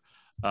better.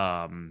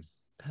 I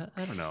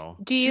don't know.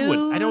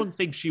 I don't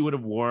think she would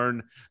have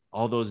worn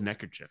all those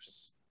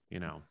neckerchiefs,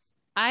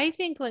 I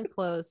think Glenn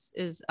Close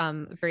is a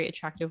very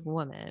attractive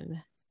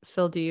woman.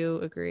 Phil, do you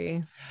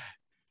agree?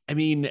 I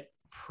mean,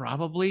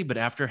 probably, but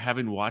after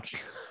having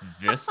watched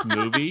this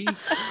movie,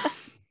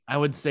 I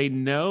would say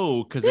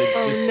no, because it's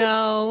just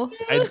no.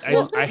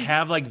 I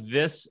have like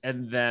this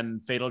and then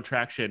Fatal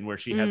Attraction where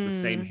she has the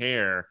same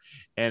hair,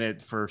 and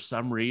it for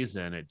some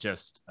reason it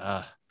just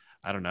I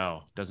don't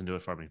know, doesn't do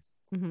it for me.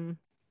 Mm-hmm.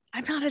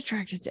 I'm not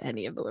attracted to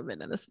any of the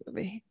women in this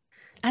movie.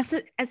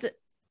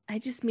 I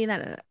just mean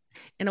that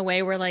in a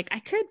way where like I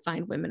could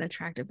find women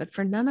attractive, but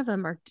for none of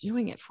them are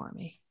doing it for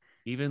me.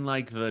 Even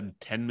like the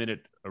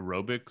 10-minute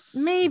aerobics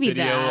Maybe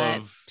video that.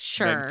 of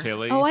Sure. Meg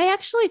Tilly. Oh, I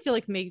actually feel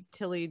like Meg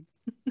Tilly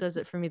does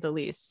it for me the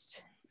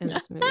least in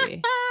this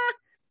movie.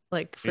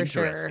 Like for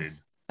sure. Interesting.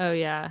 Oh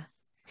yeah.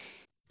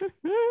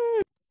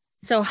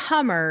 So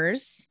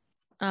Hummers,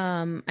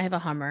 I have a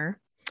Hummer,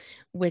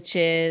 which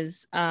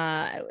is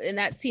in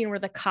that scene where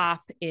the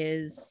cop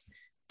is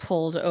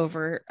pulled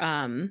over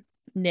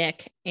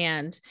Nick,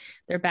 and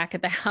they're back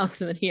at the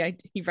house, and then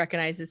he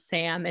recognizes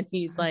Sam, and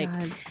he's like,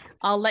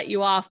 I'll let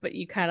you off, but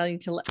you kind of need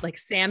to like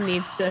Sam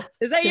needs to.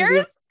 Is that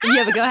yours?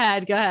 Yeah, but go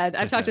ahead.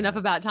 I've talked enough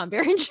about Tom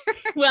Berenger.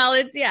 Well,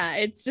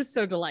 it's just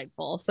so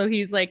delightful. So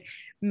he's like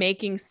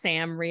making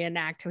Sam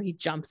reenact how he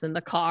jumps in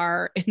the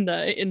car in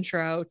the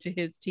intro to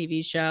his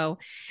TV show,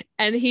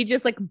 and he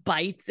just like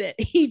bites it.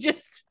 He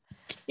just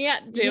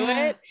can't do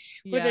it,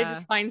 which I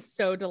just find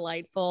so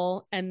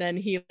delightful. And then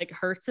he like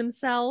hurts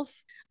himself.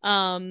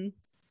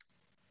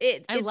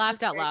 I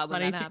laughed out loud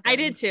when that happened. I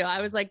did too.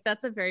 I was like,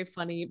 that's a very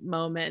funny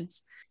moment,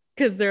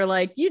 because they're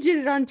like, you did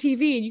it on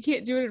TV and you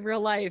can't do it in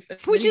real life. And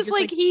which is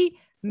like he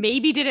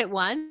maybe did it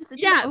once.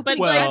 It's but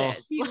well,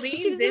 he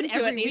leans into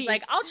it and he's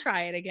like, I'll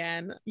try it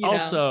again.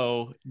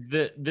 Also,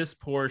 this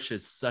Porsche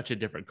is such a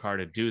different car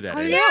to do that. Oh,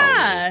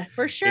 yeah,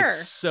 for sure.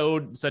 It's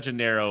such a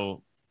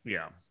narrow,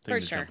 thing for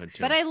to sure. jump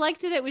into. But I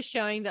liked that it was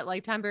showing that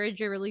like Tom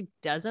Berenger really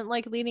doesn't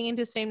like leaning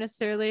into his fame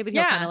necessarily, but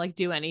he'll kind of like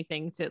do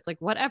anything to, it's like,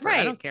 whatever,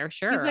 I don't care.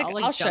 Sure. He's like,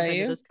 I'll show jump you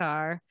into this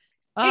car.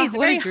 Yeah, he's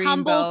what very a dream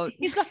humble. boat.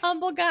 He's a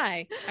humble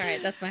guy. All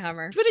right, that's my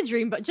Hummer. What a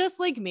dream boat, just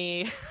like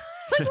me.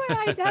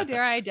 How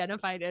dare I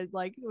identify it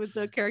like with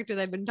the character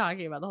that I've been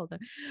talking about the whole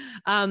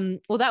time.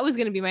 Well, that was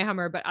going to be my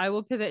Hummer, but I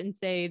will pivot and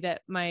say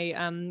that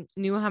my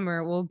new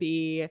Hummer will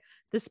be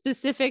the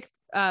specific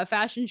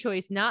fashion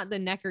choice, not the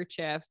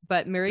neckerchief,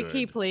 but Mary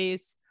Kay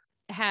Place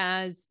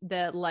has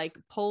the like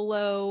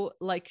polo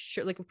like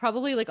shirt, like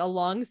probably like a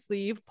long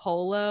sleeve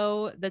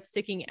polo that's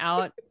sticking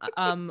out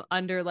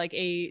under like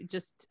a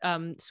just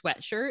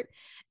sweatshirt,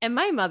 and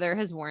my mother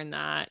has worn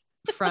that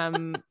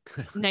from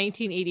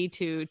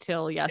 1982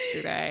 till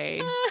yesterday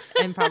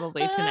and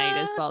probably tonight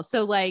as well.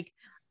 So like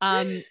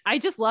I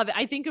just love it.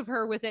 I think of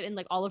her with it and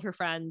like all of her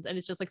friends, and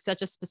it's just like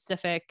such a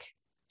specific,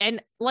 and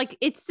like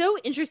it's so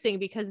interesting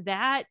because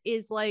that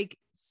is like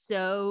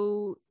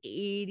so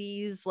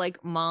 80s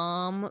like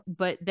mom,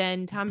 but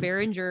then Tom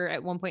Berenger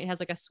at one point has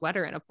like a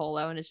sweater and a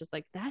polo, and it's just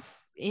like that's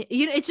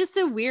it's just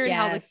so weird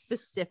how like Yes.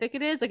 specific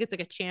it is. Like it's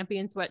like a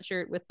Champion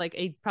sweatshirt with like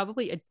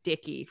probably a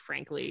Dickie,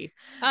 frankly,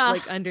 Ugh.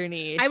 like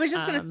underneath. I was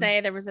just gonna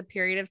say there was a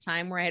period of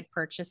time where I had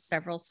purchased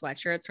several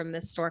sweatshirts from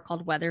this store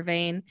called Weather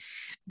Vane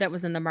that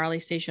was in the Marley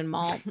Station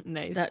Mall.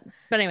 Nice. But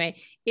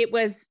anyway, it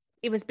was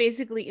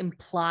basically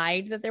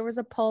implied that there was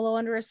a polo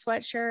under a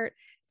sweatshirt,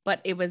 but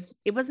it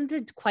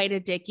wasn't quite a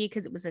Dickie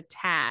because it was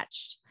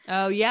attached.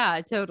 Oh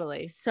yeah,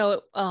 totally.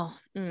 So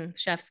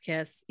chef's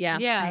kiss. Yeah.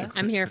 Yeah.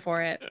 I'm here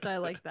for it. I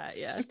like that.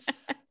 Yeah.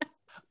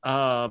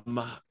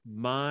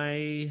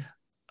 My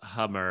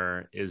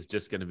Hummer is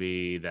just gonna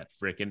be that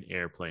freaking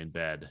airplane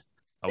bed.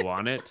 I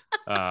want it.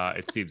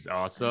 It seems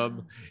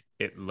awesome.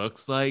 It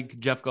looks like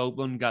Jeff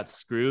Goldblum got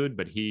screwed,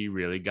 but he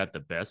really got the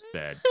best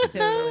bed.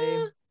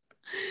 Totally.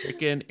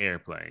 Freaking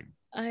airplane.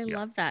 I Yeah.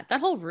 love that. That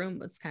whole room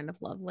was kind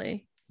of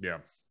lovely. Yeah.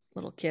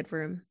 Little kid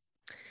room.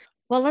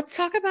 Well, let's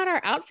talk about our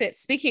outfits.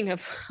 Speaking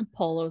of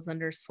polos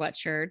under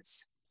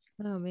sweatshirts,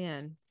 Oh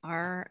man.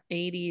 our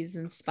 80s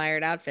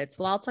inspired outfits.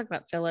 Well, I'll talk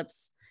about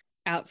Philip's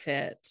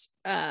outfit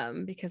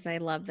because I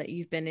love that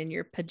you've been in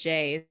your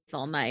pajamas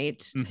all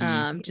night,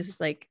 Mhm.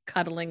 just like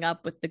cuddling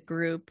up with the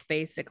group,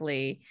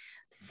 basically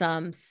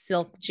some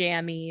silk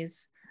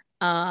jammies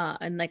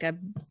and like a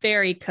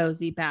very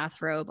cozy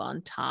bathrobe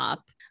on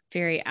top,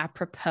 very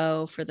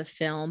apropos for the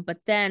film, but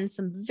then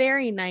some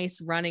very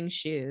nice running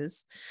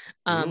shoes,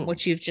 Ooh.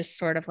 which you've just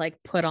sort of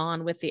like put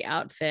on with the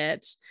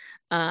outfit.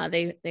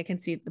 They can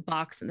see the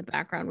box in the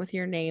background with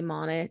your name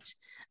on it,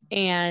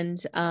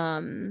 and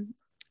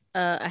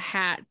a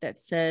hat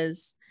that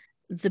says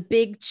 "The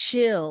Big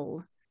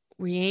Chill."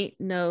 We ain't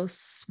no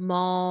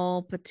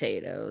small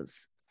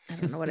potatoes. I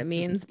don't know what it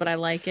means, but I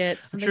like it.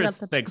 I'm Something sure about it's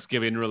the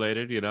Thanksgiving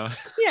related, you know.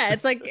 yeah,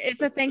 it's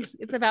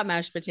about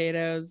mashed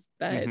potatoes,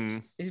 but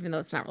Mhm. even though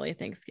it's not really a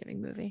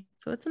Thanksgiving movie,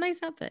 so it's a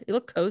nice outfit. You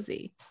look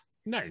cozy.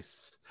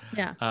 Nice.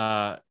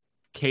 Yeah.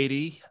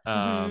 Katie,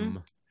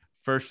 Mhm.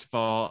 first of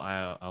all,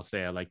 I'll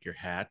say I like your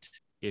hat,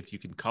 if you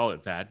can call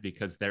it that,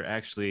 because they're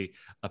actually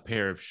a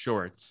pair of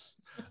shorts.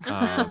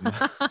 And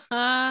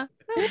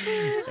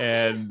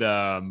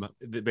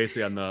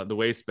basically on the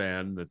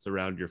waistband that's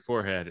around your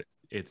forehead,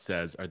 it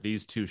says, "Are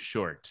these too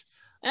short?"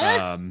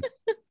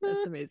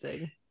 That's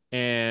amazing.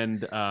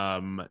 And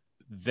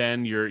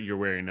then you're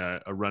wearing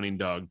a running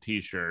dog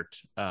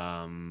t-shirt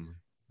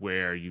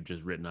where you've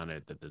just written on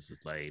it that this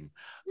is lame.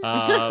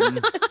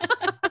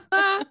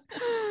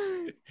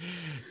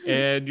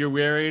 And you're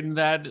wearing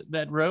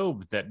that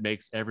robe that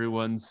makes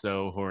everyone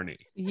so horny.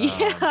 Yeah.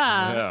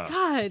 Yeah.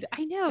 God,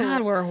 I know.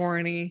 God, we're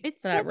horny.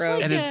 It's for that such,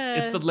 robe. like, And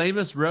it's the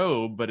lamest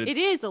robe, but it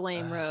is a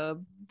lame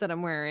robe that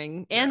I'm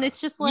wearing. And yeah.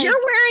 it's just like You're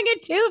wearing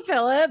it too,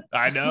 Philip.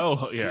 I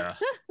know. Yeah.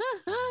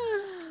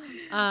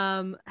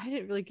 I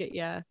didn't really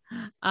get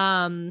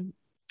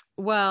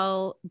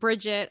well,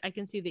 Bridget, I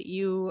can see that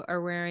you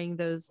are wearing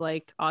those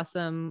like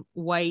awesome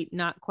white,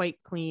 not quite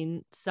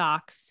clean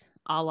socks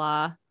a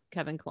la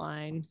Kevin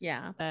Kline.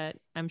 Yeah. That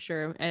I'm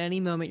sure at any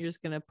moment you're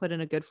just gonna put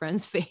in a good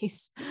friend's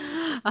face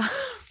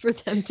for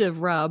them to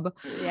rub.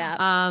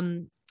 Yeah.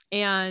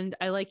 And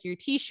I like your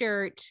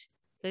t-shirt.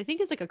 I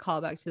think it's like a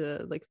callback to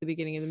the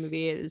beginning of the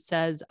movie. It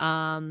says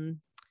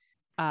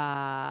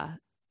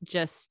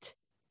just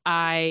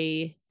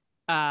I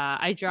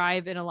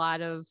drive in a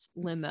lot of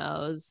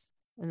limos,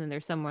 and then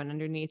there's someone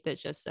underneath that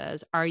just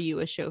says, "Are you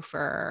a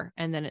chauffeur?"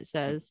 And then it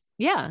says,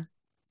 yeah,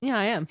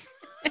 I am.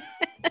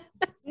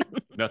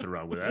 Nothing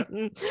wrong with that.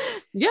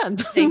 Yeah,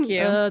 Thank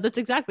you. That's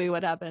exactly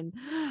what happened,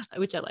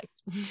 which I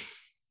liked.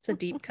 It's a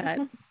deep cut.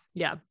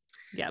 Yeah.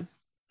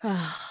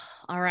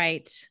 All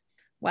right.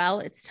 Well,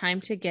 it's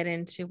time to get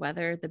into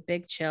whether the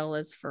big chill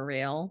is for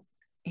real.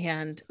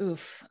 And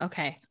oof.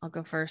 Okay, I'll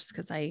go first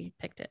because I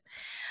picked it.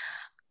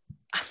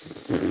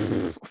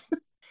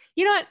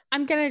 You know what?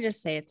 I'm gonna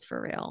just say it's for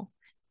real.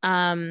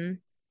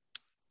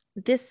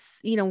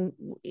 This,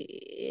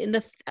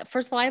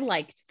 first of all, I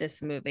liked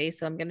this movie,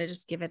 so I'm gonna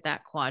just give it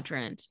that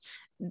quadrant.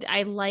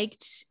 I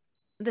liked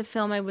the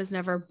film. I was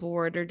never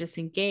bored or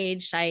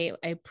disengaged. I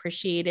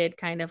appreciated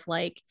kind of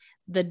like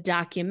the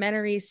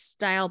documentary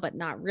style, but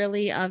not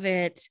really of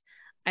it.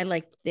 I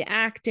liked the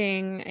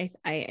acting.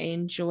 I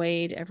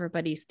enjoyed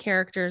everybody's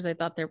characters. I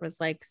thought there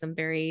was like some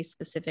very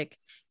specific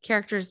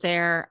characters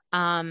there.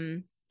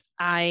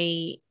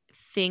 I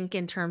think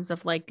in terms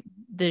of like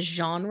the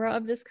genre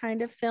of this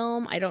kind of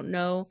film, I don't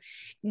know.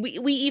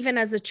 We even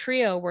as a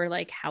trio were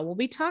like, how will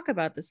we talk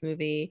about this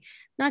movie?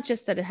 Not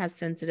just that it has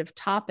sensitive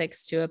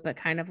topics to it, but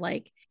kind of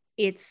like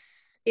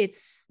it's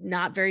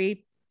not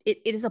very,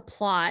 it is a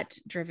plot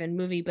driven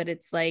movie, but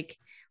it's like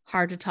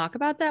hard to talk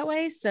about that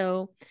way.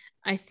 So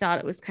I thought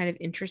it was kind of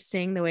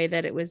interesting the way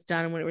that it was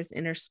done when it was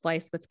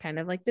interspliced with kind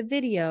of like the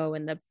video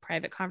and the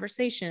private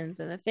conversations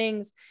and the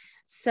things.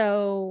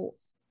 So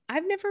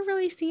I've never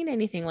really seen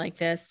anything like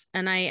this,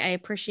 and I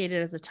appreciate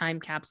it as a time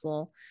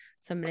capsule.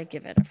 So I'm going to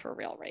give it a for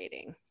real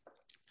rating.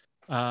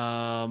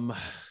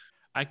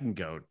 I can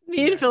go.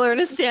 Me and Phil are in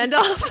a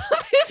standoff.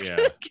 Who's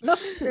Yeah. gonna go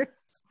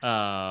first?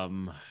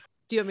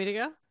 Do you want me to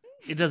go?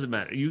 It doesn't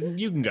matter. You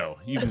can go.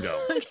 You can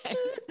go. Okay.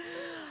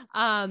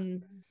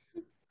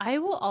 I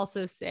will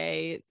also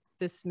say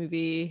this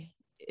movie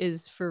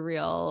is for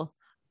real.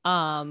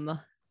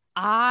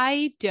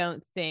 I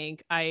don't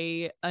think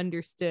I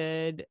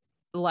understood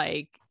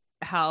like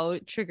how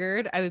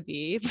triggered I would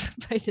be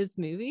by this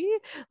movie.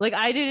 Like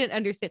I didn't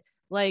understand.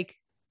 Like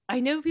I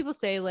know people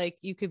say like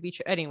you could be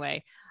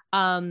anyway.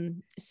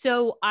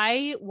 So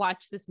I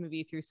watched this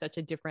movie through such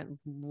a different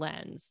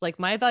lens. Like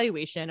my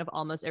evaluation of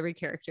almost every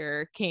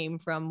character came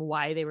from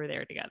why they were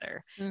there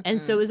together.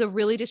 And so it was a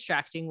really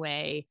distracting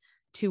way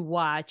to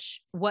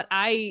watch what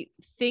I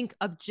think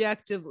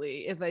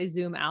objectively, if I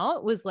zoom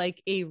out, was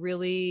like a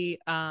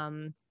really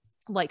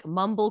like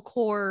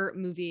mumblecore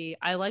movie.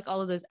 I like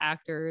all of those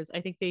actors.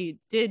 I think they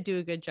did do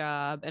a good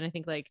job. And I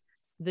think like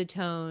the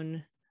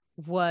tone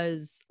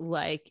was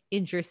like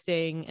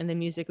interesting and the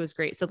music was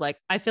great. So like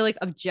I feel like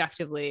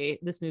objectively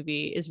this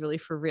movie is really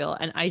for real.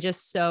 And I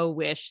just so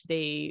wish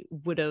they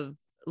would have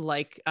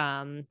like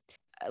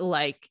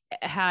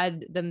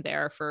had them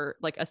there for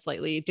like a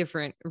slightly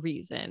different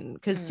reason,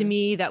 because to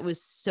me that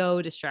was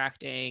so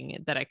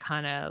distracting that I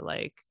kind of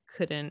like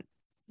couldn't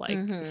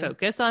like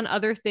focus on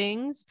other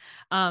things,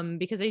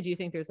 because I do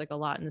think there's like a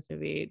lot in this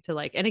movie to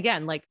like. And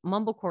again, like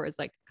mumblecore is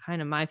like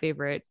kind of my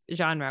favorite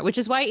genre, which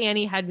is why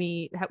Annie had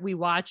we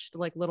watched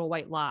like Little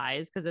White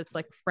Lies, because it's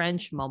like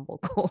French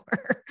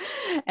mumblecore.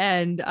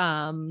 And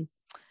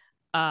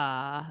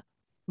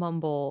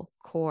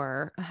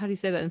mumblecore, how do you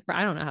say that in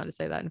I don't know how to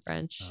say that in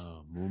French.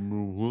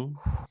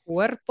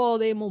 Cuerpo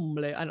de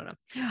mumble, I don't know.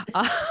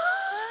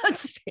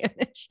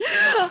 Spanish.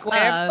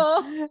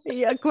 Cuerpo.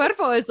 Yeah,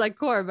 cuerpo is like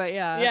core, but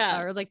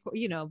yeah, or like,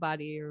 you know,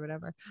 body or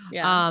whatever.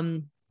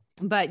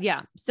 But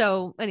yeah,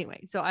 so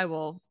anyway, so I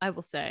will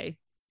say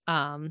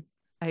I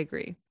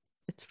agree,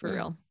 it's for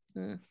real.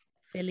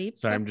 Philippe.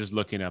 Sorry, I'm just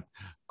looking up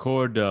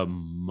Corps de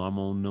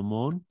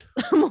Marmonnemont.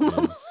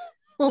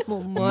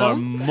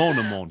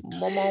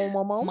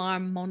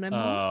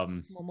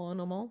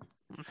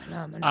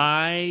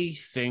 I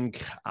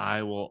think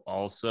I will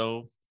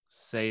also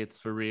say it's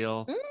for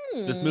real.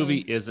 This movie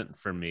isn't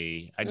for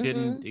me. I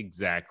didn't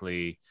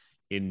exactly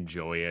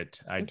enjoy it.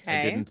 I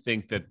didn't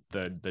think that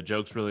the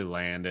jokes really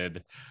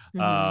landed.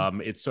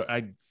 It's so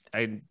I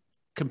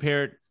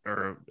compare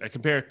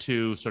it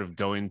to sort of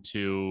going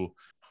to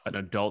an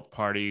adult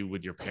party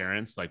with your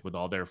parents, like with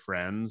all their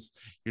friends.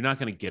 You're not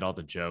going to get all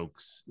the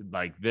jokes.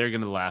 Like they're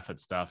going to laugh at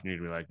stuff and you're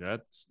going to be like,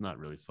 that's not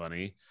really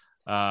funny.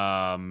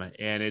 And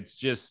it's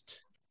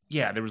just,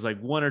 yeah, there was like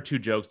one or two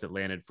jokes that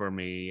landed for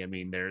me. I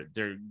mean,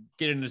 they're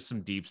getting into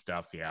some deep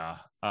stuff. Yeah.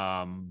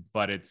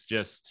 But it's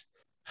just,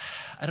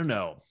 I don't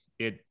know.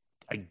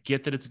 I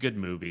get that it's a good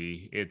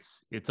movie.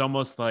 It's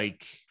almost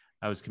like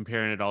I was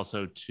comparing it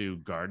also to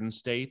Garden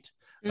State,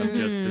 of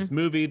just this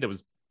movie that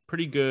was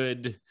pretty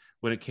good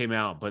when it came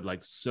out, but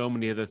like so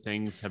many other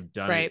things have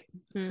done it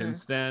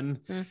since then.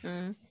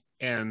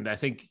 And I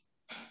think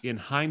in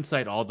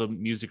hindsight, all the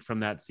music from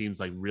that seems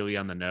like really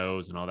on the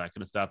nose and all that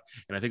kind of stuff.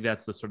 And I think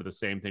that's the sort of the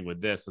same thing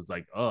with this. It's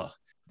like,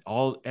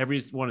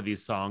 every one of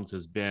these songs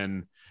has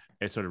been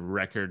a sort of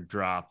record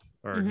drop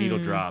or needle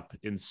drop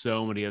in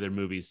so many other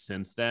movies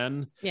since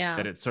then,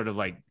 that it's sort of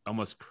like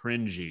almost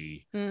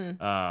cringy.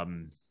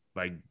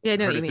 Like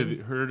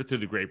heard it through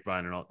the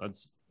grapevine and all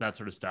that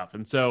sort of stuff.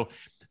 And so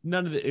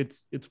none of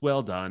it's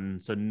well done.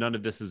 So none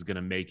of this is going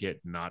to make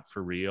it not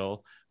for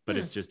real, but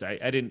it's just, I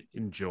didn't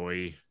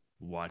enjoy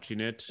watching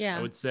it, I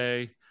would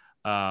say.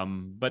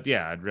 But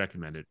yeah, I'd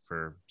recommend it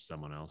for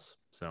someone else.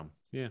 So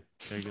yeah,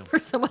 there you go. For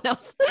someone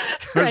else.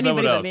 For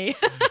anybody but me.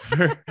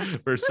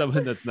 for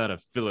someone that's not a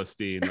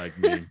Philistine like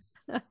me.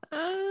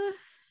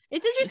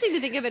 It's interesting to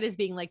think of it as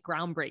being like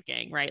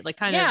groundbreaking, right? Like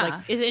kind of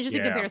like it's an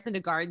interesting comparison to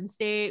Garden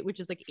State,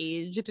 which is like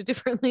aged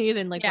differently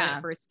than like when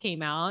it first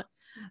came out.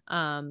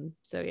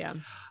 So yeah.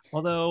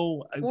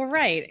 Although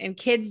right. And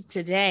kids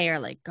today are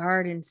like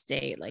Garden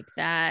State, like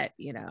that,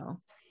 you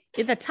know.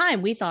 At the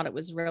time we thought it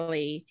was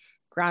really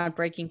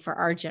groundbreaking for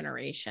our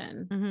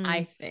generation,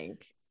 I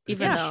think.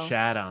 Even though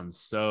shat on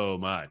so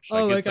much.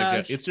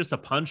 Like it's just a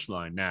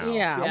punchline now.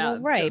 Yeah.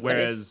 Well, right.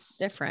 Whereas but it's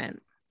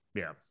different.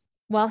 Yeah.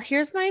 Well,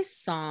 here's my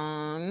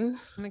song.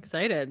 I'm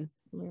excited.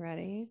 You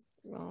ready?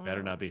 Well,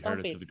 better not be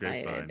heard through the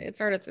grapevine. It's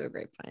heard through the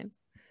grapevine.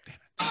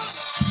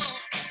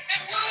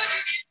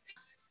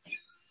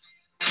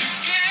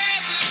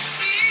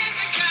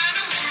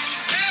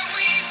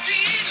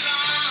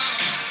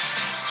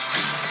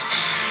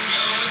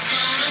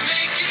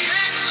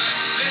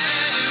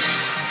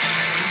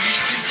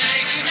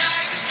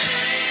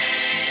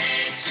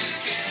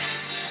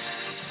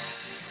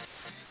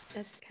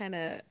 That's kind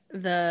of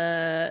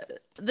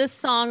the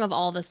song of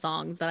all the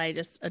songs that I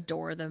just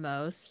adore the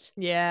most.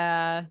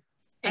 Yeah.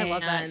 I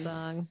love that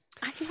song.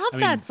 I love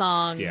that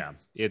song. Yeah.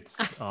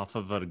 It's off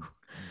of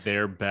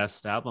their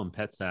best album,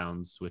 Pet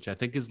Sounds, which I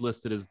think is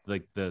listed as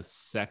like the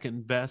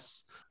second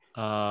best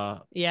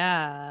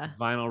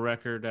vinyl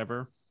record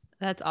ever.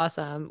 That's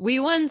awesome. We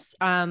once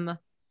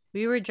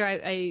we were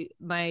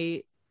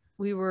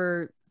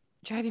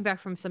driving back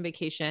from some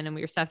vacation and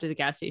we were stopped at the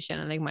gas station.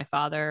 I think my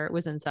father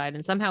was inside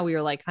and somehow we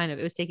were like it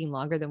was taking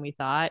longer than we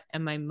thought.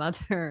 And my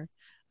mother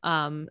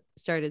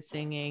started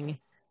singing,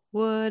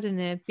 "Wouldn't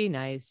it be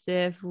nice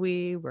if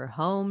we were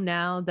home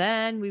now?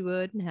 Then we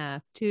wouldn't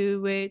have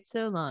to wait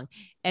so long."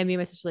 And me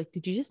and my sister were like,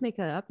 "Did you just make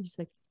that up?" And she's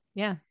like,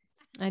 "Yeah,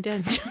 I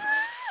did."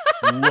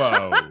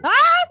 Whoa.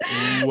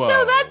 Whoa.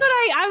 So that's what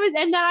I was,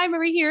 and then I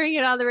remember hearing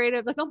it on the radio.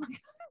 I'm like, "Oh my god,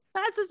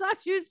 that's the song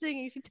she was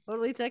singing." She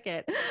totally took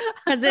it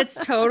Because it's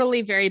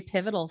totally very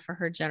pivotal for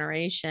her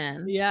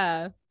generation.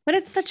 Yeah. But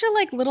it's such a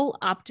like little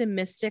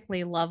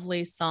optimistically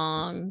lovely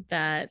song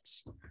that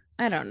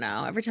I don't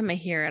know. Every time I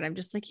hear it, I'm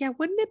just like, yeah,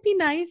 wouldn't it be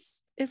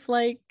nice if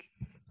like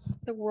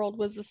the world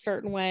was a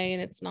certain way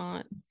and it's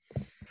not?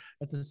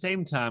 At the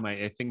same time,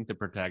 I think the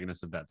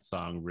protagonist of that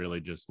song really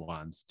just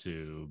wants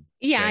to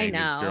Yeah, I bang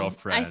his know.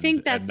 girlfriend I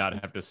think that's and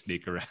not have to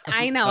sneak around.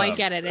 I know, I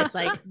get it. It's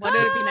like, wouldn't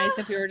it be nice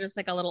if we were just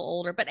like a little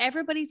older? But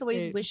everybody's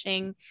always Right.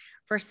 wishing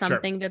for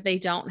something that they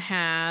don't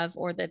have,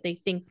 or that they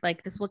think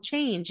like this will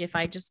change if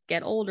I just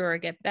get older or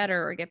get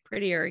better or get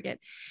prettier or get.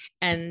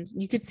 And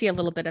you could see a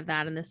little bit of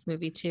that in this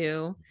movie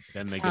too.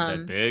 Then they get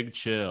that big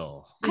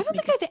chill. I don't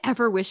think I've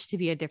ever wished to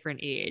be a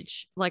different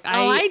age. Like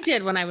I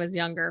did when I was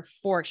younger,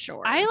 for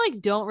sure. I like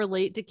don't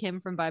relate to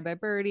Kim from Bye Bye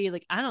Birdie.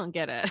 Like I don't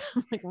get it.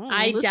 I'm like, "Oh,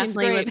 I this seems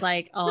definitely great." was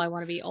like, oh, I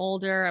want to be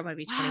older. I want to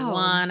be 21.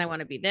 Wow. I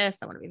want to be this.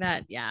 I want to be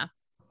that. Yeah.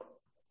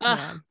 Yeah.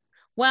 Ugh.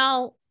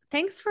 Well,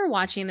 thanks for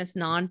watching this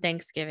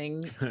Thanksgiving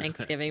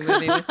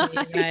movie with me, you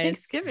guys.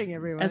 Thanksgiving,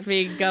 everyone. As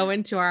we go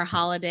into our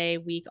holiday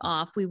week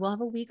off, we will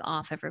have a week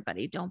off,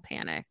 everybody. Don't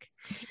panic.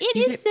 It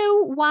You is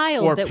so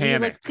wild Or that we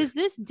like, panic. because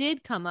this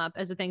did come up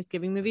as a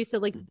Thanksgiving movie. So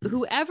like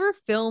whoever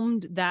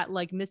filmed that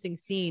like missing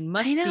scene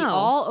must I be know.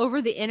 all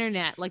over the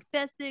internet, like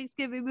best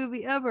Thanksgiving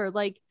movie ever.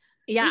 Like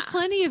Yeah. there's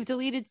plenty of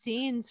deleted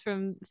scenes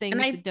from things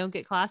I- that don't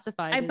get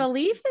classified. I as-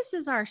 believe this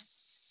is our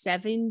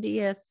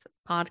 70th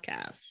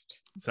podcast.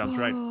 Sounds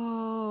right.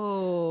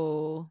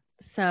 Oh,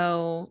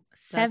 So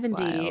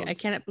 70, wild. I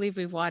cannot believe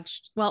we've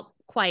watched, well,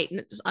 quite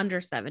under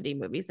 70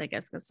 movies, I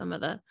guess, because some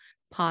of the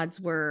pods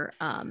were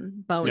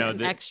bonus.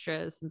 the-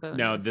 extras and bonus.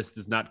 No, this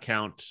does not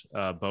count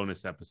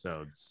bonus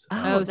episodes.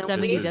 Oh, then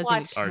 70 we've doesn't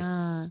watched our-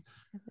 count.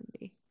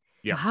 70.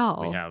 Yeah, Wow,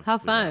 we have. how we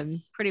have.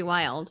 fun. Pretty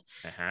wild.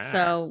 Uh-huh.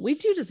 So we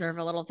do deserve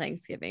a little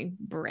Thanksgiving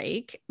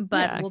break,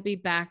 but Yeah. we'll be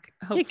back.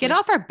 Yeah, Hopefully. get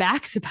off our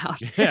backs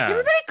about it. Yeah.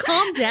 Everybody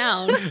calm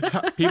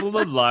down. People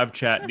in live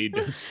chat need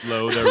to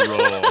slow their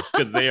roll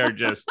because they are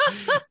just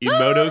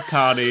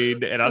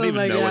emoticoning, and I don't Oh even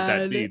my know what that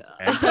God. means.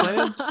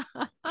 Eggplant?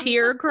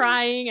 Tear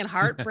crying and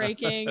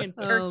heartbreaking and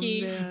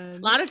turkey. Oh, A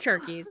man. lot of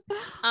turkeys.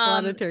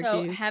 lot of So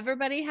turkeys.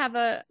 everybody have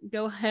a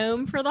go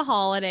home for the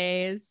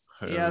holidays.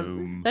 Yep.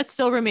 Home. That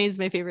still remains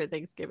my favorite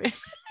Thanksgiving.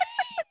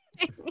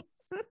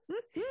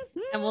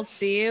 And we'll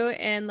see you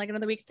in like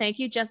another week. Thank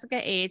you, Jessica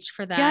H,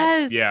 for that.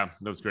 Yes. Yeah,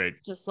 that was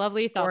great. Just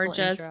lovely, thoughtful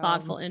Gorgeous, intro.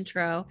 thoughtful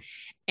intro.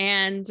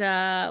 And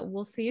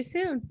we'll see you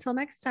soon. Till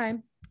next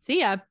time. See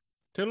ya.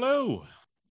 Hello.